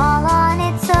 just all on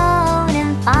its own,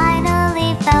 and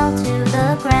finally fell to the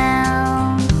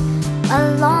ground.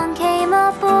 Along came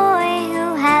a boy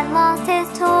who had lost his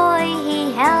toy.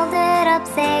 He held it up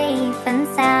safe and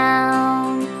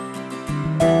sound.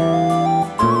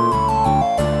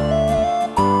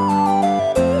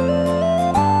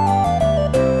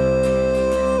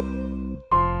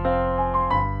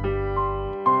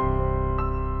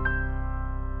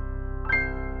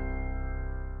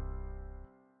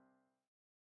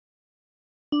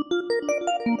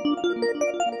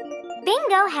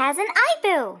 Bingo has an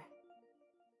eyeboo.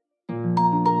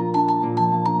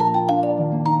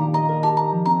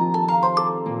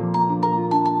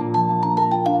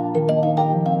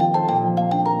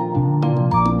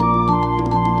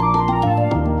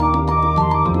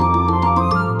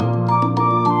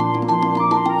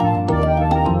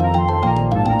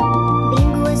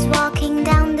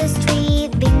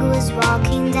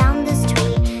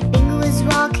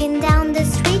 walking down the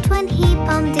street when he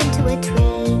bumped into a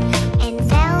tree and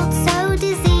felt so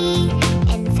dizzy,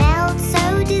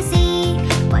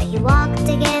 but he walked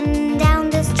again down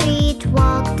the street,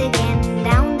 walked again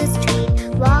down the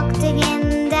street, walked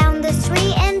again down the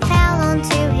street and fell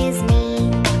onto his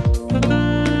knee.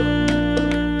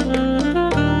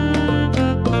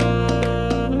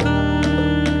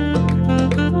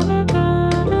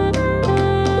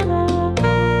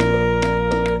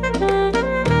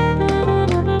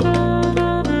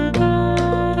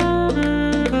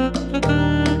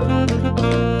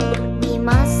 We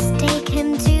must take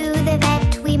him to the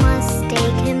vet, we must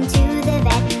take him to the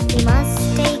vet, we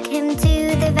must take him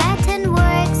to the vet and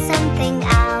work something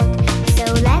out. So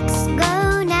let's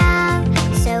go now,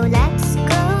 so let's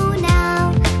go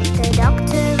now. The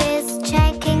doctor is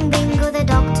checking bingo, the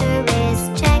doctor is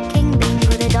checking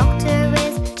bingo, the doctor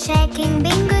is checking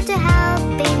bingo to help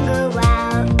bingo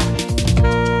out.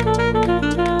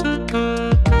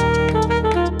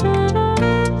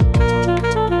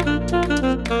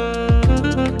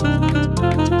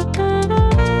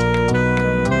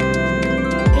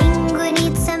 Bingo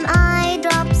needs some eye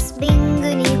drops,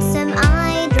 bingo needs some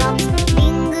eye drops,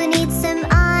 bingo needs some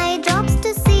eye drops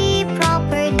to see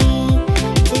properly,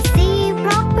 to see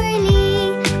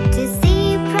properly, to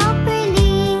see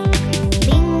properly.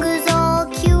 Bingo's all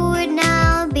cured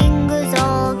now, bingo's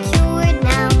all cured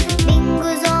now,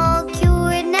 bingo's all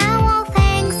cured now, all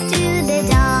thanks to the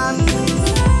dog.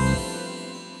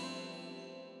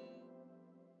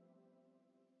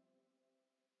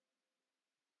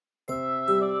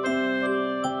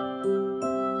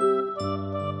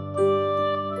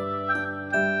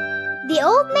 The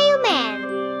Old Mailman.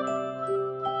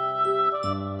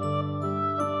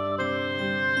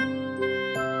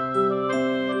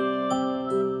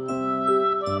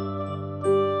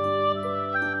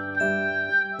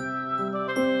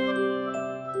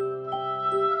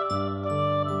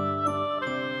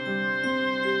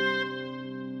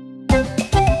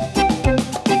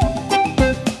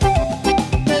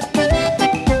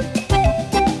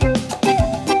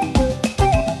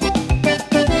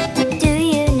 Do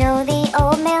you know the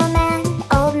old mailman?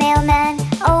 Old mailman,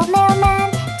 old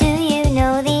mailman. Do you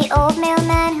know the old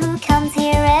mailman who comes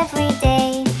here every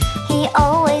day? He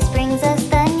always brings us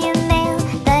the new mail,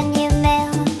 the new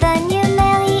mail, the new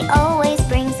mail. He always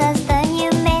brings us the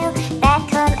new mail that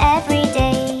come every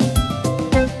day.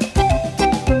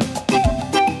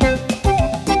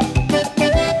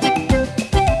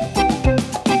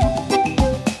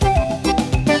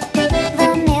 The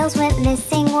mails went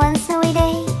missing one snowy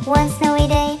day, one snowy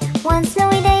day, one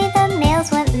snowy day. The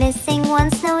mails went missing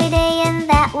one snowy day, and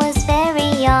that was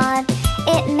very odd.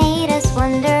 It made us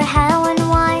wonder how and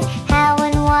why, how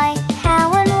and why,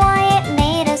 how and why. It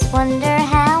made us wonder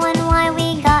how and why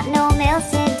we got no mails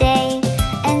today.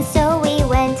 And so we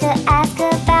went to ask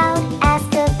about,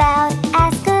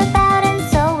 and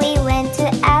so we went to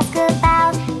ask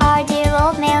about our dear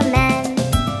old mailman.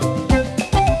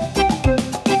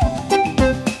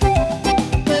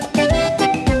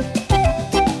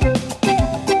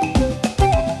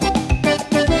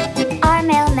 Our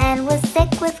mailman was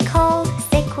sick with cold,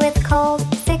 sick with cold,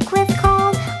 sick with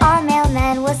cold. Our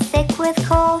mailman was sick with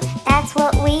cold, that's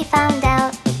what we found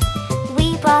out.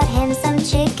 We brought him some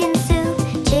chicken soup,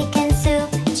 chicken soup,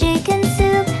 chicken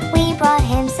soup. We brought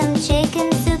him some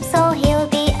chicken soup so he'll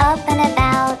be up and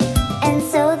about. And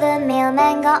so the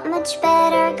mailman got much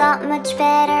better, got much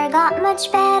better, got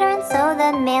much better. And so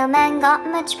the mailman got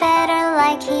much better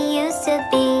like he used to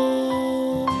be.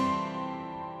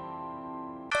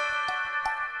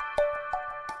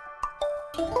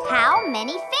 How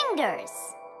many fingers?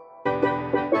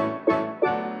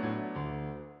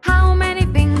 How many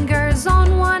fingers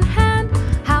on one hand?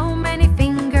 How many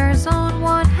fingers on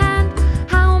one hand?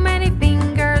 How many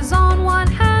fingers on one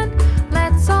hand?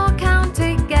 Let's all count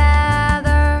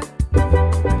together.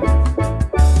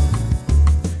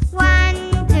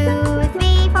 1, 2,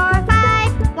 3, 4,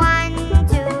 5. 1,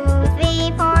 2,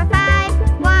 3, 4, 5.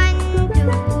 1, 2,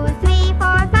 3,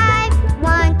 4, 5.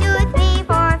 1, 2, 3,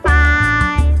 4, 5.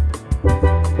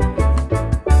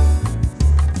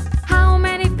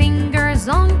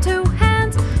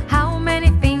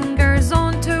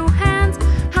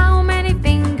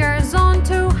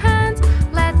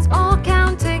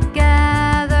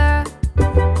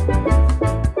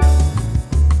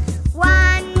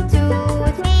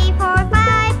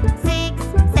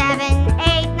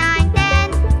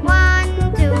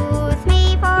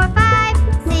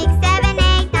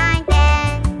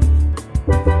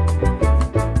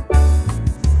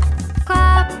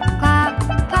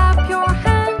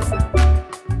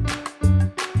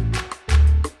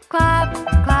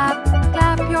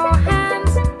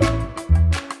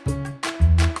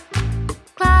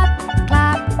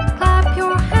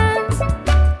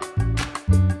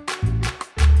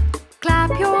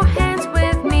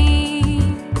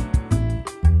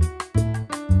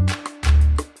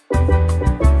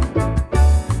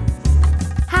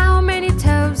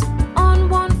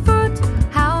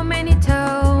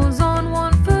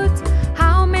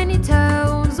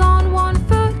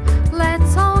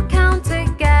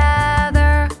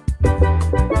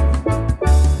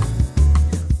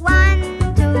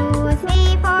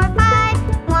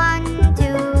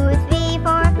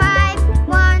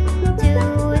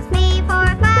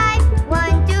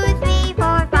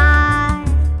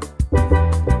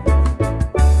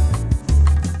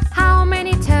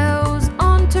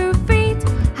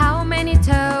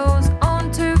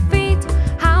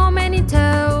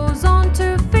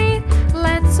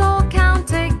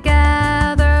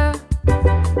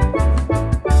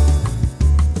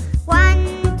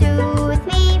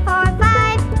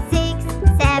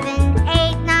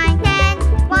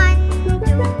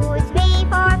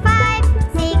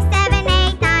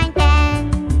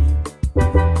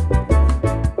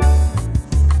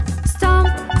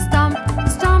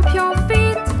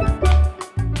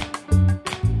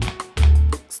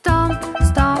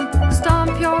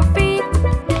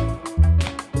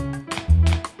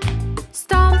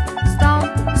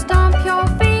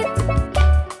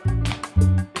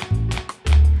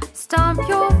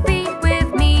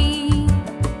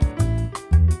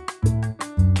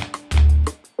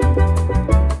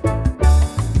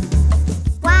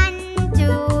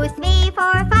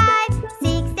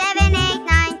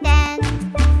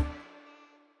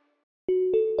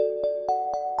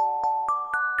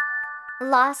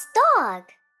 Lost dog.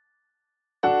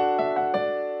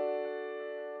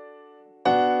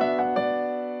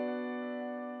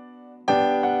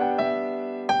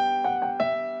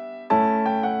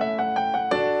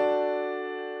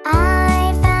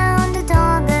 I found a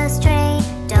dog astray.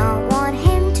 Don't want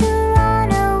him to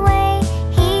run away.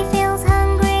 He feels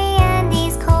hungry and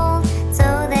he's cold,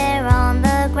 so there on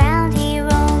the ground he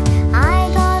rolled. I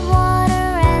got water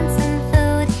and some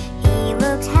food. He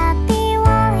looked happy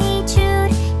while he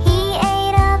chewed. He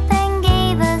ate up and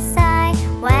gave a sigh,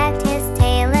 wagged his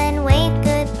tail and waved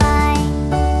goodbye.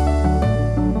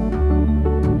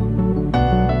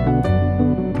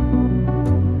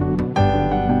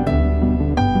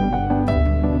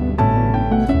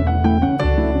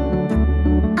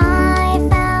 I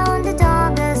found a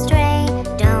dog astray.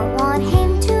 Don't want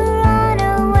him to run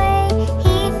away.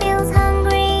 He feels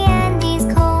hungry and he's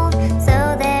cold,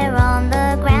 so there on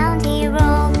the ground he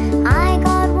rolled. I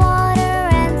got water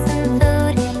and some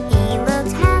food. He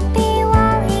looked happy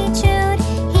while he chewed.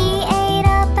 He ate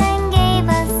up and gave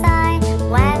a sigh,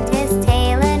 wagged his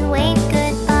tail and waved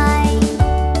goodbye.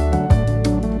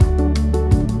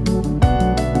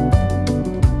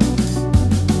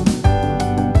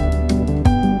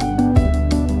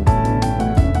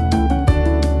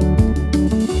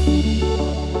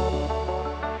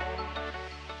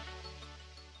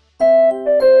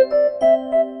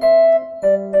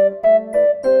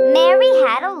 Mary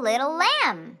had a little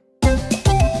lamb.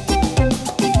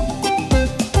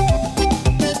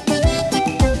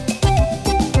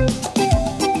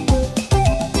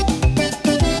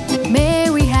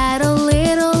 Mary had a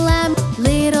little lamb,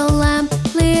 little lamb,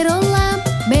 little lamb.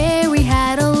 Mary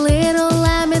had a little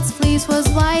lamb, its fleece was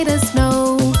white as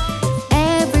snow.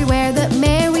 Everywhere that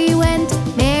Mary went,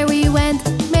 Mary went,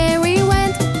 Mary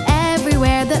went.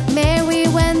 Everywhere that Mary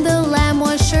went, the lamb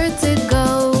was sure to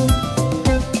go.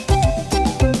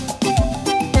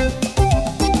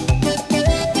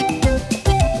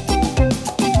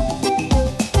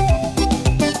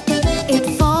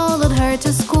 It followed her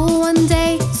to school one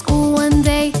day, school one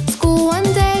day, school one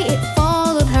day. It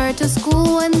followed her to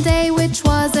school one day, which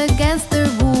was against the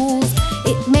rules.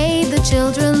 It made the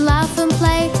children laugh and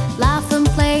play, laugh and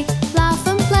play, laugh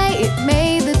and play. It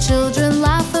made the children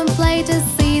laugh and play to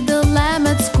see the lamb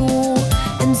at school.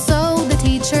 And so the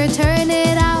teacher turned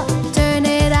it out, turn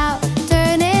it out,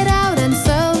 turn it out. And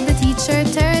so the teacher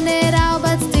turned it out,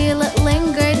 but still it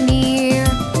lingered near.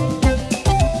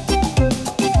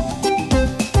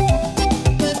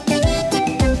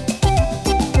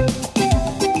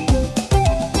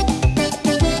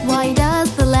 Why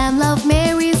does the lamb love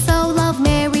Mary so, love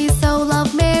Mary so,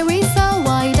 love Mary so?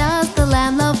 Why does the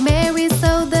lamb love Mary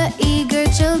so? The eager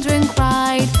children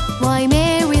cried. Why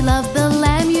Mary loved the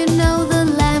lamb, you know, the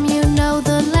lamb, you know,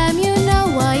 the lamb, you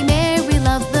know. Why Mary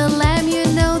loved the lamb, you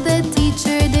know, the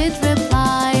teacher did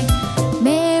reply.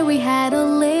 Mary had a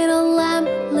little lamb,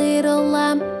 little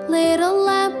lamb, little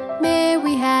lamb.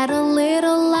 Mary had a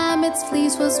little lamb, its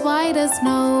fleece was white as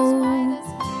snow.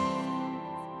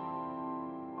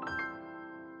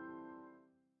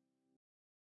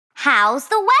 How's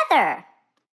the weather?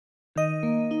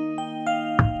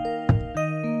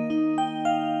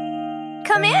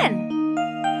 Come in.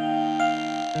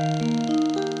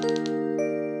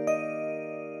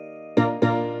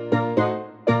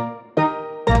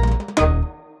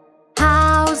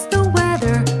 How's the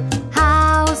weather?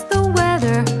 How's the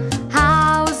weather?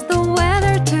 How's the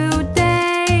weather today?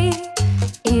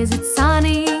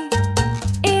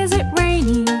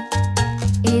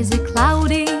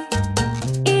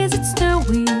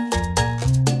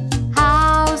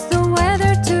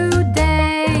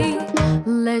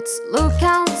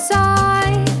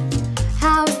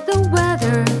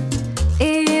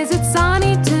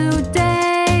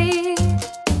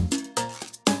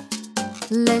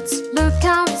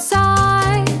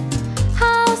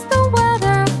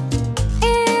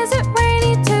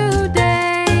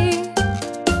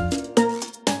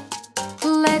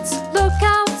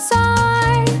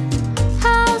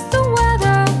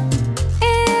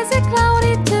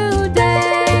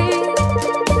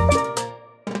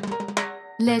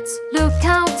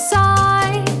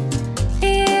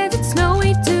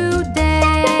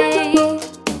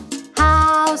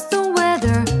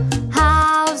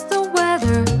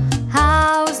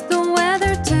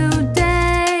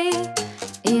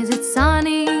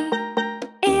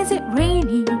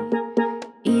 rainy?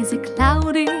 Is it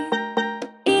cloudy?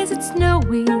 Is it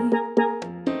snowy?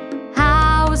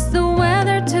 How's the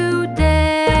weather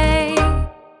today?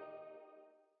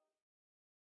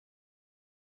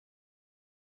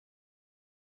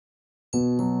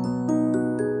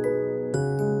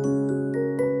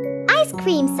 Ice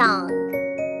cream song.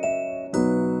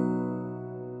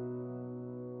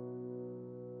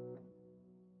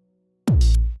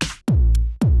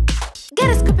 Get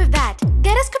a scoop of that.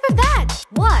 Get a scoop of that.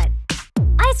 What?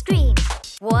 Ice cream.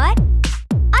 What?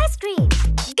 Ice cream.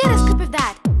 Get a scoop of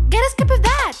that. Get a scoop of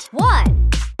that. What?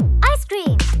 Ice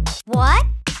cream. What?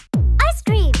 Ice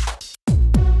cream.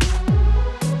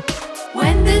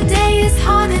 When the day is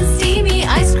hot and steamy,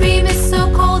 ice cream is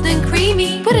so cold and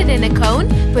creamy. Put it in a cone,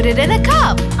 put it in a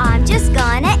cup. I'm just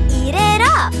gonna eat it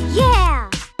up. Yeah!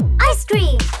 Ice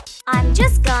cream. I'm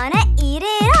just gonna eat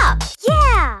it up.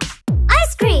 Yeah!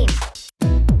 Ice cream.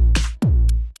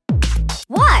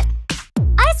 What?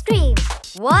 Ice cream.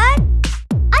 What?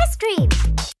 Ice cream.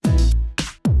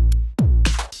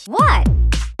 What?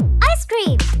 Ice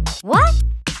cream. What?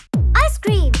 Ice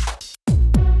cream.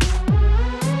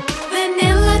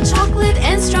 Vanilla, chocolate,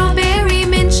 and strawberry,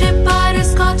 mint chip,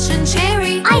 butterscotch, and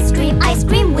cherry. Ice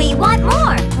cream, we want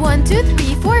more. 1, 2,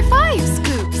 3, 4, 5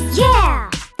 scoops. Yeah!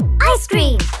 Ice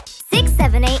cream. 6,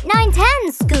 7, 8, 9,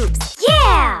 10 scoops.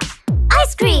 Yeah!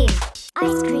 Ice cream.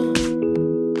 Ice cream.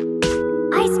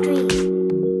 Ice cream.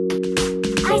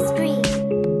 Ice cream.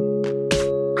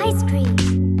 Ice cream.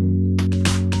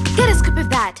 Get a scoop of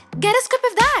that. Get a scoop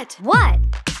of that. What?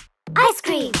 Ice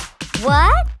cream.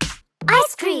 What?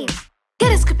 Ice cream.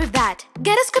 Get a scoop of that.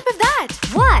 Get a scoop of that.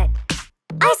 What?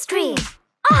 Ice cream.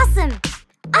 Awesome!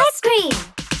 Ice cream.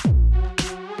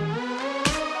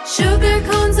 Sugar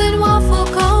cones and waffle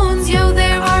cones. Yo,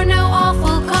 there are no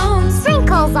awful cones.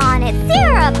 Sprinkles on it,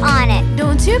 syrup on it.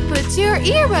 Don't you put your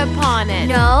ear upon it.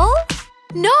 No?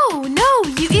 No,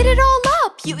 you eat it all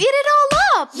up. You eat it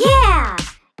all up. Yeah!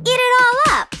 Eat it all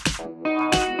up.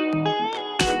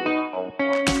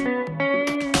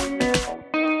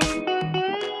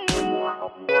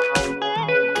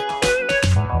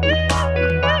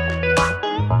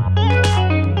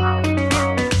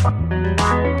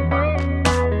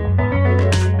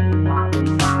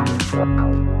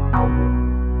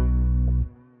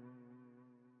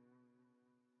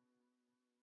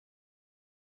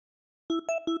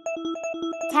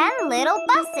 Ten little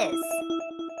buses.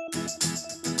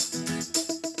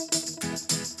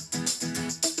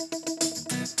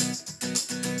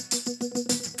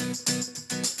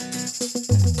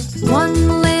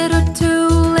 One little, two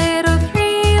little,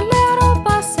 three little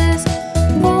buses.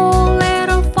 4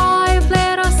 little, 5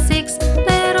 little, 6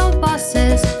 little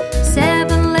buses.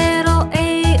 7 little,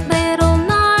 8 little,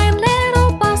 9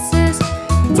 little buses.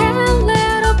 10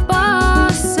 little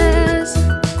buses.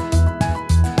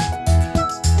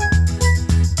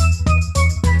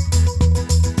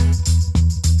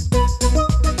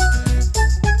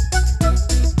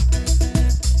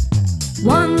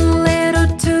 One little,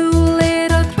 two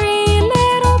little, 3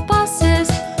 little buses.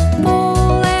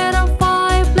 4 little,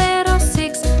 5 little,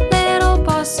 6 little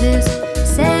buses.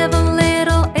 7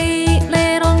 little, 8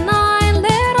 little, 9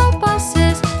 little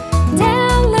buses.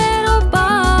 10 little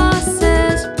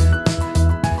buses.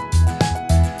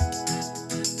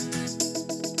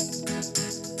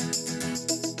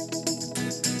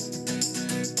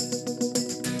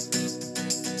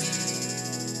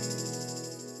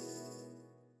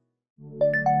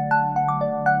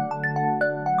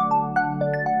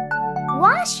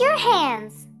 Wash your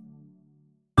hands.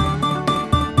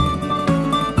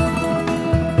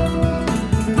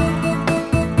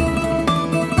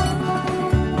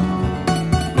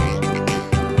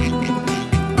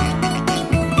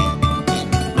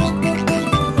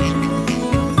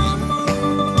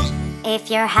 If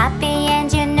you're happy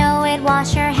and you know it,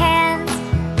 wash your hands.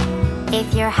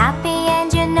 If you're happy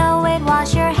and you know it,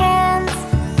 wash your hands.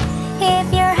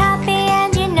 If you're happy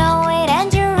and you know it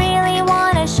and you really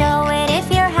want to show it, if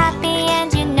you're happy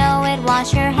and you know it,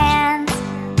 wash your hands.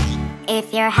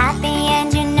 If you're happy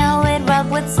and you know it, rub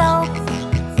with soap.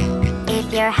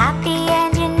 If you're happy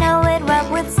and you know it, rub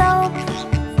with soap.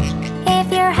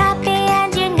 If you're happy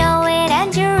and you know it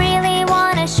and you really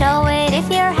want to show it, if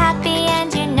you're happy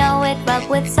and you know it, rub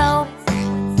with soap.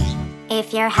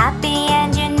 If you're happy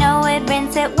and you know it,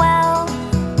 rinse it well.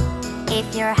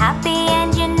 If you're happy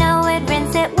and you know it,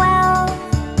 rinse it well.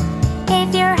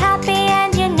 If you're happy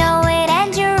and you know it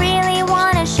and you really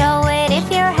want to show it, if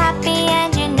you're happy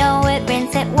and you know it,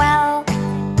 rinse it well.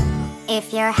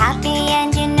 If you're happy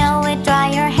and you know it,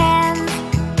 dry your hands.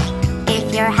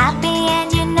 If you're happy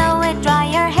and you know it, dry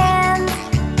your hands.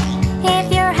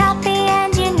 If you're happy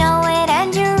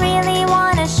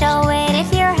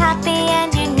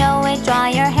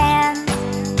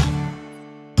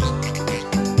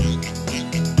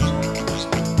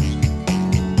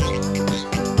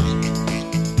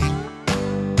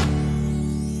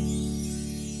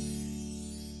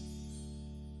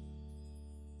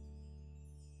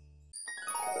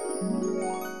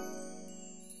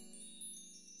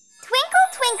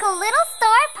Little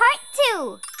Store Part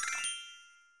 2.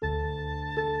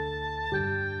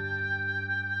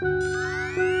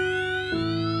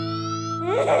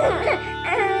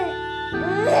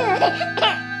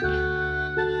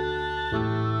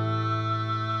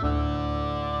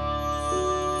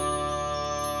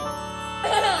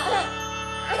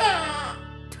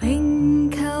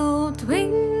 Twinkle,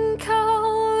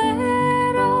 twinkle,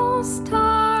 little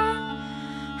star,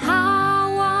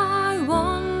 how I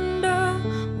wonder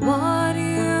what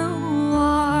you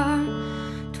are.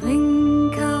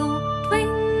 Twinkle,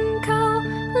 twinkle,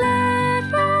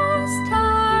 little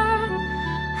star,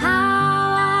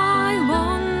 how I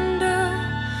wonder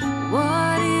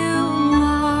what you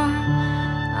are.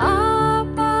 Up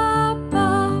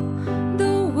above,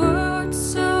 the world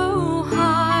so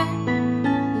high,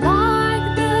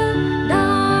 like the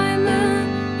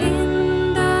diamond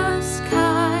in the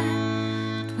sky.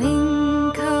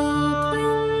 Twinkle,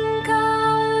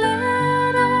 twinkle,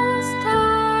 little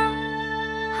star,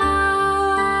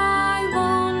 how I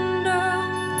wonder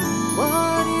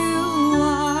what you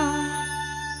are.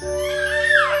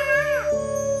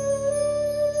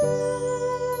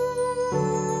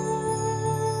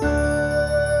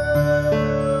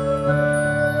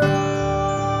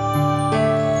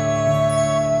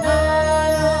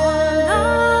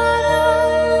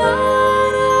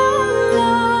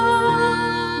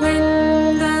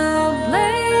 When the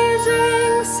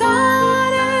blazing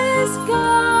sun is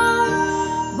gone,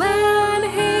 when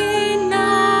he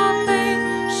nothing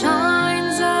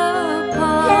shines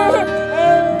upon,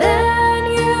 then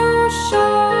you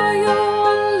show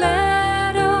your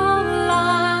little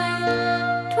light.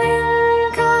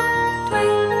 Twinkle,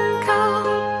 twinkle,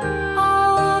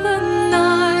 all the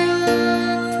night.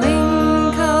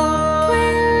 Twinkle,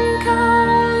 twinkle,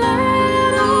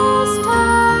 little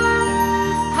star,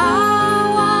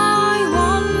 how I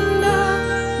wonder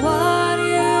what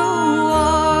you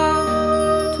are.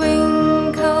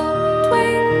 Twinkle,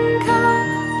 twinkle,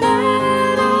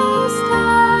 little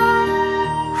star,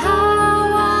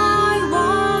 how I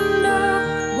wonder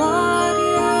what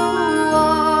you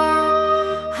are.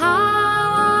 How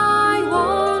I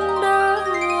wonder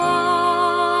what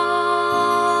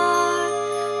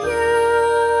you are.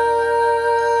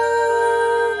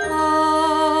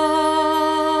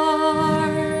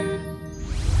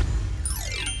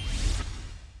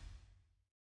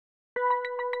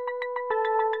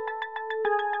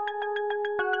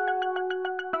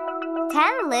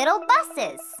 10 little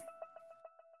buses.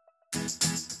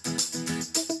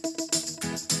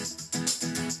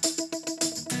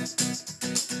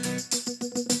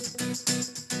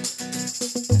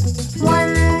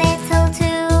 One little,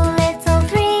 two little,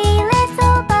 three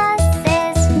little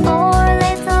buses, 4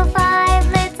 little, 5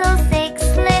 little, 6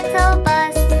 little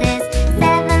buses,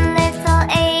 7 little,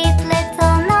 8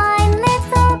 little, 9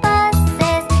 little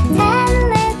buses, 10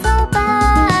 little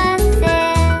buses.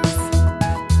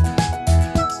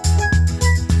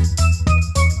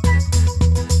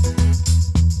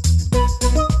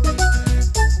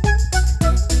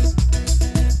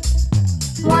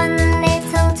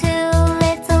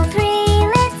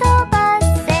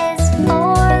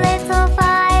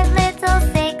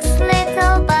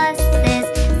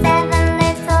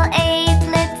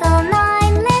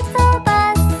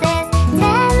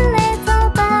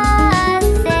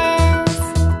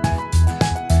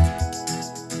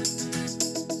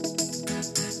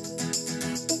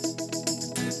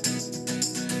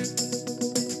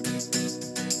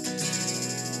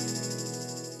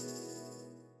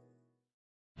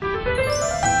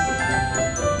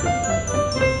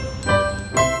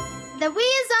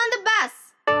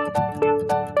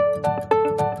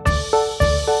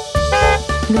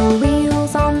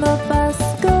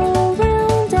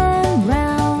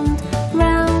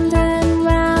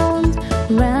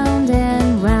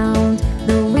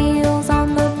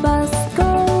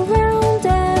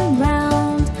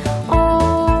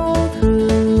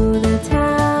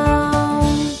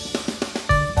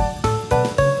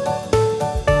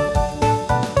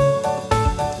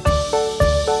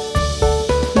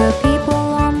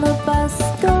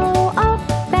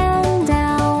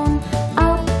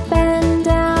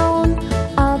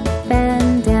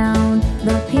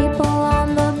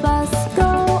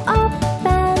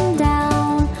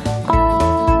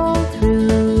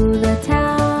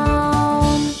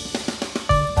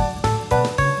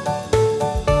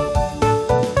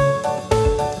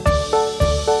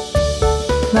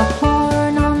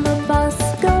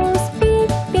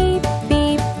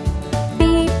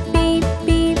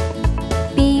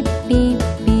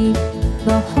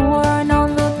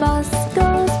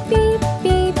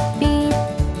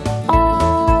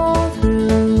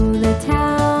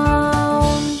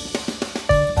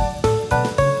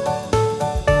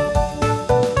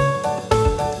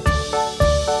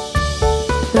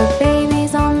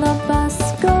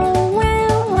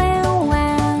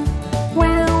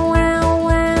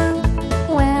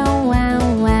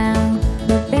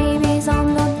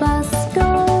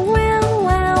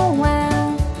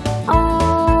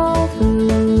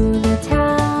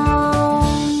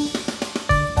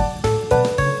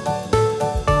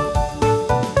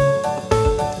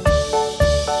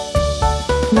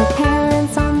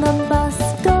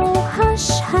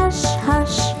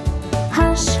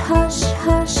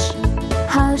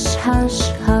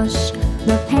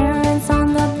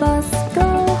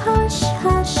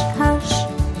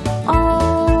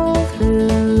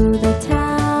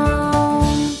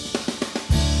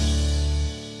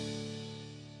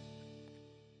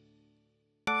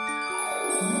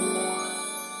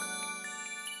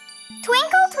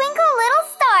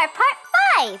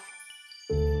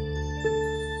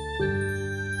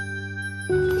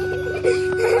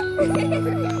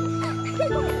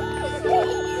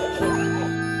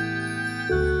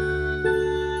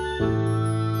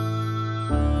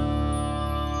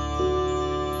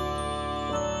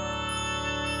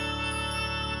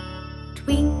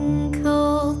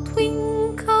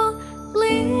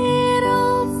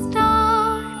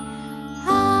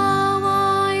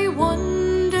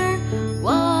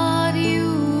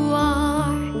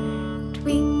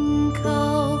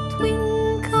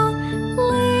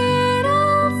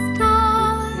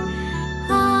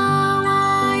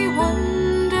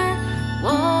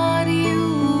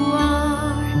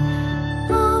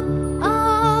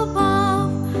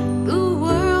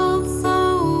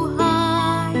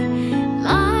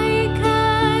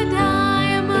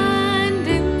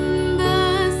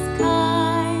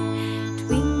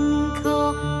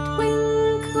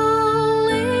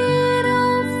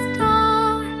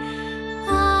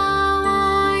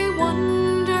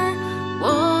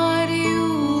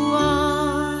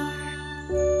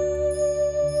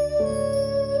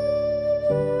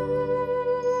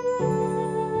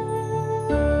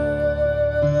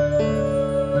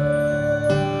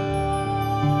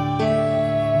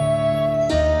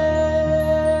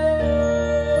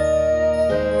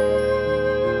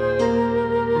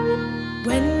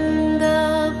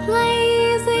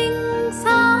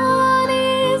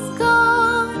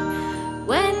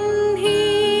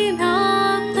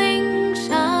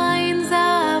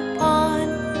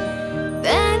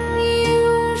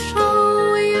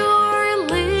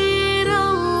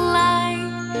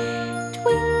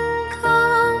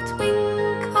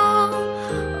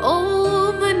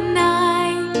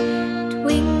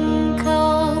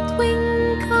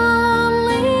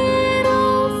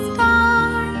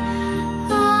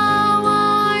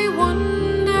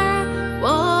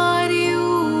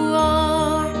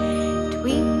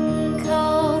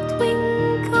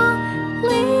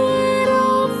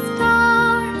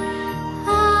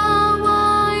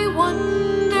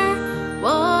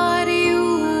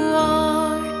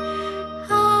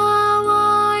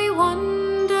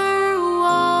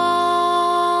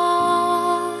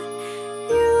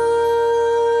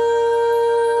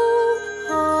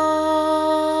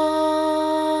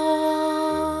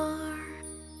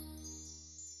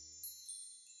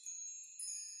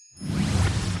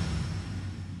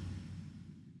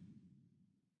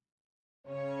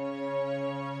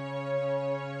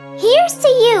 Here's to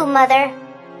you, Mother.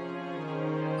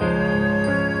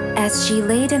 As she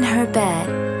laid in her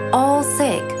bed, all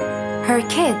sick, her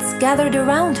kids gathered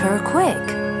around her quick.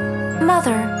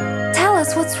 Mother, tell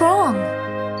us what's wrong.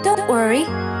 Don't worry,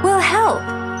 we'll help.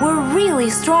 We're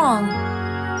really strong.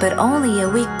 But only a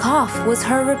weak cough was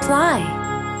her reply.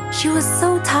 She was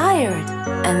so tired,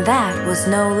 and that was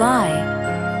no lie.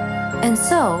 And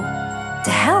so,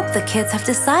 to help, the kids have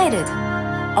decided,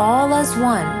 all as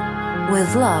one,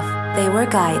 with love they were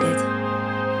guided.